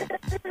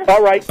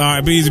 All right. All right,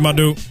 be easy, my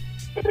dude.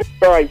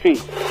 All right,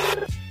 peace.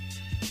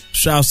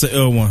 Shouts to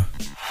L1.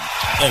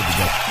 There we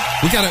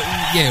go. We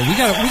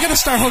gotta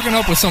start hooking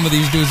up with some of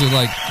these dudes who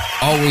like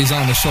always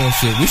on the show and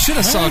shit. We should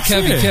have saw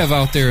Kev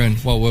out there we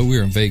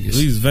were in Vegas.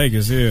 At least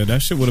Vegas, yeah.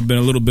 That shit would have been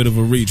a little bit of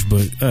a reach,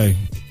 but hey.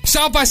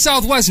 South by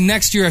Southwest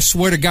next year, I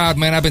swear to God,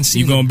 man. I've been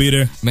seeing. You gonna be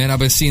there? Man, I've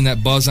been seeing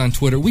that buzz on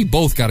Twitter. We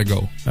both gotta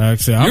go.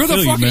 Actually, you're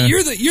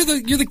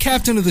the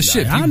captain of the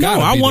ship. I know.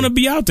 I want to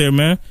be out there,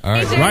 man. All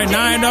right, right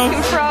now, though.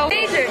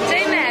 Major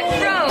J-Mac,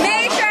 bro.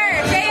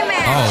 Major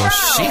J-Mac. Oh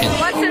shit.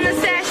 What's in the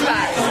snatch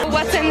box?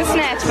 What's in the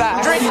snatch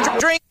box?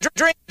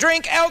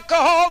 Drink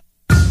alcohol.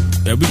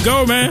 There we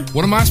go, man.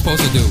 What am I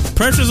supposed to do?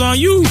 Pressure's on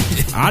you.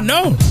 I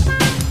know.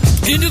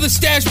 Into the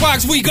stash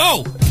box we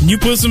go. Can you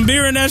put some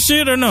beer in that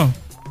shit or no?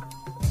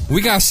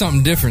 We got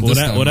something different this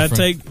time. Will that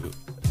take?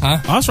 Huh?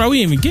 Oh, that's right. We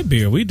didn't even get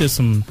beer. We did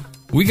some.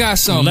 We got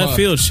some left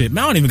field shit.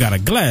 Man, I don't even got a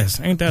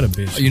glass. Ain't that a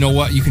bitch? You know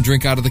what? You can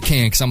drink out of the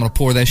can because I'm gonna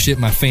pour that shit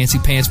in my fancy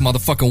pants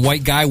motherfucking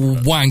white guy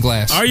wine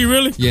glass. Are you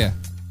really? Yeah.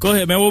 Go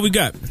ahead, man. What we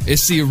got?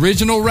 It's the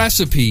original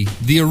recipe,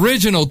 the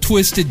original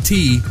Twisted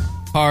Tea,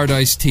 hard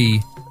iced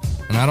tea,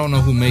 and I don't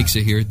know who makes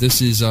it here.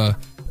 This is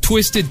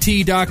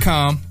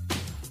twistedtea.com.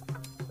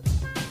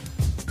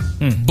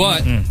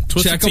 But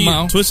check them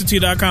out.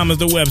 TwistedTea.com is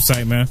the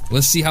website, man.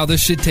 Let's see how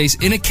this shit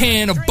tastes in a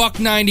can,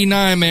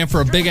 $1.99, man, for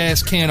a big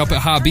ass can up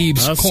at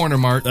Habib's Corner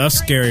Mart. That's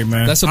scary,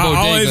 man. That's a bodega.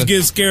 I always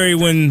get scary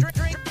when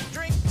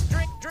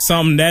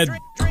something that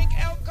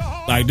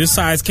like this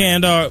size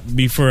can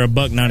be for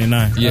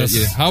 $1.99. Yeah.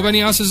 How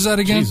many ounces is that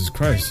again? Jesus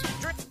Christ.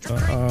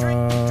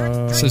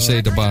 So say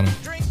at the bottom.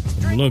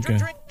 I'm looking.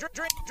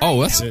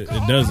 Oh, that's it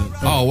doesn't.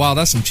 Oh wow,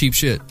 that's some cheap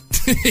shit.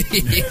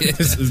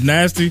 It's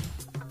nasty.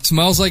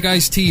 Smells like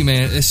iced tea,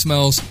 man. It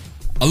smells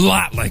a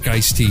lot like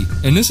iced tea.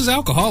 And this is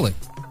alcoholic.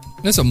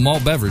 It's a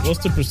malt beverage.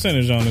 What's the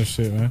percentage on this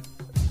shit, man?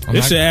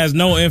 This shit has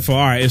no info. All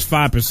right, it's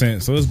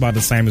 5%, so it's about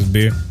the same as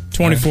beer.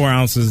 24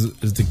 ounces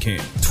is the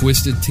can.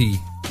 Twisted Tea.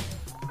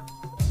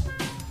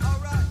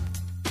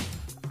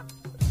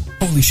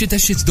 Holy shit,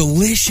 that shit's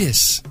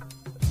delicious.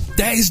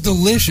 That is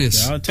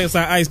delicious. Yeah, it tastes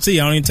like iced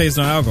tea. I don't even taste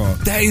no alcohol.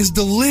 That is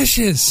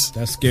delicious.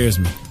 That scares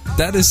me.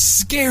 That is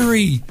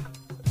scary.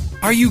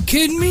 Are you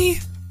kidding me?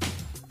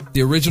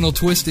 The original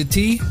Twisted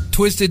Tea?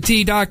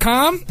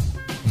 TwistedTea.com?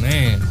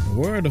 Man.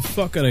 Where the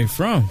fuck are they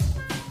from?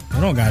 I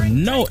don't got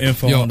no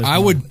info on this.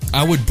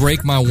 I would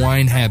break my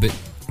wine habit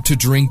to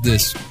drink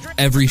this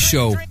every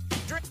show.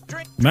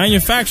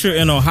 Manufactured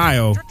in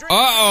Ohio.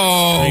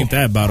 Uh-oh. Ain't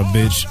that about a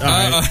bitch. All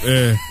right.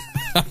 Yeah.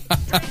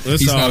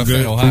 It's He's all not a good.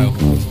 fan of Ohio.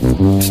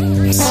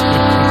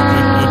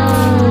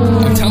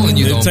 I'm telling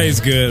you, it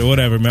tastes good.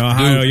 Whatever, man.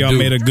 Ohio, y'all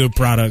made a good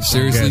product.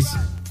 Seriously?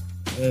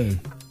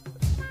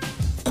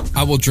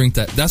 I will drink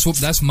that.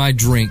 That's my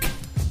drink.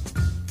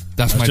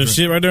 That's my your drink.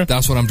 shit right there?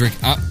 That's what I'm drinking.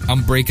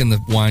 I'm breaking the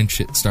wine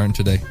shit starting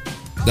today.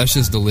 That's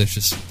just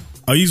delicious.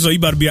 Oh, you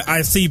about to be an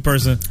iced tea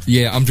person?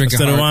 Yeah, I'm drinking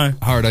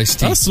hard iced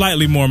tea. That's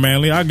slightly more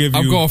manly. I'll give you.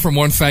 I'm going from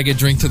one faggot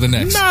drink to the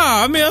next.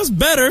 Nah, I mean that's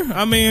better.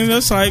 I mean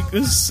that's like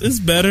it's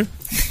better.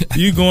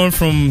 You going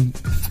from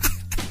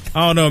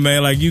I don't know,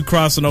 man. Like you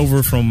crossing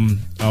over from.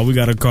 Oh, we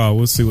got a call.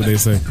 We'll see what they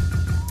say.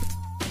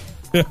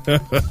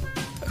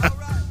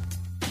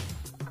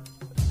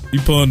 You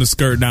pulling the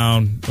skirt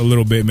down a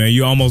little bit, man.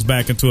 You almost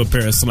back into a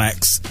pair of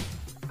slacks.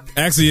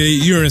 Actually,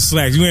 you're in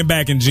slacks. You ain't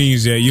back in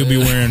jeans yet. You'll be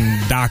wearing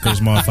Dockers,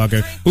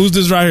 motherfucker. Who's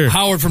this right here?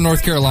 Howard from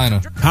North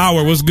Carolina.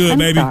 Howard, what's good,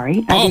 baby?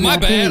 Sorry, oh, my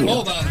bad.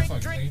 Hold on.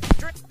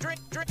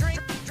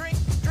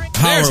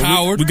 There's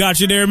Howard. We got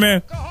you there,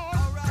 man.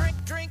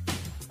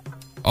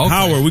 Okay.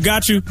 Howard, we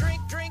got you.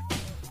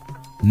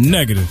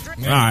 Negative.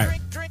 All right.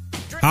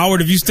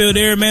 Howard, if you still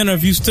there, man, or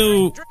if you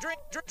still...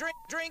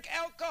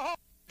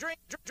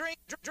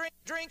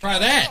 Try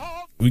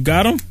that. We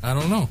got him? I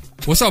don't know.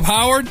 What's up,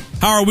 Howard?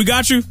 Howard, we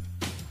got you?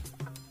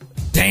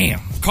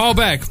 Damn. Call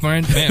back,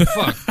 friend. Man,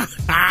 fuck.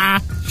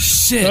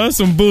 Shit. That's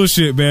some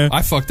bullshit, man.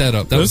 I fucked that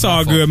up. That's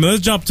all good, man.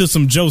 Let's jump to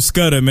some Joe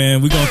Scudder,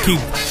 man. We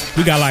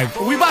got like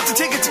We about to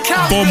take it to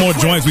Cali. 4 more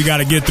joints we got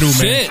to get through,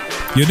 man. Shit.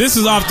 Yeah, this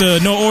is off the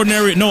No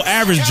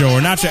Average Joe,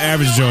 or not your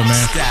average Joe,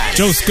 man.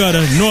 Joe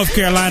Scudder, North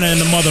Carolina in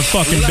the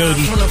motherfucking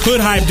building.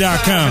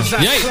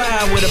 Hoodhype.com. Yay.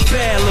 With a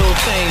bad little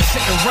thing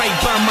sitting right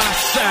by my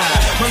side.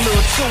 My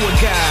little tour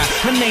guy,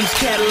 her name's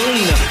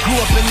Catalina. Grew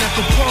up in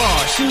Apple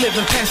Park, she live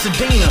in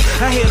Pasadena.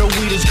 I hear the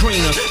weed is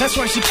greener, that's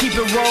why she keep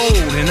it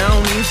rolled. And I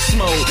don't even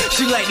smoke,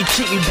 she like to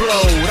keep me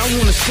blowed. I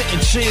wanna sit and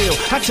chill,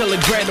 I tell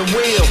her grab the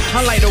wheel.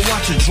 I like to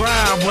watch her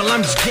drive while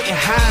I'm just getting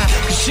high.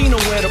 Cause she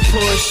know where to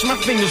push, my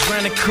fingers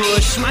round the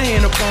cush, my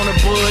hand up on the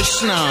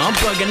bush. Nah, I'm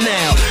bugging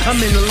out, I'm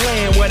in the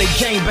land where they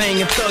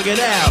gangbang and thug it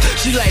out.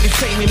 She like to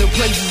take me to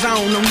places I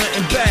don't know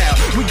nothing about.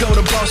 We go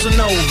to Bossa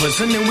Novas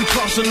and then we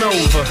crossing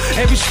over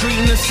every street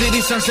in the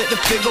city, Sunset to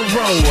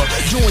Figueroa.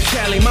 Doing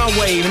Cali my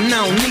way and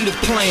I don't need a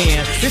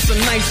plan. It's a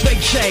nice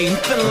vacay, I'm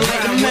feeling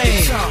like a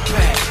man.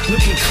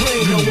 Looking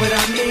clean, know what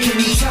I mean? Can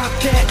you top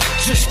that?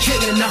 Just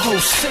killing the whole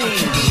scene. I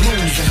keep it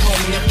moving,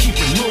 homie, I keep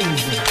it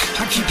moving.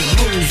 I keep it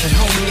moving,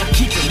 homie, I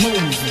keep it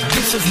moving.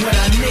 This is what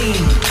I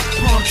need.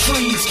 Palm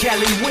trees,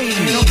 Cali weed,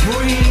 and a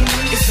breeze.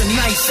 It's a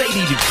nice 80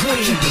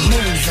 degrees. Keep it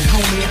moving,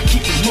 homie, I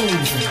keep it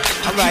moving.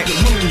 All right, keep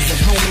it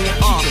moving, homie,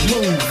 I keep it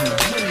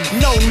moving.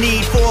 No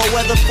need for a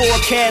weather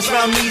forecast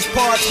round these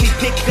parts. We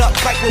pick up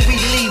right where we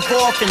leave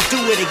off and do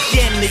it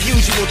again. The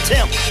usual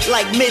temp,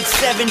 like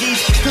mid-70s.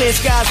 Clear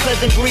skies,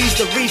 pleasant breeze,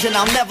 the reason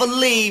I'll never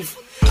leave.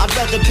 I'd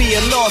rather be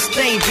a lost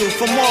angel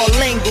from all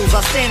angles.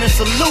 I stand and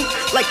salute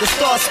like the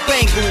Star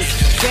Spangled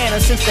Banner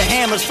since the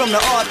hammers from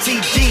the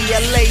RTD.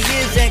 LA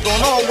is and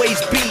gon'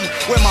 always be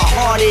where my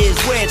heart is,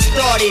 where it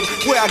started,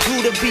 where I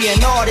grew to be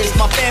an artist.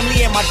 My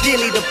family and my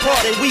dearly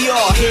departed, we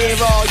all here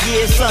all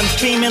year. Sun's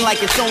beaming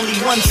like it's only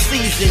one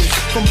season.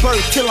 From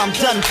birth till I'm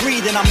done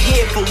breathing, I'm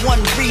here for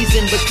one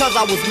reason, because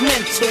I was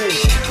meant to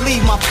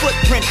leave my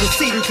footprint,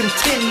 proceed and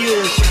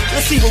continue.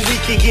 Let's see what we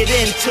can get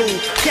into.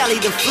 Cali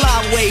the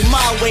flyway,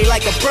 my way,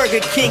 like a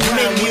Burger King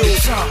menu.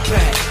 Top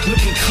back,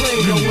 looking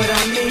clean, know what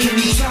I mean? Can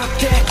you top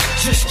that?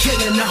 Just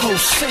killing the whole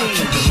scene. I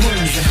keep it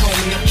moving,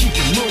 homie, I keep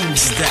it moving.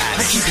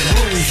 I keep it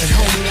moving,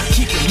 homie, I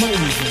keep it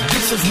moving.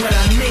 This is what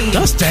I need.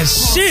 That's that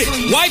shit.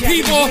 White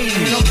people.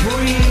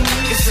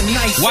 It's a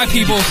nice White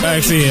people.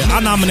 Actually, I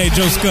nominate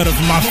Joe Scudder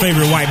for my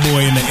favorite white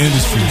boy in the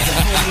industry.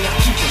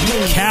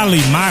 Cali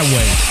my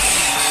way.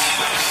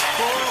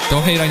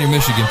 Don't hate on your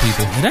Michigan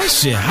people. That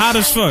shit hot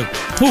as fuck.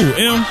 Who,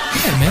 M?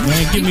 Yeah, man.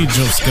 Man, give me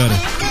Joe Scudder.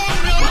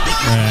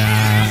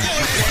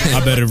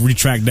 I better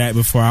retract that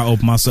before I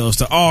open myself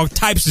to all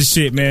types of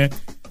shit, man.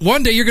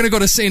 One day you're gonna go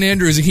to St.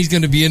 Andrews and he's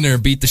gonna be in there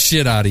and beat the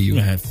shit out of you.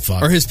 Man,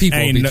 fuck. Or his people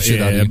will beat the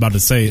shit out of you. I'm about to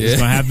say it's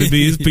gonna have to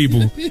be his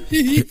people.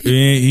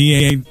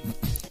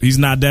 He's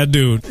not that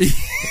dude.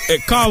 Hey,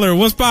 caller,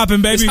 what's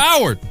poppin', baby? It's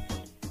Howard.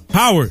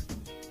 Howard.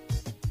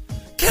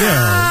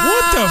 Yeah,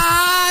 what the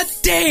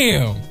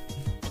damn?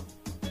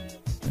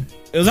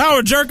 Is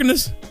Howard jerking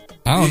us?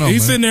 I don't know.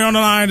 He's man. sitting there on the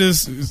line.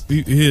 Is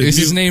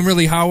his name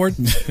really Howard?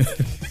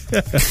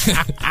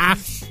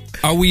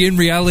 Are we in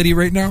reality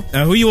right now?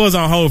 He was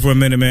on hold for a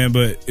minute, man,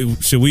 but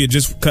should we have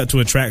just cut to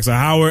a track? So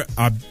Howard,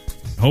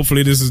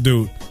 hopefully this is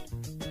dude.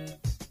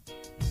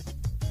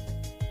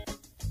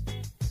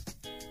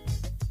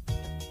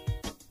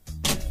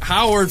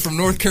 Howard from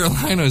North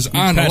Carolina is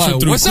on the line.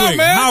 What's quick. up,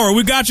 man? Howard,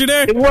 we got you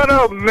there. What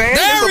up, man?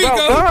 There we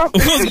go.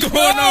 What's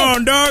going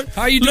on, dog?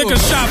 How you doing? Lick a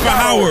shot for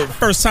Howard,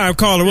 first time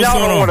caller. What's Y'all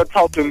going don't on? want to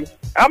talk to me.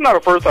 I'm not a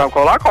first time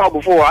caller. I called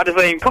before. I just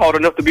ain't called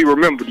enough to be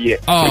remembered yet.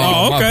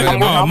 Oh, okay.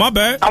 My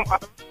bad.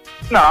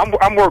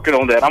 I'm working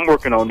on that. I'm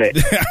working on that.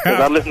 'Cause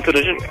I listen to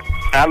the show.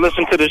 I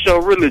listen to the show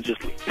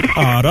religiously.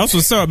 Oh, that's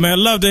what's up, man.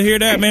 Love to hear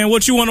that, man.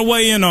 What you want to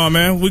weigh in on,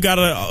 man? We got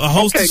a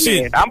host of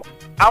shit. Man.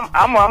 I'm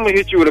gonna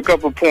hit you with a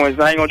couple of points.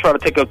 I ain't gonna try to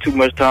take up too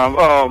much time.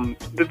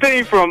 The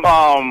thing from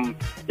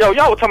y'all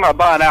were talking about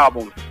buying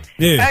albums.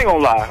 Yeah. I ain't gonna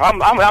lie.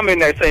 I'm in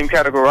that same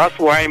category. I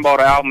swear I ain't bought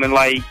an album in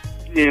like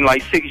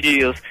 6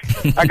 years.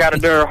 I got a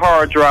darn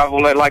hard drive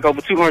with like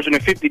over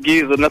 250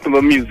 gigs of nothing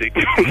but music,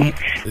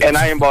 and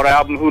I ain't bought an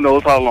album who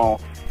knows how long.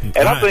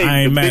 And I think I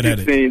ain't the mad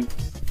at biggest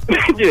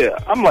thing, yeah,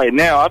 I'm like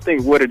now. I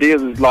think what it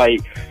is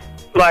like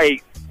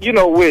you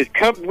know, with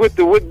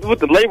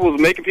the labels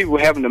making people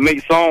having to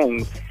make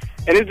songs,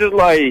 and it's just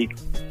like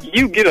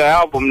you get an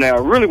album now.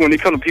 Really, when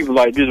it comes to people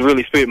like just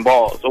really spitting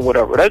balls or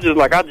whatever, that's just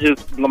like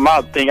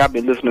my thing I've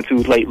been listening to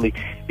lately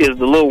is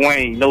the Lil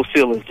Wayne No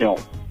Ceilings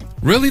joint.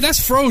 Really? That's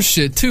Fro's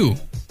shit, too.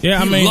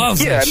 Yeah, he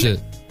loves that shit.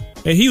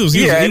 Yeah, he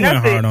went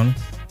hard on him.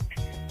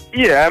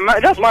 Yeah,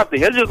 that's my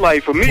thing. It's just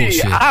like, for me,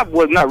 bullshit. I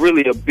was not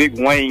really a big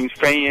Wayne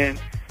fan.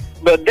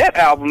 But that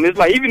album is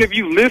like, even if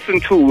you listen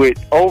to it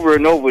over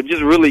and over,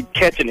 just really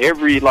catching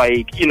every,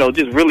 like, you know,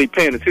 just really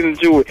paying attention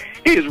to it,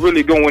 he is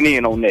really going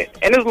in on that.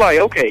 And it's like,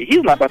 okay,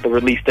 he's not about to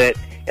release that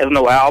as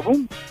no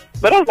album.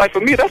 But I was like, for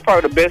me, that's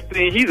probably the best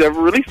thing he's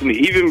ever released to me,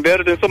 even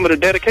better than some of the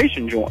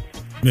dedication joints.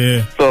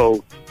 Yeah.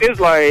 So it's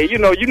like, you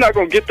know, you're not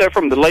going to get that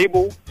from the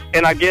label.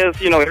 And I guess,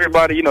 you know,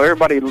 everybody,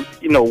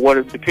 what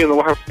it depends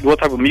on what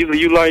type of music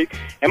you like.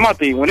 And my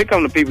thing, when it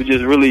comes to people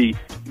just really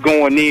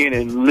going in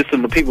and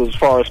listening to people as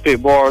far as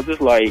spit bars,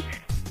 it's like,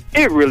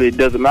 it really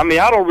doesn't. I mean,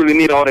 I don't really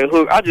need all that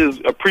hook. I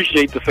just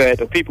appreciate the fact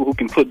that people who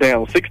can put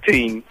down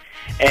 16,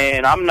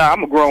 and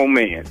I'm a grown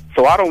man,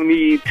 so I don't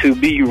need to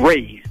be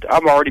raised.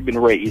 I've already been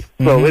raised.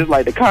 So it's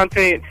like the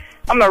content,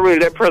 I'm not really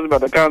that pressed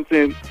about the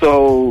content.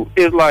 So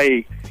it's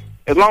like,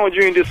 as long as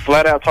you ain't just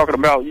flat out talking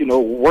about, you know,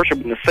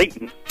 worshiping the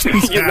Satan,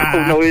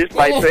 it's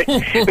like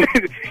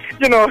that.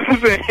 You know what I'm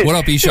saying? What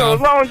up, Eshawn? You know,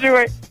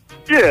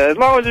 as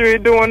long as you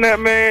ain't doing that,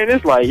 man,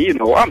 it's like, you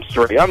know, I'm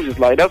straight. I'm just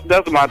like,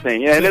 that's my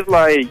thing. And it's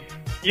like,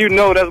 you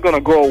know, that's gonna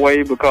go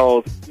away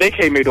because they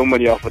can't make no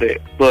money off of that.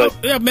 But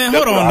yeah, man,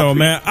 hold on though,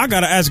 man. I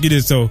gotta ask you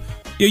this though.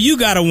 Yeah, you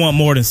gotta want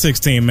more than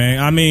 16, man.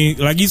 I mean,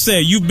 like you said,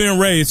 you've been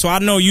raised, so I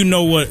know you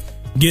know what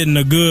getting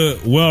a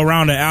good,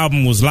 well-rounded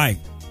album was like.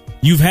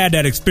 You've had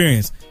that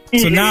experience.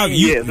 So now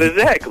yes,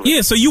 exactly.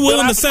 Yeah, so you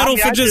willing to settle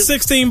for just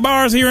 16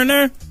 bars here and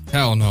there?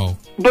 Hell no.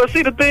 But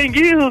see, the thing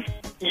is,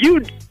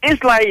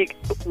 it's like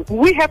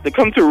we have to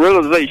come to a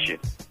realization.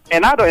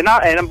 And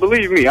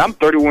believe me, I'm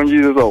 31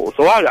 years old,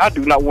 so I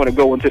do not want to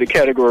go into the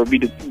category of be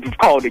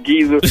called a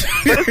geezer.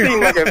 But it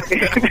seems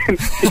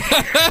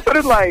like but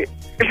it's like,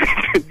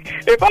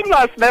 if I'm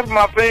not snapping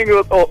my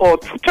fingers or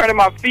turning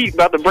my feet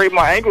about to break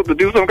my ankle to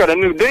do some kind of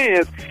new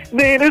dance,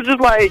 then it's just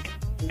like,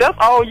 that's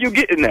all you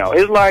getting now.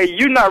 It's like,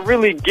 you're not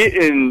really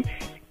getting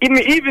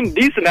even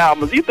decent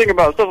albums. You think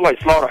about stuff like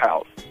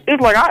Slaughterhouse.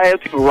 It's like, I ask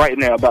people right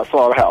now about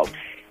Slaughterhouse,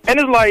 and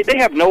it's like, they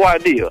have no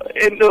idea.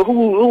 And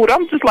who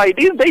I'm just like,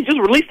 they just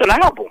released an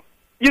album.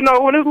 You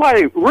know, and it's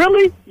like,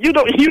 really? You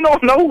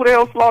don't know who the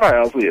hell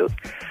Slaughterhouse is.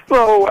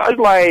 So it's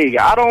like,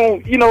 I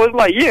don't, you know, it's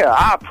like, yeah,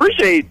 I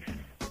appreciate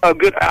a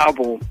good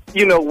album,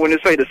 you know, when they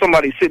say that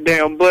somebody sit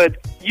down, but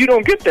you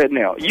don't get that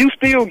now. You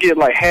still get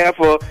like half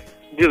a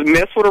just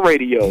mess with the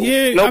radio.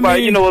 Yeah,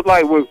 nobody, you know, it's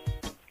like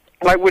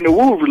when the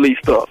Wu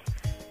released stuff.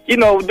 You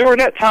know, during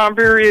that time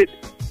period,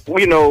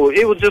 you know,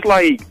 it was just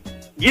like,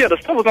 yeah, the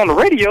stuff was on the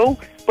radio,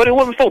 but it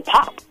wasn't so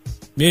pop.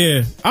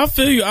 Yeah, I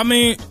feel you. I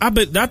mean, I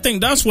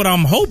think that's what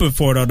I'm hoping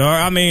for, though,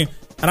 dog. I mean,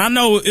 and I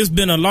know it's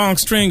been a long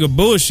string of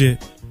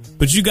bullshit,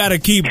 but you gotta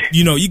keep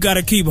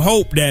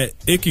hope that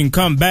it can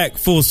come back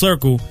full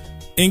circle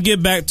and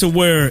get back to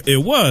where it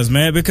was,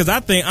 man. Because I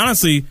think,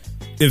 honestly,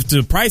 if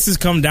the prices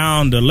come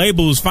down, the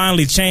labels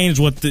finally change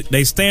what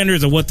their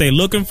standards of what they're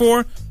looking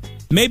for,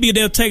 maybe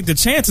they'll take the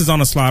chances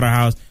on a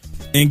Slaughterhouse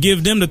and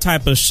give them the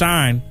type of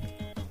shine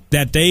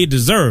that they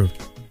deserve.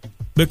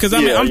 Because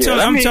I'm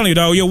telling you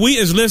though, we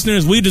as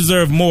listeners, we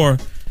deserve more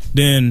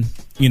than,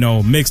 you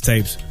know,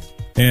 mixtapes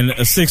and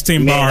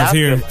 16 bars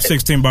here,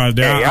 16 bars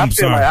there. I'm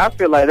sorry. I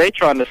feel like they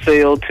trying to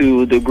sell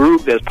to the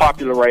group that's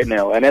popular right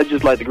now, and that's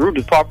just like the group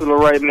that's popular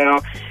right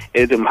now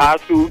is them high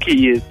school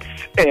kids.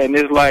 And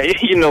it's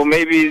like, you know,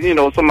 maybe, you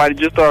know, somebody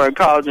just started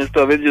college and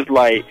stuff. It's just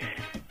like,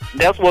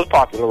 that's what's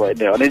popular right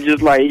now. And it's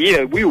just like,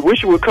 yeah, we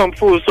wish it would come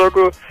full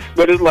circle,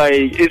 but it's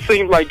like, it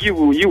seems like you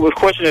was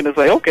questioning and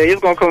say, okay,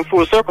 it's going to come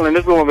full circle, and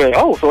it's going to be,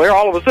 oh, so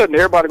all of a sudden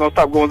everybody going to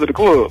stop going to the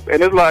club.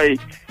 And it's like,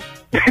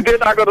 they're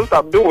not going to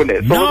stop doing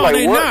that. So no, it's like,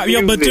 they not.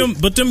 Yeah,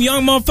 but them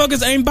young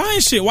motherfuckers ain't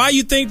buying shit. Why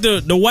you think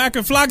the whack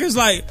and flock is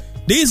like,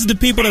 these are the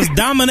people that's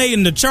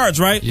dominating the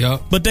charts, right? Yeah.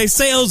 But they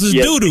sales is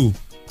doo-doo.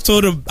 So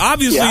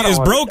obviously it's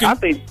broken. I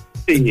think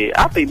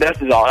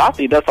that's all. I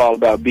think that's all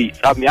about beats.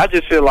 I mean, I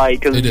just feel like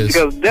because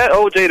that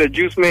OJ the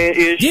Juice Man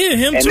ish,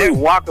 him and too,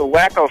 that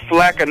Waka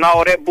Flack and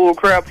all that bull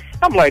crap.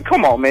 I'm like,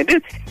 come on, man.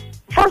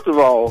 First of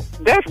all,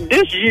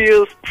 this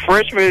year's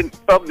Freshman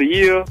of the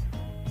Year.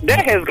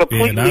 That has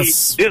completely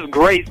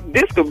disgraced.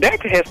 That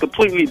has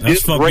completely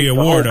disgraced the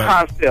whole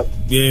concept.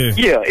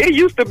 Yeah, it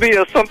used to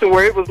be something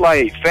where it was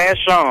like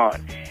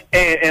Fashion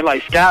and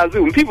like Sky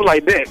Zoo and people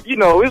like that. You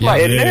know, it's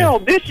and now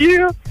this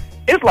year,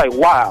 it's like,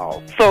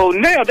 wow. So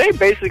now they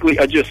basically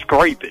are just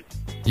scraping.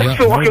 Yeah,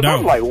 so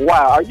I'm like,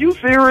 wow, are you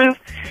serious?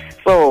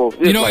 So,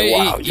 you know,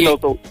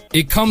 wow.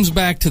 It comes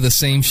back to the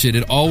same shit.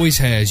 It always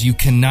has. You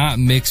cannot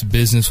mix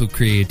business with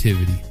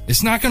creativity.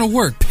 It's not going to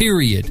work,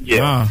 period.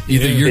 Yeah.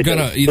 Either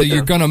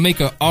you're gonna make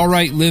a all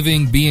right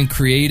living being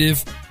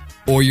creative,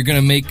 or you're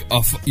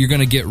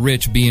gonna get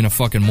rich being a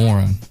fucking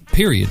moron.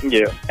 Period.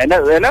 Yeah. And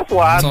that's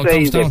why I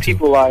say that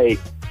people like,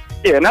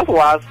 and that's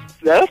why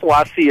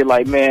I see it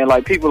like, man,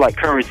 like people like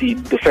Currency,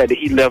 the fact that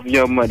he left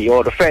Young Money,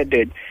 or the fact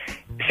that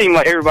it seemed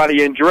like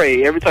everybody in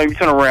Dre, every time you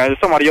turn around, there's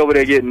somebody over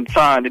there getting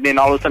signed, and then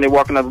all of a sudden they're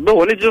walking out the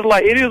door, and it's just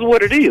like, it is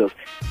what it is.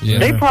 Yeah.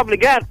 They probably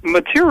got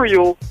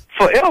material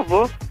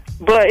forever,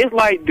 But it's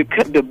like the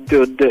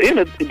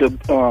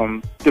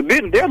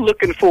they're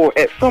looking for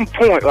at some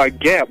point a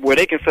gap where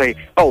they can say,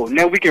 oh,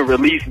 now we can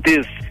release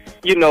this,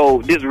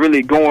 this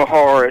really going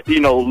hard,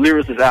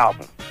 lyricist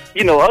album.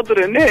 Other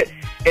than that,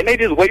 and they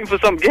just waiting for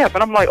some gap.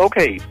 And I'm like,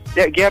 okay,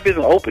 that gap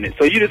isn't opening.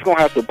 So you're just going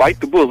to have to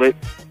bite the bullet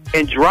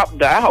and drop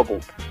the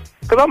album.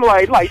 Because I'm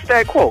like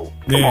Stat Quo.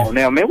 Come on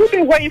now, man. We've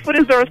been waiting for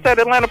this Stat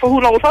Atlanta for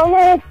who knows how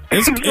long.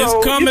 It's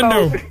coming,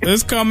 though.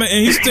 It's coming.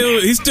 And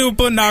he's still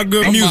putting out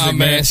good music, on,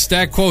 man.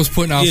 Stat Quo's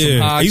putting out some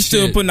hot he's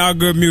still putting out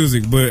good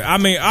music. But, I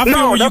mean, I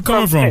feel where you're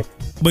coming from.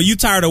 But you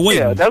tired of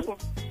waiting.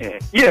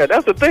 Yeah,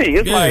 that's the thing.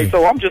 It's like,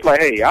 so I'm just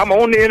like, hey, I'm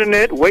on the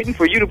internet waiting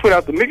for you to put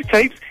out the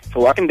mixtapes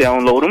so I can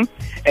download them.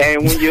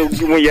 And when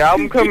your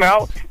album come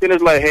out, then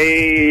it's like,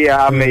 hey,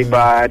 I may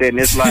buy it. And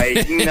it's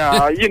like,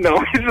 nah,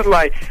 it's just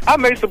like, I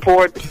may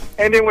support.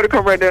 And then when it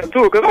comes right down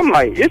to it, because I'm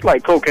like, it's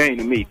like cocaine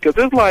to me. Because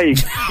it's like,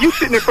 you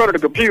sitting in front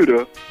of the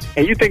computer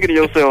and you thinking to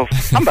yourself,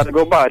 I'm about to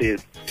go buy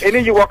this. And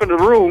then you walk into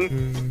the room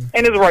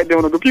and it's right there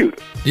on the computer.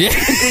 Yeah.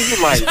 And then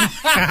you're like,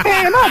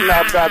 man, I'm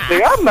not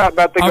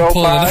about to go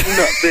buy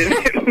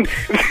nothing.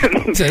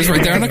 It's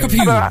right there on the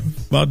computer.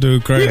 My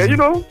dude crazy.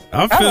 Yeah,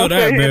 I feel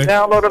that, man.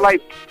 Downloaded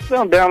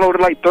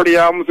like 30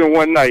 albums in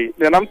one night.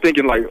 Then I'm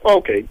thinking like,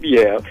 okay,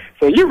 yeah.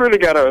 So you really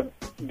gotta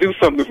do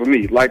something for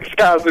me, like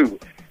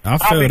Skyzoo. I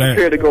feel I'll be that.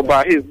 prepared to go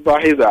buy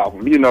his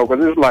album, because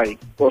it's like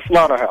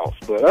Slaughterhouse.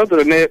 But other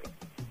than that,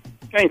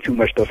 ain't too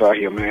much stuff out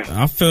here, man.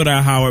 I feel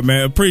that, Howard,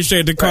 man.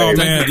 Appreciate the call,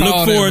 man.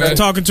 Look forward to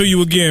talking to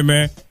you again,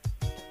 man.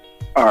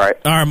 All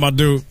right, my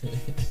dude.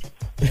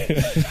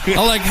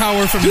 I like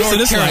Howard from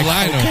North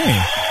Carolina.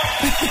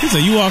 Like, he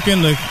said you walk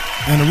in the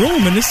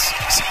room and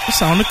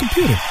it's on the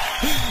computer.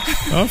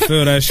 I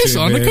feel that shit. It's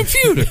on the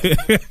computer.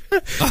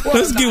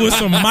 Let's get with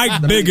some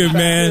Mike Bigger,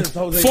 man.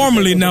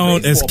 Formerly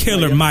known as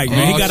Killer Mike,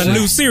 man. He got a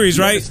new series,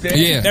 right?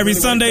 Yeah. Every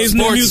Sunday is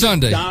new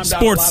music.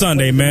 Sports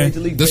Sunday, man.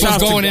 This one's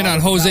going in on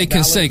Jose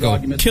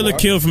Canseco. Killer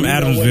Kill from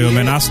Adamsville,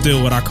 man. I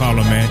still what I call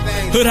him, man.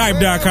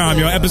 Hoodhype.com,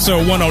 yo.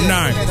 Episode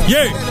 109.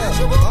 Yeah.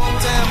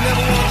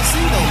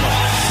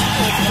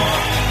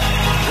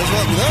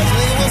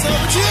 What's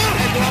up with you?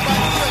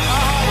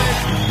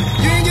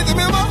 You didn't get the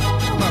memo?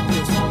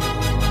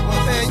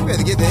 Well, man, you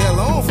better get the hell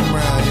on from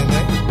around here,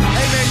 man.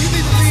 Hey, man, you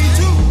need to leave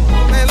too.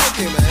 Man, look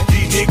here, man.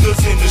 These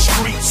niggas in the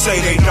streets say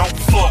they don't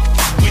fuck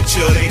with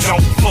you, they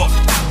don't fuck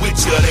with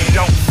you, they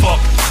don't fuck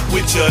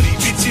with you. These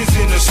bitches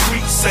in the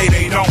streets say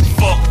they don't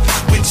fuck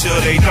with you,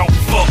 they don't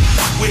fuck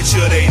with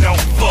you, they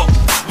don't fuck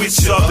with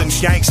you. Southern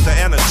gangster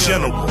and a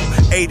general,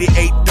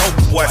 88 dope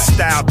boy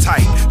style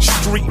type,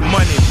 street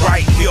money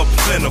right here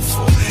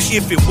plentiful.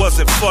 If it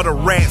wasn't for the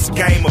rats,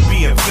 game would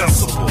be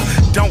invincible.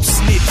 Don't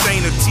snitch,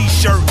 ain't a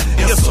t-shirt,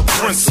 it's a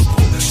principle.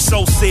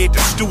 So said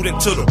the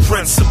student to the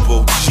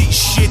principal.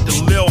 Shit, the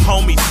little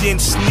homie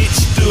didn't snitch,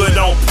 stood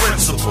on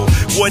principle.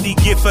 What he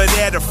get for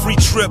that? A free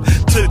trip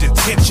to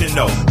detention,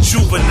 though.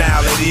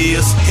 Juvenile it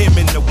is, him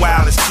and the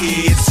wildest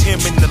kids,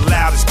 him and the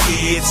loudest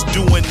kids,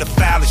 doing the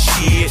foulest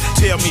shit.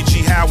 Tell me,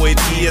 G, how it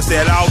is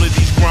that all of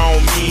these grown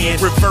men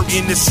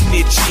reverting to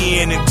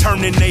snitching and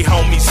turning they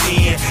homies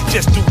in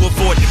just to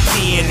avoid the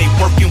pen. They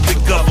working with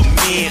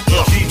government.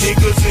 These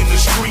niggas in the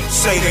streets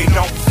say they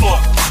don't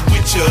fuck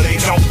with you, they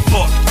don't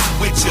fuck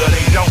with you,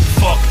 they don't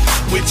fuck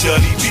with you.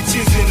 These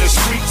bitches in the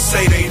streets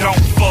say they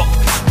don't fuck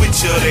with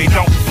you, they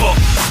don't fuck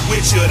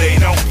with you, they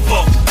don't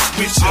fuck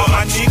with you. All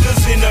my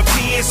niggas in the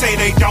pen say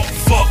they don't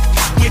fuck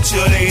with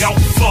you, they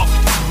don't fuck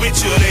with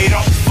you, they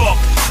don't fuck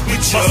with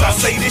you. Must I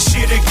say this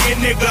shit again,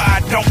 nigga? I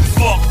don't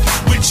fuck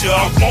with you,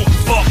 I won't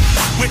fuck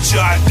with you,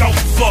 I don't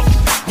fuck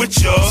with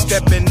you.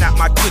 Stepping out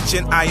my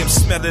kitchen, I am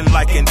smelling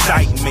like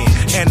indictment,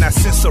 and I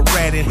sense a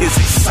rat in his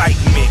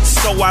excitement.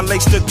 So I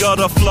lace the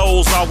gutter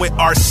flows all with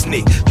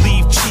arsenic,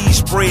 leave cheese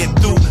spread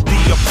through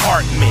the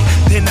apartment.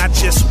 Then I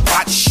just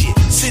watch shit,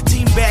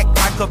 sitting back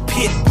like a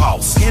pit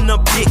boss in a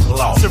big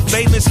law.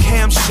 Surveillance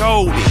cam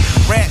showed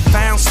it. Rat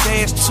found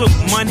stash, took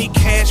money,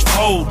 cash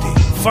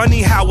folded.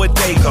 Funny how a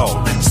day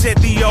go, said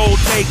the old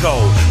Dago.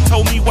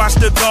 Told me watch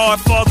the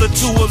Godfather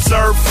to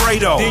observe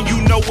Fredo. Then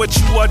you know what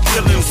you are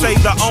dealing with. Say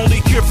the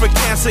only cure for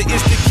cancer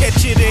is to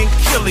catch it and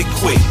kill it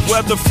quick.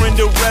 Whether friend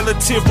or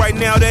relative, right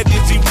now that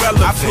is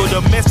irrelevant. I put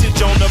a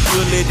message on the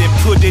bullet and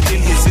put it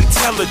in his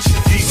intelligence.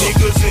 These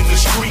niggas in the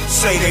streets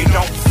say they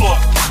don't fuck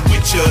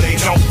with you,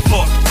 they don't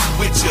fuck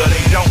with you,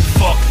 they don't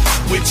fuck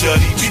with you.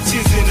 These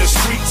bitches in the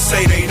streets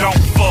say they don't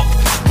fuck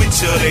with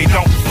you, they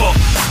don't fuck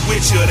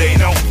with you, they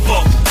don't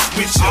fuck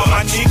with you. All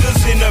my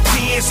niggas in the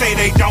pen say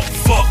they don't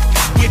fuck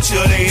with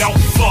you, they don't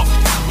fuck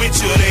with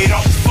you, they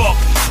don't fuck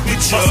with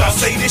you. Must I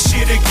say this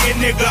shit again,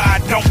 nigga? I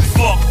don't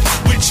fuck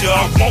with you,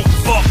 I won't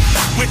fuck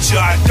with you,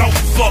 I don't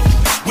fuck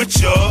with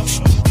you.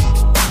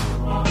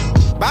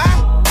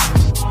 Bye.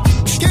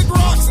 Kick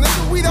rocks,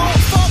 nigga, we don't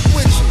fuck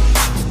with you.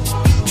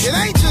 It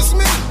ain't just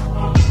me.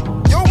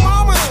 Your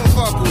mama don't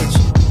fuck with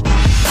you.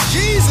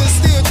 Jesus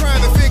still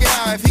trying to figure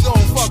out if he gonna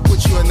fuck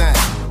with you or not.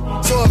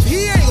 So if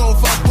he ain't gonna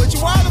fuck with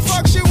you, why the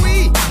fuck should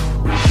we?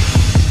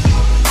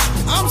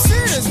 I'm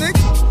serious,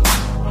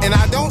 nigga. And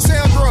I don't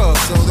sell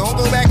drugs, so don't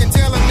go back and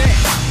tell him that.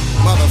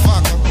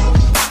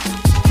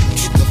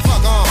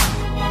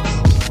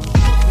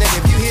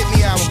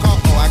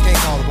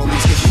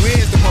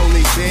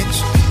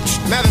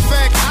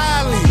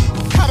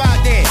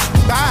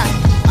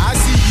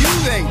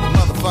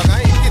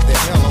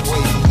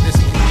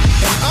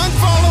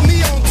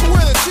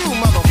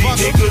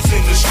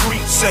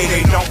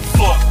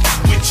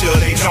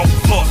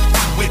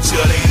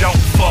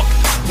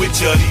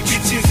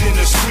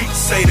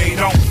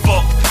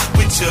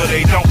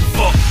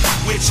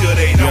 you,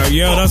 they don't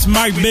Yo, that's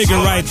Mike Bigger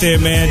right there,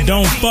 man.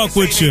 Don't fuck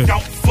with you.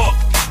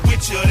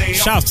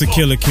 Shouts to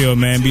Killer Kill,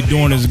 man. Be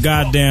doing his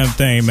goddamn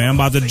thing, man. I'm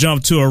about to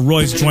jump to a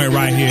Royce joint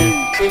right here.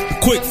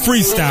 Quick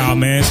freestyle,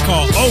 man. It's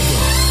called Over.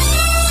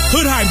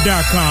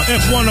 Hoodhype.com,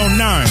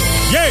 F109.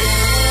 Yeah.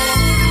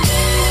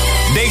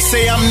 They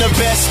say I'm the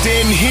best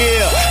in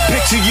here.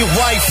 Picture your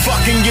wife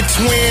fucking your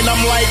twin.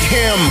 I'm like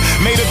him.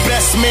 May the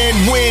best man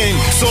win.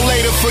 So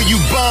later for you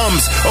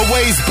bums. A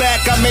ways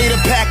back, I made a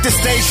pact to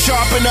stay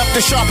sharp enough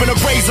to sharpen a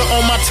razor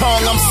on my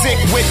tongue. I'm sick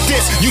with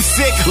this. You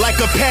sick like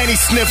a panty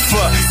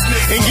sniffer.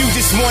 And you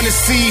just want to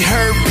see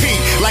her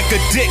pee like a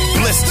dick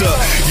blister.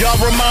 Y'all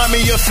remind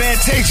me of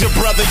Fantasia,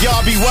 brother.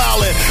 Y'all be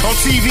wildin'. On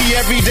TV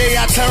every day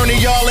I turn to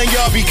y'all and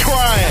y'all be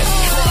crying.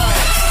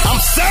 I'm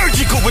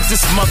surgical with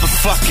this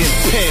motherfucking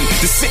pen.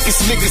 The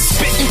sickest nigga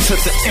spitting to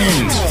the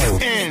end.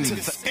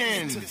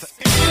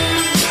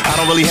 I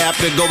don't really have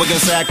to go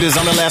against actors.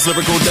 I'm the last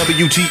lyrical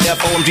WTF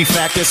OMG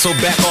factor. So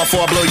back off or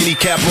I blow your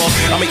kneecap off.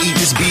 I'ma eat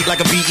this beat like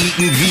a bee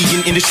eating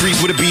vegan. In the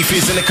streets where the beef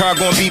is. In the car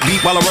going beat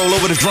beat while I roll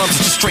over the drums.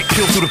 Just straight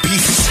peel through the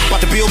pieces.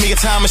 About to build me a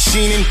time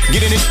machine and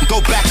get in it and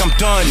go back, I'm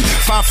done.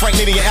 Find Frank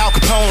Nitty and Al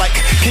Capone like,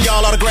 can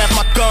y'all autograph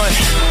my gun?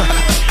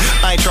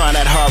 I ain't trying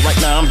that hard right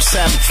now, I'm just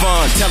having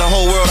fun. Tell the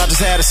whole world I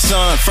just had a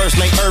son.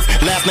 First name Earth,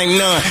 last name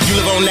none. You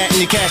live on that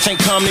and your cash ain't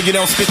come, then you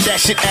don't spit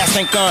that shit, ass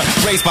ain't gone.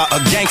 Raised by a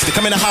gangster,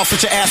 come in the house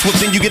with your ass whipped,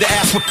 then you get an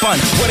ass with fun.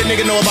 What a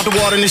nigga know about the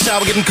water in the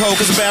shower getting cold,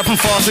 cause the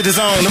bathroom faucet is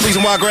on. The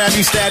reason why I grab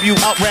you, stab you,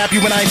 out rap you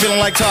when I ain't feeling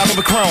like talking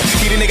with Chrome.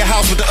 Heat a nigga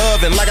house with the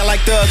oven, like I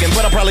like thuggin',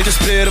 but I probably just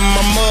spit on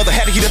my mother.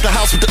 Had to heat up the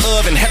house with the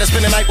oven, had to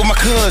spend the night with my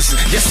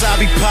cousin. Yes, I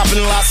be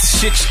popping lots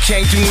of shit, you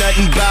can't do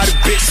nothing about it,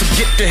 bitch. So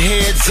get the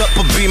heads up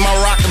or be my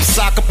rock'em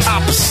sock'em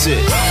opposite.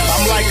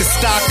 I'm like a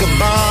stock of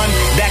bond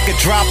that could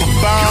drop a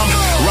bomb.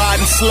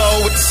 Riding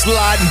slow with the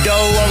sliding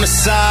dough on the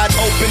side.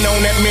 Open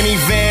on that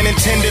minivan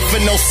intended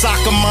for no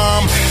soccer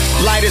mom.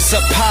 Light us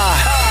up high,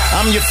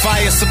 I'm your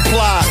fire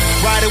supply.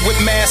 Rider with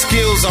mad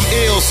skills, I'm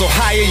ill, so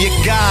hire your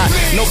guy.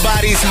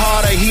 Nobody's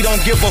harder, he don't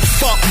give a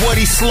fuck what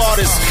he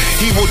slaughters.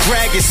 He will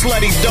drag his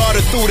slutty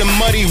daughter through the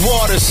muddy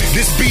waters.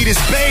 This beat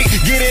is bait,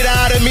 get it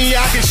out of me,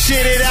 I can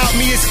shit it out,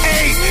 me it's 8.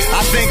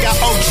 I think I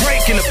owe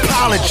Drake an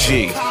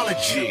apology.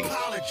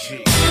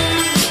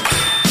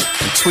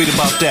 Tweet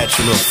about that,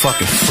 you little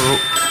fucking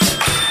fruit.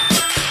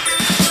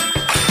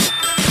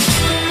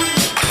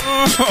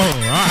 Oh,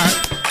 all right.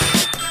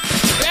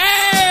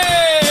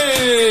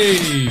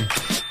 Hey!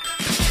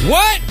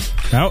 What?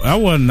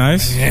 That wasn't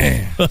nice.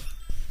 Yeah.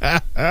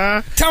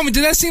 Tell me,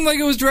 did that seem like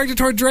it was directed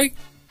toward Drake?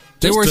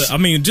 What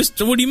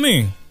do you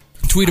mean?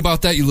 Tweet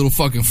about that, you little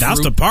fucking fruit.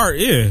 That's the part,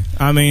 yeah.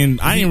 I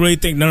mean, I didn't really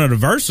think none of the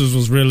verses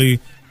was really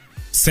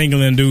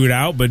singling dude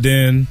out, but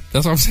then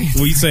that's what I'm saying.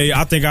 We say,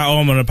 I think I owe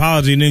him an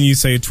apology, and then you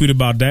say, tweet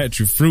about that,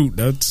 you fruit.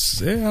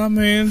 That's, yeah, I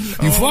mean,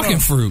 you fucking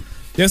fruit.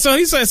 Yeah, so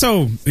he said,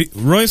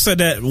 Roy said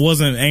that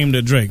wasn't aimed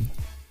at Drake.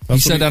 He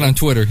said that on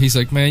Twitter. He's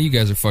like, man, you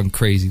guys are fucking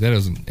crazy. That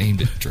wasn't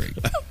aimed at Drake.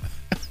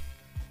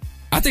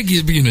 I think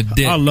he's being a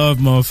dick. I love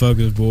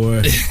motherfuckers,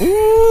 boy.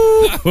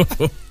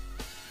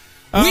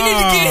 We need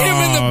to get him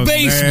in the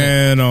basement.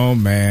 Man, oh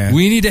man.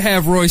 We need to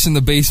have Royce in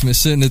the basement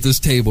sitting at this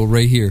table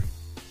right here.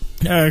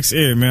 Yeah, that's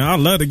it, man. I'd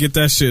love to get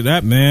that shit.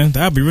 That'd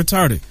be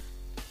retarded.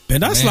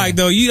 And that's like,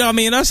 though, you know what I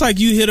mean? That's like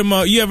you hit him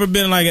up. You ever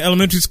been like in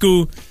elementary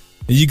school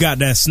and you got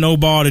that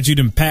snowball that you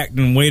done packed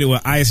and weighted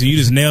with ice and you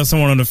just nailed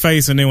someone on the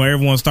face, and then when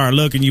everyone started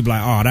looking, you be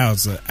like, oh, that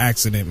was an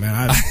accident,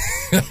 man.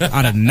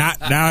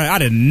 I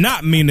did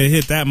not mean to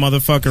hit that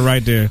motherfucker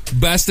right there.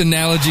 Best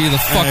analogy of the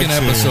fucking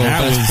episode.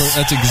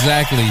 That's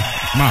exactly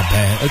my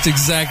bad. That's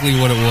exactly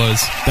what it was.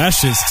 That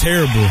shit's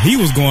terrible. He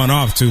was going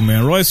off too,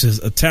 man. Royce is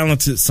a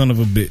talented son of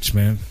a bitch,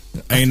 man.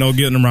 Ain't no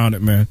getting around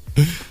it, man.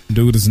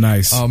 Dude is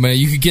nice. Oh, man,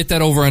 you can get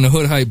that over on the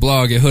Hood Hype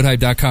blog at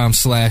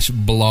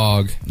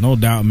hoodhype.com/blog. No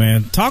doubt,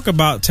 man. Talk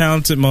about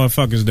talented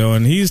motherfuckers, though.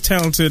 And he's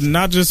talented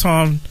not just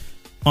on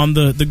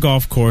the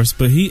golf course,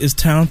 but he is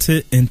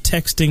talented in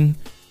texting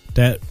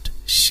that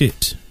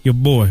shit. Your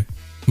boy.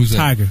 Who's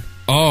Tiger. That?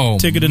 Oh,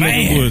 Ticket in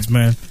the Woods,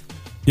 man.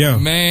 Yo,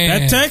 man.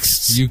 That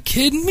text. You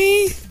kidding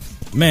me?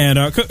 Man,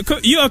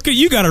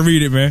 you got to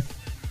read it, man.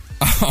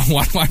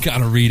 Why do I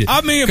gotta read it?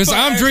 I mean, because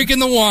I'm drinking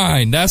the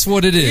wine. That's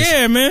what it is.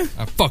 Yeah, man.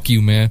 Fuck you,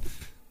 man.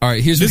 All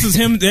right, this is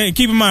him.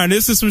 Keep in mind,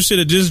 this is some shit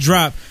that just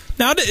dropped.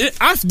 Now,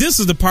 this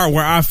is the part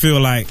where I feel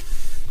like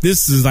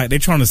this is like they're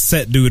trying to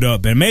set dude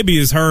up, and maybe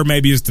it's her,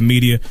 maybe it's the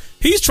media.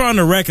 He's trying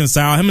to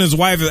reconcile. Him and his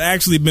wife have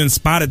actually been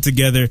spotted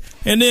together,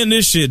 and then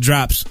this shit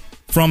drops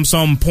from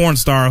some porn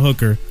star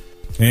hooker,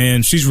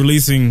 and she's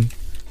releasing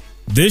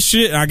this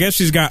shit. I guess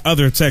she's got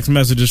other text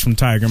messages from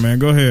Tiger, man.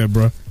 Go ahead,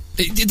 bro.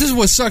 This is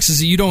what sucks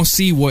is you don't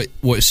see what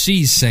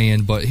she's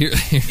saying, but here.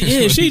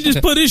 Yeah, she just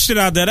put this shit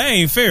out there. That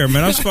ain't fair,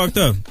 man. That's fucked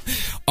up.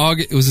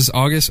 Was this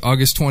August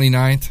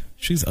 29th?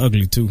 She's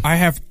ugly too. I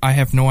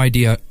have no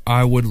idea.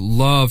 I would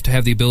love to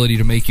have the ability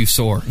to make you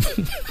sore.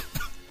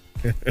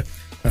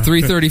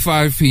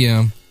 3:35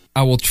 p.m.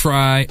 I will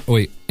try.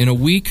 Wait, in a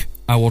week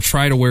I will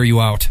try to wear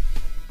you out.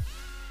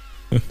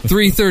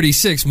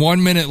 3:36.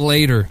 1 minute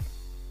later.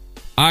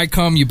 I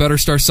come, you better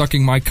start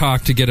sucking my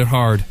cock to get it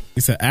hard.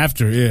 He said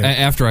after, yeah.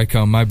 After I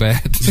come, my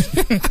bad.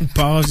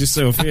 Pause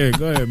yourself. Yeah,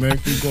 go ahead, man.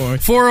 Keep going.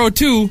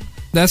 4:02,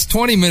 that's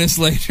 20 minutes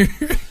later.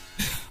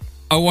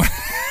 I want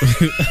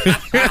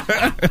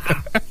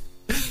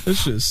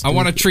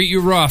to treat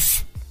you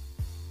rough.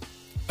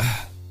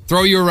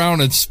 Throw you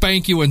around and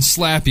spank you and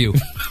slap you.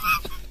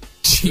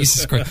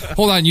 Jesus Christ.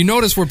 Hold on, you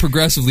notice we're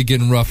progressively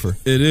getting rougher.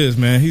 It is,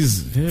 man.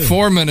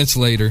 4 minutes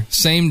later,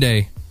 same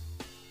day.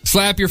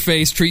 Slap your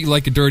face, treat you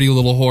like a dirty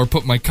little whore,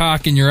 put my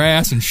cock in your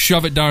ass and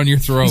shove it down your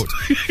throat.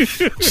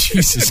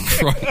 Jesus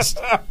Christ.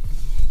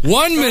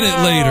 1 minute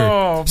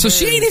later. So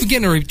she ain't even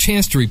getting a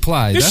chance to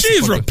reply.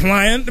 She's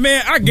replying.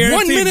 Man, I guarantee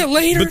 1 minute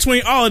later?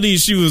 Between all of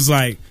these, she was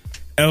like,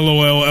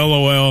 LOL,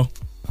 LOL.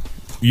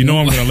 You know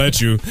I'm going to let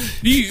you.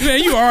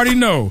 You already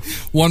know.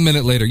 1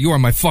 minute later, you are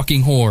my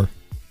fucking whore.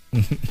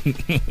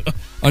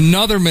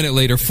 Another minute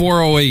later,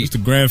 4:08. It's the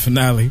grand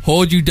finale.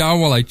 Hold you down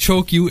while I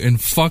choke you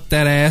and fuck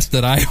that ass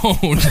that I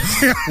own.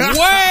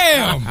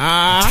 Wham!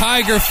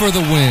 Tiger for the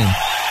win.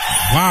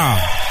 Wow.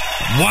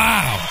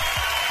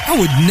 I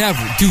would never.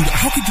 Dude,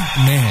 how could you...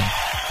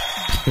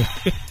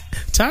 Man.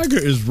 Tiger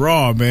is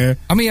raw, man.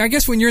 I mean, I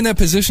guess when you're in that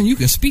position, you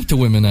can speak to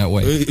women that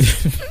way.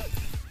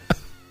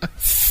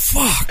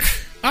 Fuck.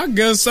 I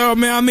guess so,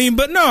 man. I mean,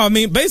 but no, I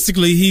mean,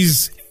 basically,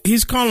 he's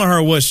calling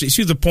her what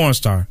she's a porn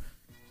star.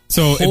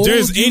 So if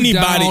there's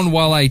anybody down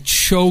while I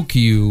choke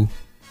you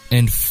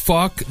and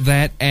fuck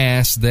that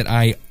ass that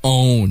I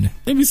own.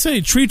 Let me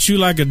say, treat you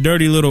like a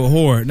dirty little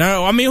whore.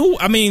 Now, I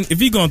mean,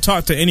 if you're gonna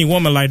talk to any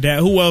woman like that,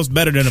 who else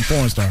better than a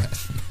porn star?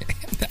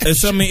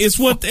 It's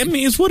what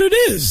it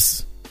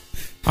is.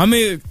 I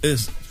mean,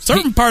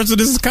 certain parts of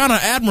this is kind of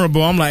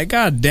admirable. I'm like,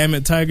 God damn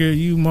it, Tiger,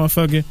 you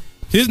motherfucker.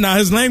 His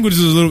language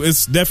is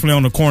it's definitely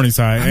on the corny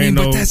side. Ain't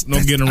no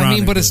getting around. I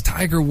mean, but it's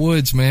Tiger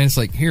Woods, man. It's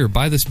like, here,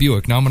 buy this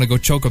Buick. Now I'm gonna go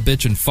choke a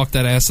bitch and fuck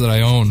that ass that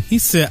I own. He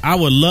said, I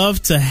would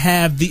love to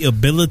have the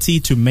ability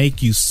to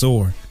make you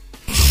sore.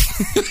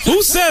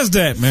 Who says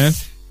that, man?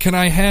 Can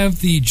I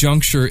have the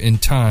juncture in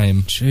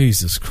time?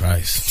 Jesus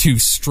Christ. To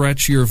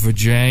stretch your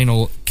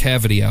vaginal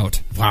cavity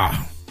out.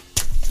 Wow.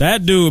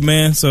 That dude,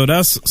 man. So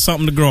that's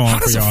something to grow on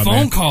for y'all, man. How does a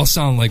phone call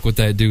sound like with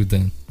that dude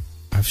then?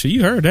 I'm sure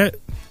you heard that.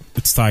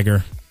 It's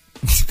Tiger.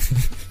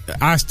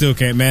 I still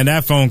can't, man.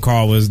 That phone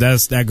call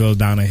that goes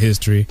down in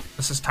history.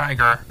 This is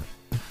Tiger.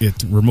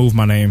 Remove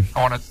my name.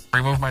 I want to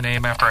remove my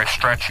name after I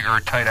stretch your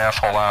tight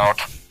asshole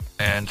out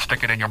and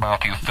stick it in your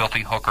mouth, you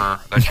filthy hooker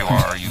that you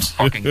are. You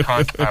fucking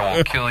cunt. I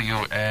will kill you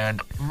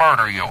and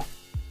murder you.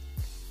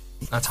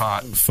 That's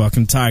hot.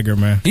 Fucking Tiger,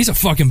 man. He's a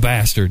fucking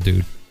bastard,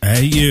 dude.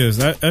 Hey, he is.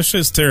 That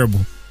shit's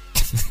terrible.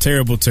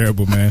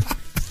 terrible, man.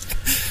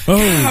 Oh,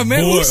 God,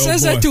 man, who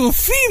says that to a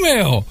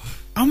female?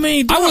 I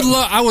mean,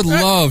 I would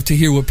love to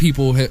hear what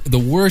people the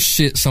worst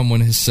shit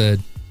someone has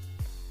said.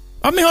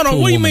 I mean, hold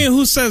on. What do you mean?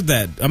 Who says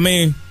that? I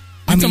mean,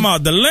 talking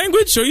about the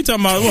language, or you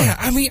talking about what?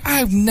 I mean,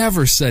 I've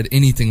never said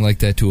anything like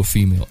that to a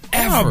female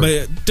ever. No,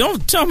 but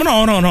don't tell me.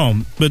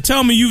 No. But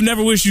tell me you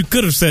never wish you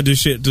could have said this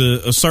shit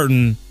to a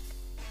certain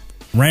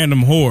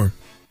random whore.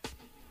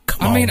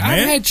 Come on, man.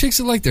 I've had chicks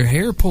that like their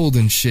hair pulled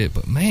and shit,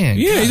 but man,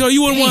 yeah, God,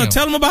 you wouldn't want to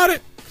tell them about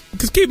it.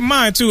 Because keep in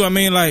mind too, I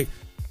mean, like,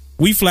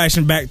 we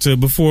flashing back to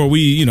before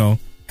we,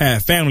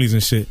 had families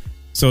and shit.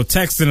 So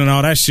texting and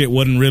all that shit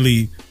wasn't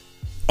really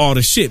all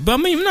the shit. But I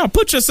mean, no,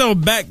 put yourself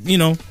back,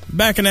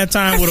 back in that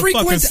time with a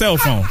fucking cell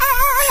phone.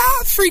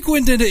 I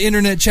frequented the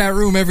internet chat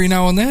room every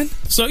now and then.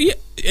 So yeah,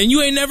 and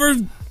you never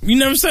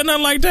said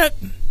nothing like that?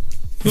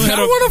 I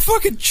want to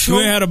fucking choke.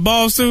 You ain't had a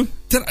balls too?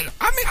 I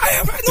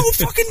have no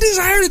fucking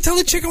desire to tell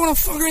the chick I want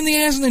to fuck her in the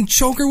ass and then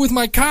choke her with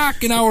my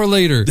cock an hour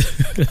later.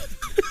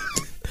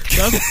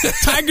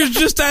 Tiger's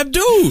just that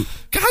dude.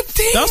 God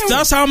damn.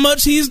 That's how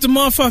much he's the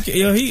motherfucker.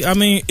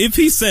 If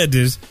he said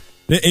this,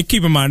 and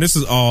keep in mind, this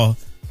is all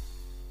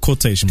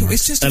quotation marks.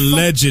 It's just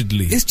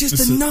allegedly. It's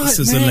just a nut, this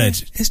is man.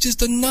 Alleged. It's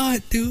just a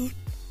nut, dude.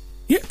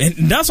 Yeah, and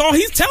that's all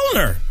he's telling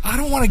her. I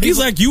don't want to. He's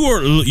like,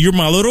 you're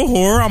my little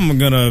whore. I'm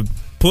gonna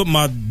put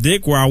my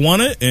dick where I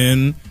want it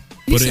and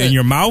put it in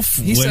your mouth.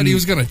 He said he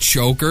was gonna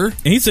choke her. And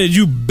he said,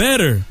 you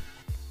better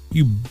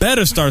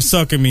start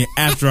sucking me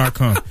after I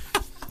come.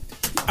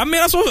 I mean,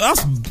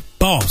 that's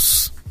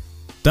boss.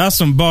 That's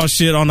some boss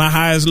shit on the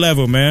highest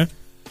level, man.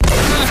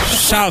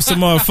 Shouts to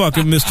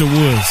motherfucking Mr.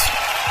 Woods.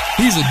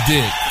 He's a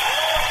dick.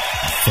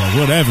 Fuck,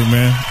 whatever,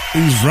 man.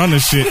 He's running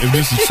shit if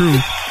this is true.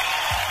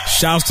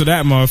 Shouts to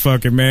that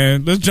motherfucker,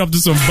 man. Let's jump to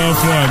some buff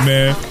one,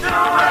 man.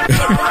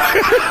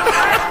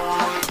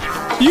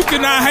 You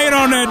cannot hate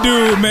on that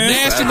dude, man.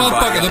 Nasty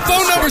motherfucker. The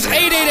phone number's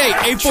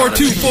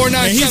 888-842-4973.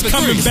 And he's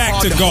coming back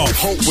to golf.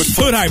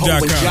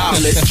 Hoodhype.com.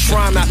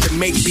 Try not to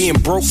make being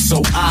broke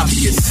so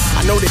obvious.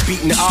 I know that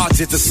beating the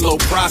odds is a slow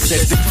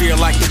process. It feel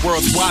like the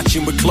world's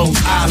watching with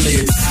closed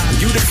eyelids.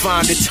 You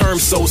define the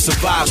term soul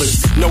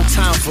survivors. No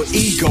time for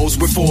egos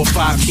with 4 or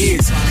 5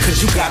 kids.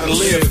 Cause you gotta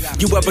live.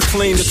 You ever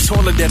clean the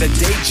toilet at a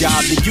day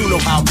job, then you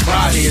know how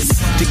pride is.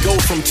 To go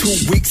from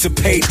 2 weeks of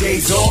paid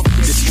days off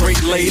to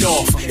straight laid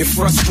off. It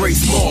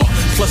frustrates more.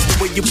 Plus the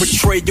way you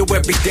portray your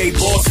everyday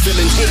boss,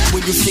 feeling hate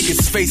when you see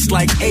his face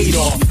like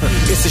Adolf.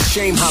 It's a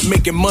shame how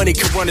making money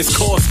can run its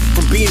course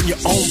from being your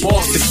own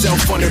boss to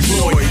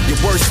self-unemployed. Your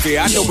worst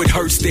fear, I know it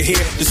hurts to hear.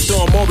 The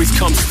storm always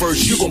comes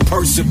first. You gon'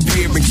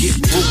 persevere and get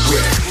through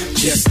it.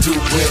 Just do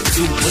it,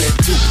 do it,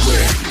 do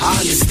it. I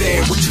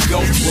understand what you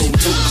go through.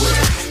 Do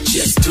it.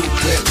 Just do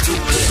it, do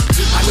it.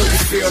 I know you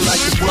feel like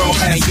the world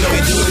has no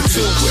good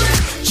to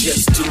it.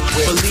 Just do it.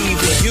 Believe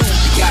in you.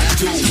 You gotta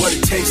do what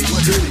it takes to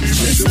do.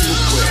 Just do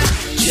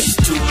it. Just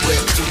do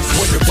it.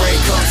 When the rain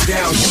comes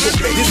down, you will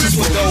make This is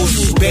for those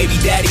whose baby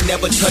daddy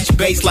never touched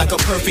base like a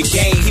perfect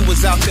game. He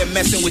was out there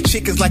messing with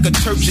chickens like a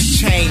church's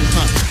chain,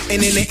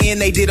 And in the end,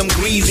 they did him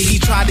greasy. He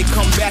tried to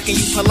come back and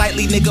you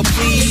politely, nigga,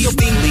 please.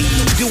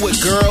 Do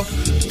it, girl.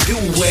 Do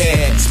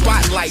it.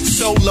 Spotlight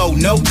solo,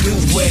 no do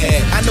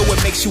it. I know it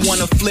makes you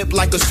wanna flip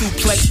like a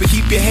suplex, but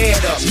keep your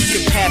head up. You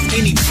can pass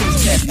any true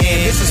test.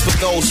 And this is for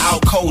those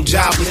out cold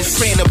jobless,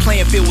 praying the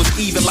playing field was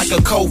even like a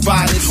cold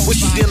violence. What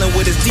you dealing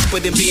with is deeper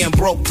than being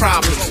broke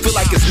problems. Feel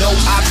like there's no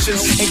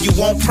options and you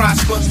won't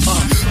prosper.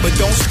 But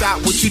don't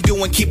stop what you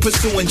doing, keep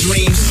pursuing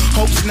dreams.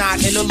 Hope's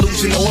not an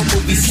illusion or a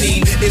movie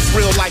scene. It's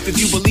real life if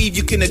you believe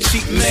you can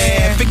achieve,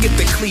 man. Forget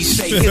the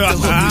cliche, hit the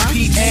hook,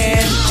 repeat,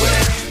 and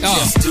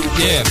just do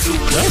it, do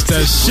it. That's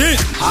that shit.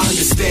 I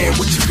understand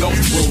what you go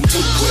through.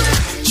 Do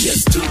it.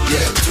 Just do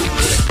it, do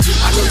it.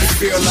 I know you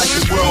feel like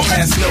the world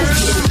has no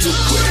clue. Do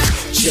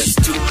it. Just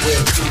do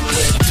it, do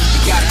it. You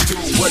gotta do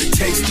what it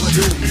takes to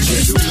do.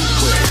 Just do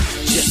it.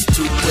 Just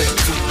do it.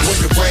 When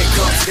the rain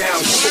comes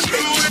down, you will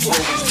make it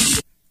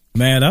through.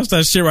 Man, that's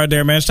that shit right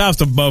there, man. Shout out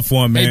to Buff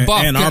One, man. Hey,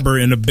 Buff, Ann Arbor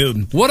in the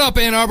building. What up,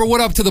 Ann Arbor? What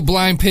up to the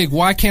Blind Pig?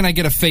 Why can't I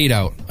get a fade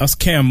out? That's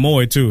Cam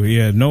Moy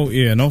too.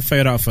 No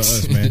fade out for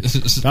us, man.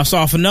 That's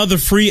off another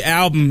free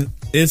album.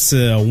 It's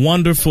a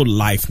Wonderful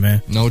Life,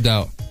 man. No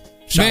doubt.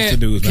 Shout out to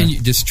dudes, man.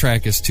 This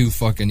track is too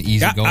fucking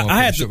easy going for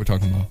the shit we're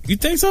talking about. You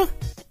think so?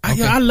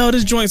 Okay. I love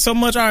this joint so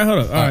much. All right, hold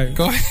up. All right.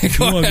 Go ahead.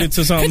 Go ahead. Get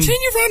to something.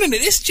 Continue running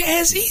it. It's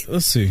jazzy.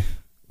 Let's see.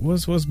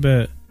 What's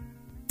bad?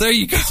 There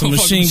you go. Some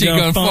Machine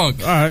Gun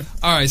Funk. All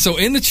right. So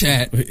in the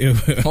chat,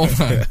 hold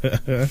on.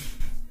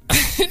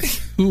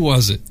 Who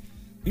was it?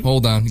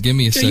 Hold on. Give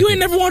me a second. You ain't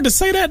never wanted to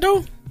say that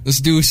though. This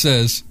dude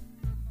says,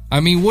 I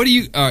mean, what do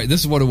you? All right.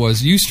 This is what it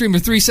was.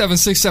 Ustreamer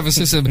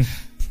 376767.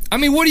 I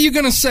mean, what are you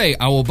gonna say?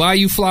 I will buy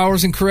you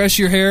flowers and caress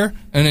your hair,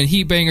 and then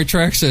Heatbanger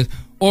Track says,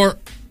 or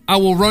I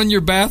will run your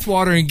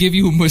bathwater and give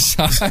you a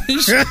massage.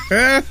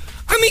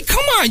 I mean,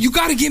 come on, you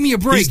got to give me a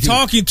break. He's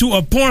talking to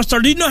a porn star.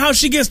 Do you know how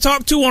she gets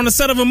talked to on the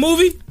set of a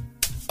movie?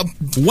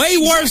 Way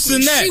worse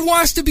than that. She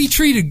wants to be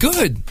treated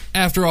good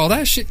after all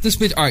that shit. This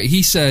bitch. All right,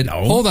 he said,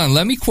 hold on,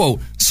 let me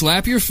quote,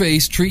 slap your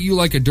face, treat you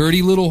like a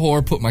dirty little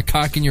whore, put my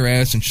cock in your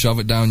ass and shove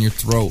it down your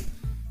throat.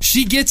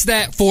 She gets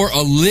that for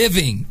a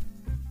living.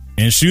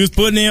 And she was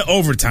putting in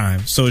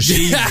overtime, so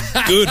she's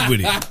good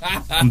with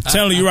it. I'm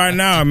telling you right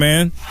now,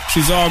 man,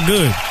 she's all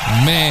good.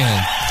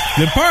 Man.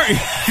 The part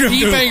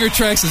Heatbanger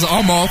Track says,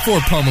 I'm all for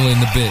pummeling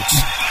the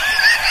bitch.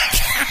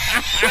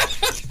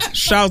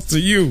 Shouts to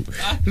you.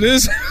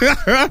 This,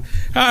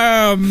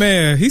 oh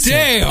man, he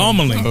said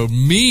pummeling. A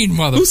mean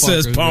motherfucker. Who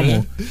says pummel?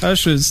 Man. That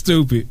shit's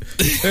stupid.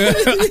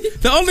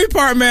 The only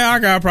part, man, I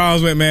got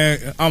problems with,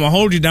 man, I'm gonna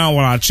hold you down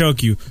while I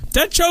choke you.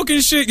 That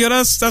choking shit, yeah,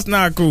 that's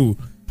not cool.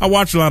 I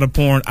watch a lot of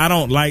porn. I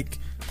don't like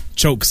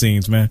choke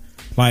scenes, man.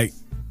 Like,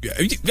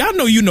 I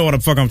know you know what the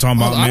fuck I'm talking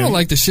about, man. I don't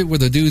like the shit where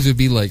the dudes would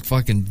be like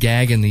fucking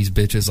gagging these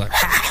bitches like.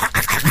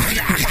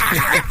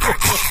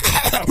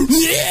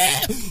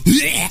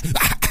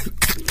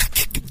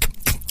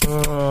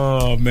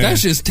 Oh man,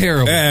 that's just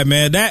terrible. Yeah,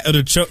 man, that or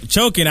the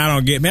choking I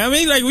don't get, man. I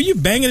mean, like when you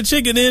banging a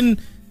chick and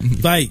then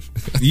like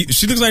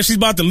she looks like she's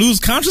about to lose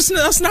consciousness.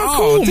 That's not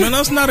cool, man.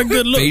 That's not a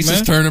good look. Face man.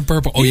 is turning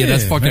purple. Oh yeah,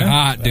 that's fucking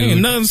hot, dude.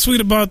 Ain't nothing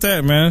sweet about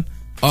that, man.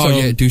 Oh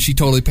yeah, dude, she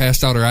totally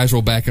passed out. Her eyes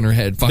roll back in her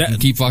head. Fucking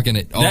keep fucking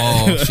it.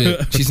 Oh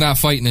shit, she's not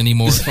fighting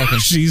anymore. Fucking,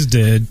 she's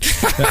dead.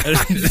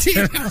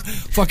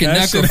 Fucking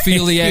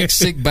necrophiliac,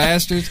 sick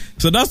bastards.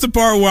 So that's the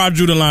part where I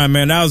drew the line,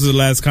 man. That was the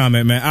last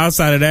comment, man.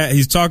 Outside of that,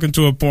 he's talking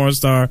to a porn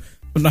star.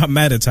 I'm not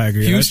mad at Tiger.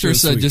 Houston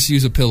said, just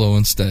use a pillow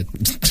instead.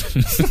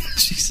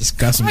 Jesus,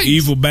 got some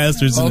evil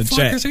bastards in the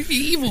chat. Are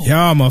evil.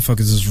 Y'all motherfuckers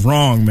is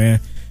wrong,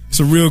 man. It's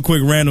a real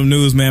quick random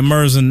news, man.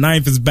 Murs and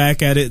Ninth is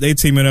back at it. They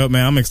teaming up,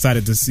 man. I'm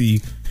excited to see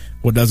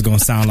what that's going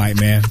to sound like,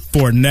 man.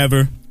 For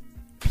Never.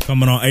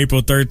 Coming on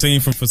April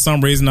 13th. For some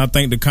reason, I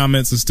think the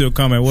comments are still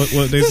coming. What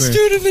they this say? This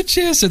dude in the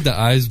chair said the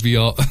eyes be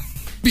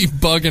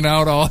bugging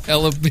out all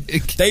hella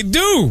big. They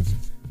do.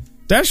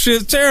 That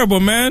shit's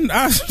terrible, man.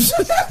 I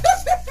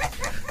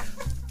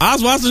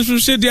was watching some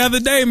shit the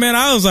other day, man.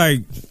 I was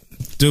like,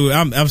 dude,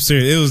 I'm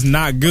serious. It was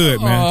not good,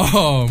 man.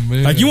 Oh,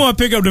 man. Like, you want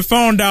to pick up the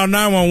phone, dial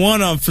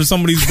 911 up for some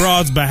of these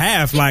broads'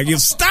 behalf. Like,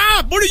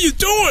 stop. What are you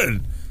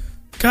doing?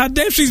 God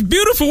damn, she's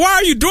beautiful. Why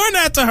are you doing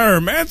that to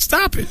her, man?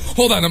 Stop it.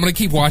 Hold on, I'm going to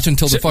keep watching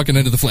until the fucking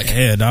end of the flick.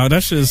 Yeah, dog,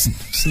 that's just,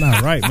 it's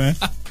not right, man.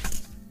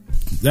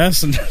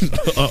 That's,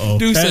 uh-oh.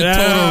 Dude said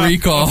total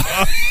recall.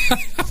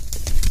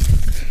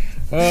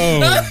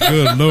 Oh,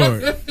 good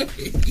Lord.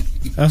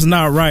 That's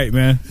not right,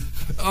 man.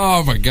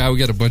 Oh my God, we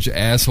got a bunch of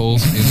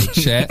assholes in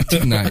the chat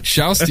tonight.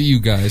 Shouts to you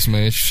guys,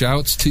 man.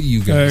 Shouts to you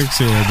guys.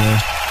 Excellent,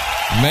 man.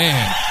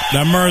 Man.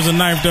 That Mercer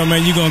 9th, though,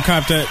 man, you gonna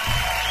cop that?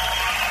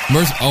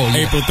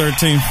 April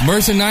 13th.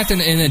 Mercer 9th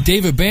and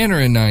David Banner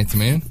in 9th,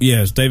 man.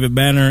 Yes, David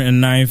Banner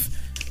in 9th.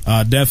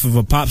 Death of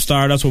a Pop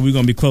Star. That's what we're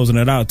gonna be closing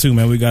it out too,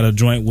 man. We got a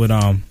joint with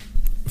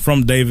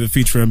from David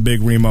featuring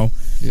Big Remo.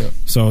 Yeah.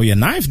 So yeah,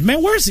 9th,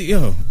 man. Where's he?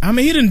 I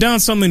mean, he done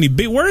so many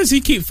big. Where does he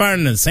keep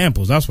finding the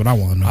samples? That's what I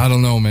want to know. I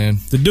don't know, man.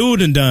 The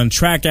dude done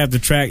track after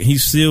track. He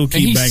still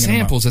keep banging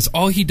samples. Them out. That's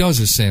all he does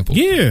is samples.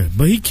 Yeah,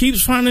 but he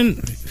keeps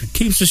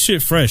the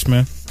shit fresh,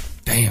 man.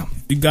 Damn.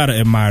 You gotta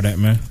admire that,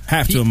 man.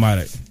 Have to admire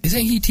that.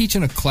 Isn't he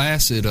teaching a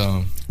class at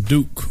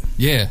Duke?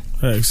 Yeah.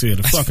 Heck, see,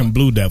 the fucking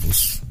Blue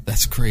Devils.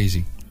 That's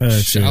crazy.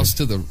 Shouts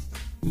to the.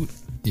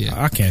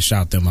 Yeah, I can't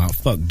shout them out.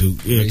 Fuck Duke.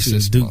 Yeah,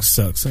 Duke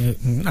sucks.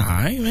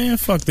 Nah, man,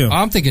 fuck them.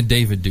 I'm thinking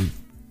David Duke.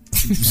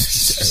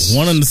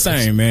 One and the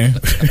same, man.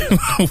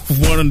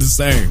 One and the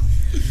same.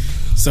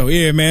 So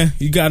yeah, man.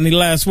 You got any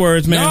last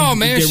words, man? No,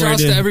 man.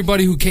 Shouts to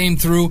everybody who came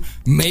through.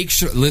 Make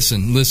sure.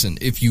 Listen. Listen,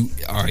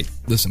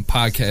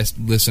 podcast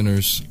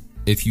listeners.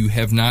 If you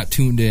have not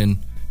tuned in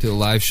to the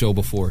live show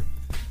before,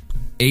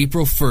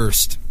 April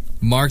 1st,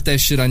 mark that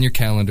shit on your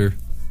calendar.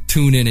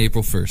 Tune in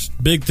April 1st.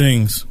 Big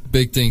things.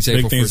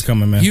 April 1st.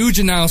 Coming, man. Huge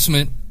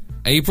announcement.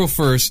 April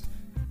 1st.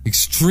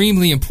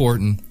 Extremely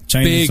important.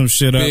 Changing some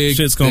shit up.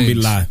 Shit's going to be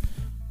live.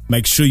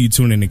 Make sure you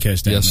tune in to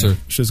catch that, yes, man. Sir.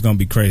 Shit's going to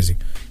be crazy.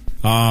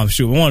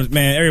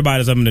 Man,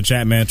 everybody's up in the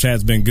chat, man.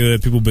 Chat's been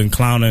good. People been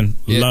clowning.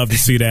 Yeah. Love to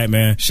see that,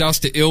 man. Shouts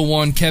to Ill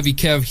One, Kev,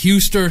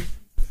 Huster.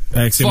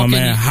 Actually, my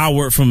man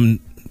Howard from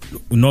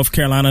North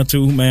Carolina,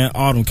 too, man.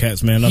 All them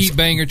cats, man. Heat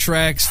Banger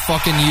Tracks,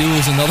 fucking you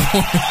is another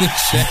one in the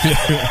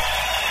chat.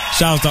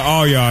 Shouts to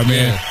all y'all,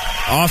 man. Yeah.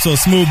 Also,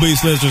 Smooth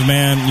Beats listeners,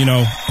 man.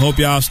 Hope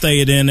y'all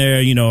stayed in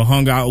there,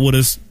 hung out with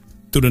us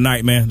through the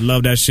night, man.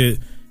 Love that shit.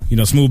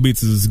 Smooth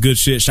Beats is good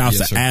shit.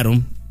 Shouts to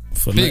Adam.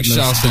 Big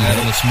shouts to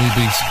Adam and Smooth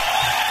Beats.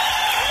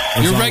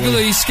 Your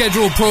regularly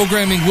scheduled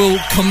programming will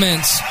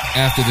commence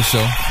after the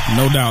show.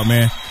 No doubt,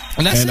 man.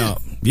 And that's it.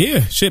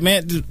 Yeah, shit,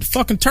 man. The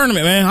fucking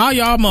tournament, man. How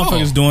y'all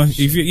motherfuckers doing?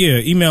 If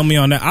email me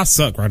on that. I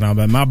suck right now,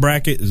 man. My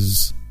bracket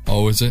is...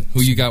 Oh, is it?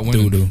 Who you got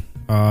winning? Doo-doo.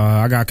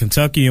 I got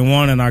Kentucky in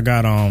one, and I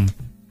got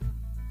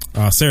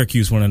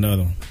Syracuse winning the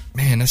other one.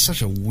 Man, that's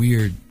such a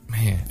weird...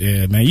 Man.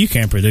 Yeah, man, you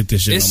can't predict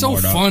this shit. It's no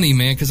so more, funny,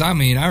 man, because I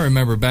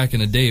remember back in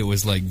the day, it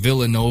was like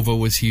Villanova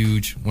was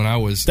huge when I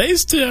was. They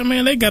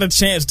got a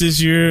chance this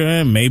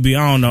year. Maybe,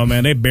 I don't know,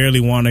 man. They barely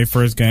won their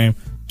first game.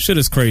 Shit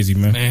is crazy,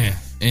 man.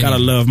 Gotta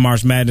love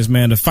March Madness,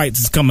 man. The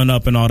fights is coming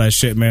up and all that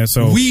shit, man.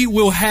 So we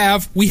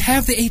have the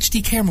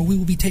HD camera.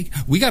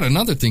 We got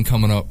another thing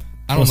coming up.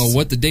 I don't know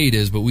what the date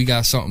is, but we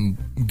got something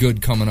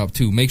good coming up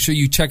too. Make sure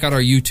you check out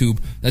our YouTube.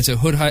 That's at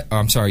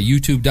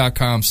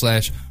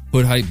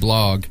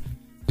youtube.com/hoodhypeblog.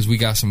 Because we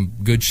got some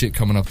good shit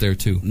coming up there,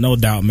 too. No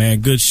doubt,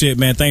 man. Good shit,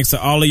 man. Thanks to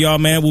all of y'all,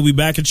 man. We'll be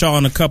back at y'all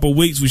in a couple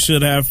weeks. We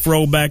should have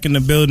Fro back in the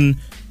building.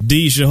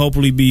 D should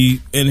hopefully be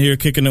in here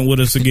kicking it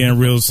with us again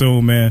real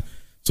soon, man.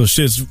 So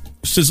shit's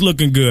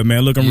looking good,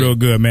 man. Looking real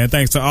good, man.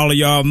 Thanks to all of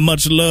y'all.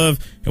 Much love.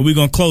 And we're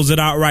going to close it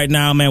out right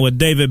now, man, with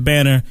David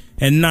Banner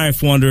and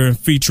Ninth Wonder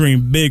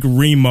featuring Big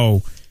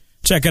Remo.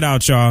 Check it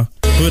out, y'all.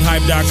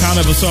 Hoodhype.com,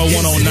 episode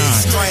 109.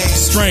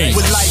 Strange.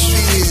 What life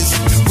is,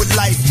 what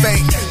life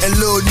ain't, and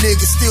little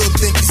niggas still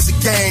think it's a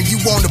game. You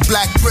want a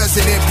black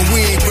president, but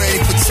we ain't ready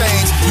for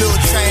change. Little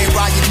chain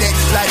round your neck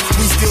like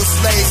we still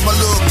slaves. My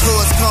little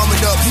cuz coming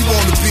up, he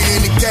wanna be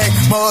in the game.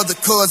 My other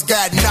cuz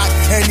got knocked,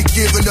 and he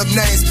giving up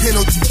names,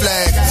 penalty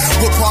flag.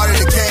 What part of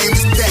the game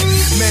is that?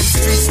 Man, the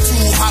streets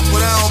too hot,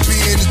 but I don't be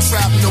in the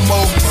trap no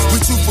more.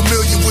 We too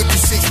familiar with the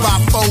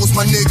 6x4s,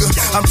 my nigga.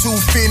 I'm too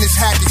finished,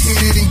 had to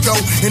hit it and go,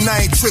 and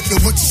I ain't tricking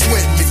what you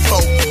sweating me for.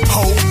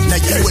 Ho,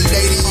 now you a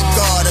lady of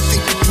God, I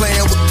think you're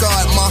playing with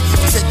God, ma.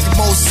 Take you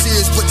more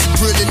serious, but you're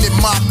grilling in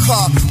my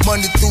car.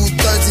 Monday through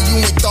Thursday,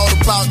 you ain't thought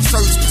about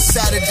church, but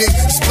Saturday,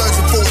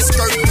 splurging for a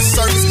skirt for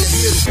service. To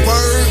hit a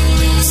word,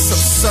 it's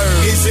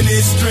absurd. Isn't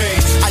it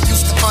strange? I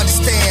used to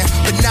understand,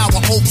 but now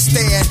I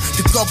understand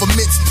the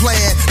government's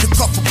plan to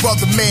cuff a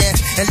brother man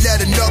and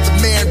let another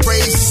man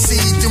raise the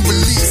seed and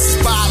release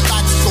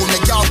biological.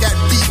 Now y'all got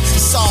beat,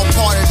 it's all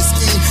part of the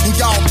scheme, and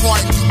y'all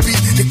part of the beat.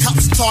 The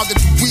cops target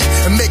the weak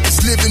and make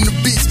us live in the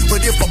beats. But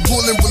if I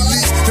pull and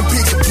release, then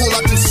pigs will pull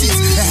out them sheets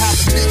and have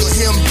a nigga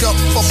hemmed up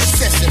for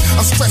possession.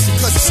 I'm stressing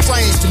cause it's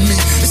strange to me.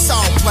 It's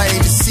all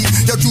plain to see.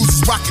 Your dudes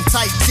is rocking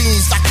tight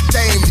jeans like a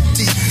Dame to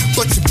D.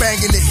 But you're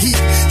banging the heat.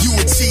 You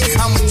a G,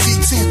 I'm a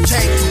G2.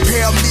 Can't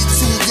compare me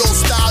to your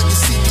style. You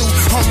see through.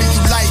 Homie,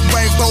 you like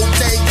Rainbow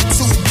Day.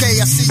 You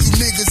 2K. I see you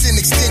niggas in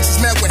extensions.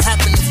 Man, what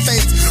happened to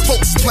fame?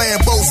 Folks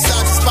playing both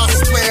sides.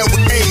 Spouses playing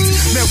with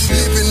AIDS. Man, we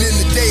living in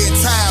the day and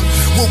time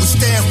where we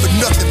stand for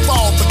nothing,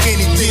 fall for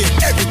anything.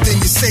 Everything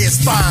you say is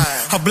fine.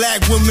 A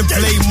black woman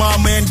play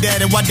mama and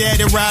daddy, while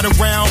daddy ride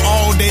around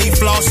all day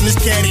flossing his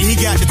caddy. He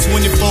got the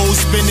 24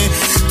 spinning,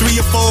 3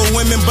 of 4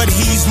 women, but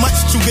he's much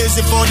too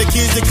busy for the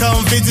kids to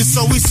come visit.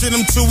 So we sent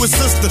him to his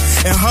sister,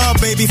 and her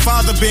baby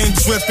father been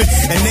tripping,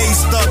 and they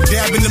stuck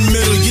dab in the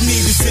middle. You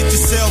need to sit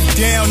yourself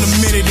down a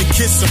minute and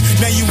kiss him.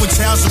 Now you in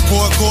child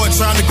support court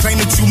trying to claim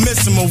that you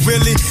miss him. Oh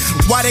really?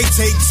 Why they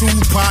take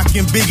Tupac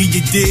and Biggie,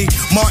 you dig?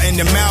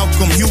 Martin and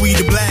Malcolm, Huey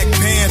the Black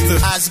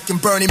Panther. Isaac and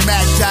Bernie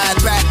Mac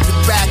died back to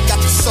back. Got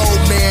the soul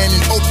man,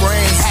 and Oprah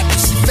ain't happy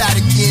she fat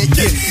again.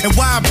 Yeah. And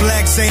why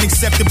blacks ain't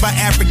accepted by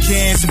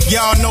Africans? If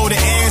y'all know the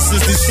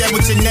answers, then share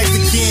with your next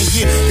of kin.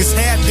 Yeah, cause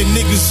half the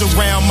niggas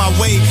around my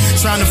way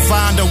trying to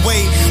find a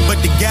way,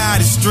 but the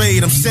God is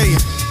straight, I'm saying.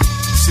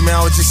 See, man,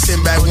 I was just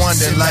sitting back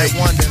wondering, like,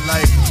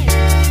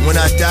 when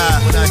I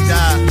die,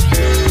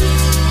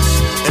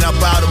 and I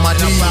bow to my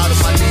knees,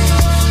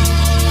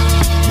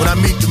 when I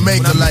meet the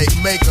maker,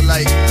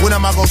 like, what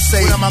am I gonna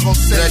say? That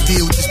I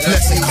deal with this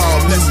blessing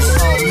called music?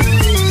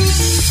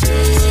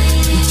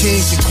 We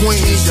kings and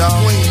queens,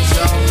 y'all.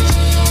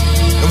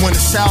 And when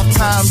the South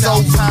time's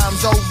over,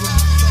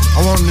 I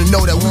want them to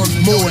know that we're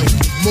more than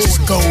just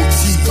gold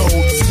teeth,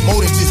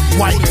 more than just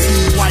white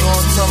teeth. You know what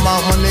I'm talking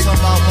about, my nigga?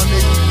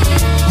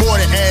 More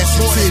than ass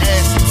and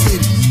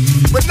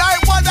titty. But night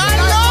one, I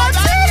love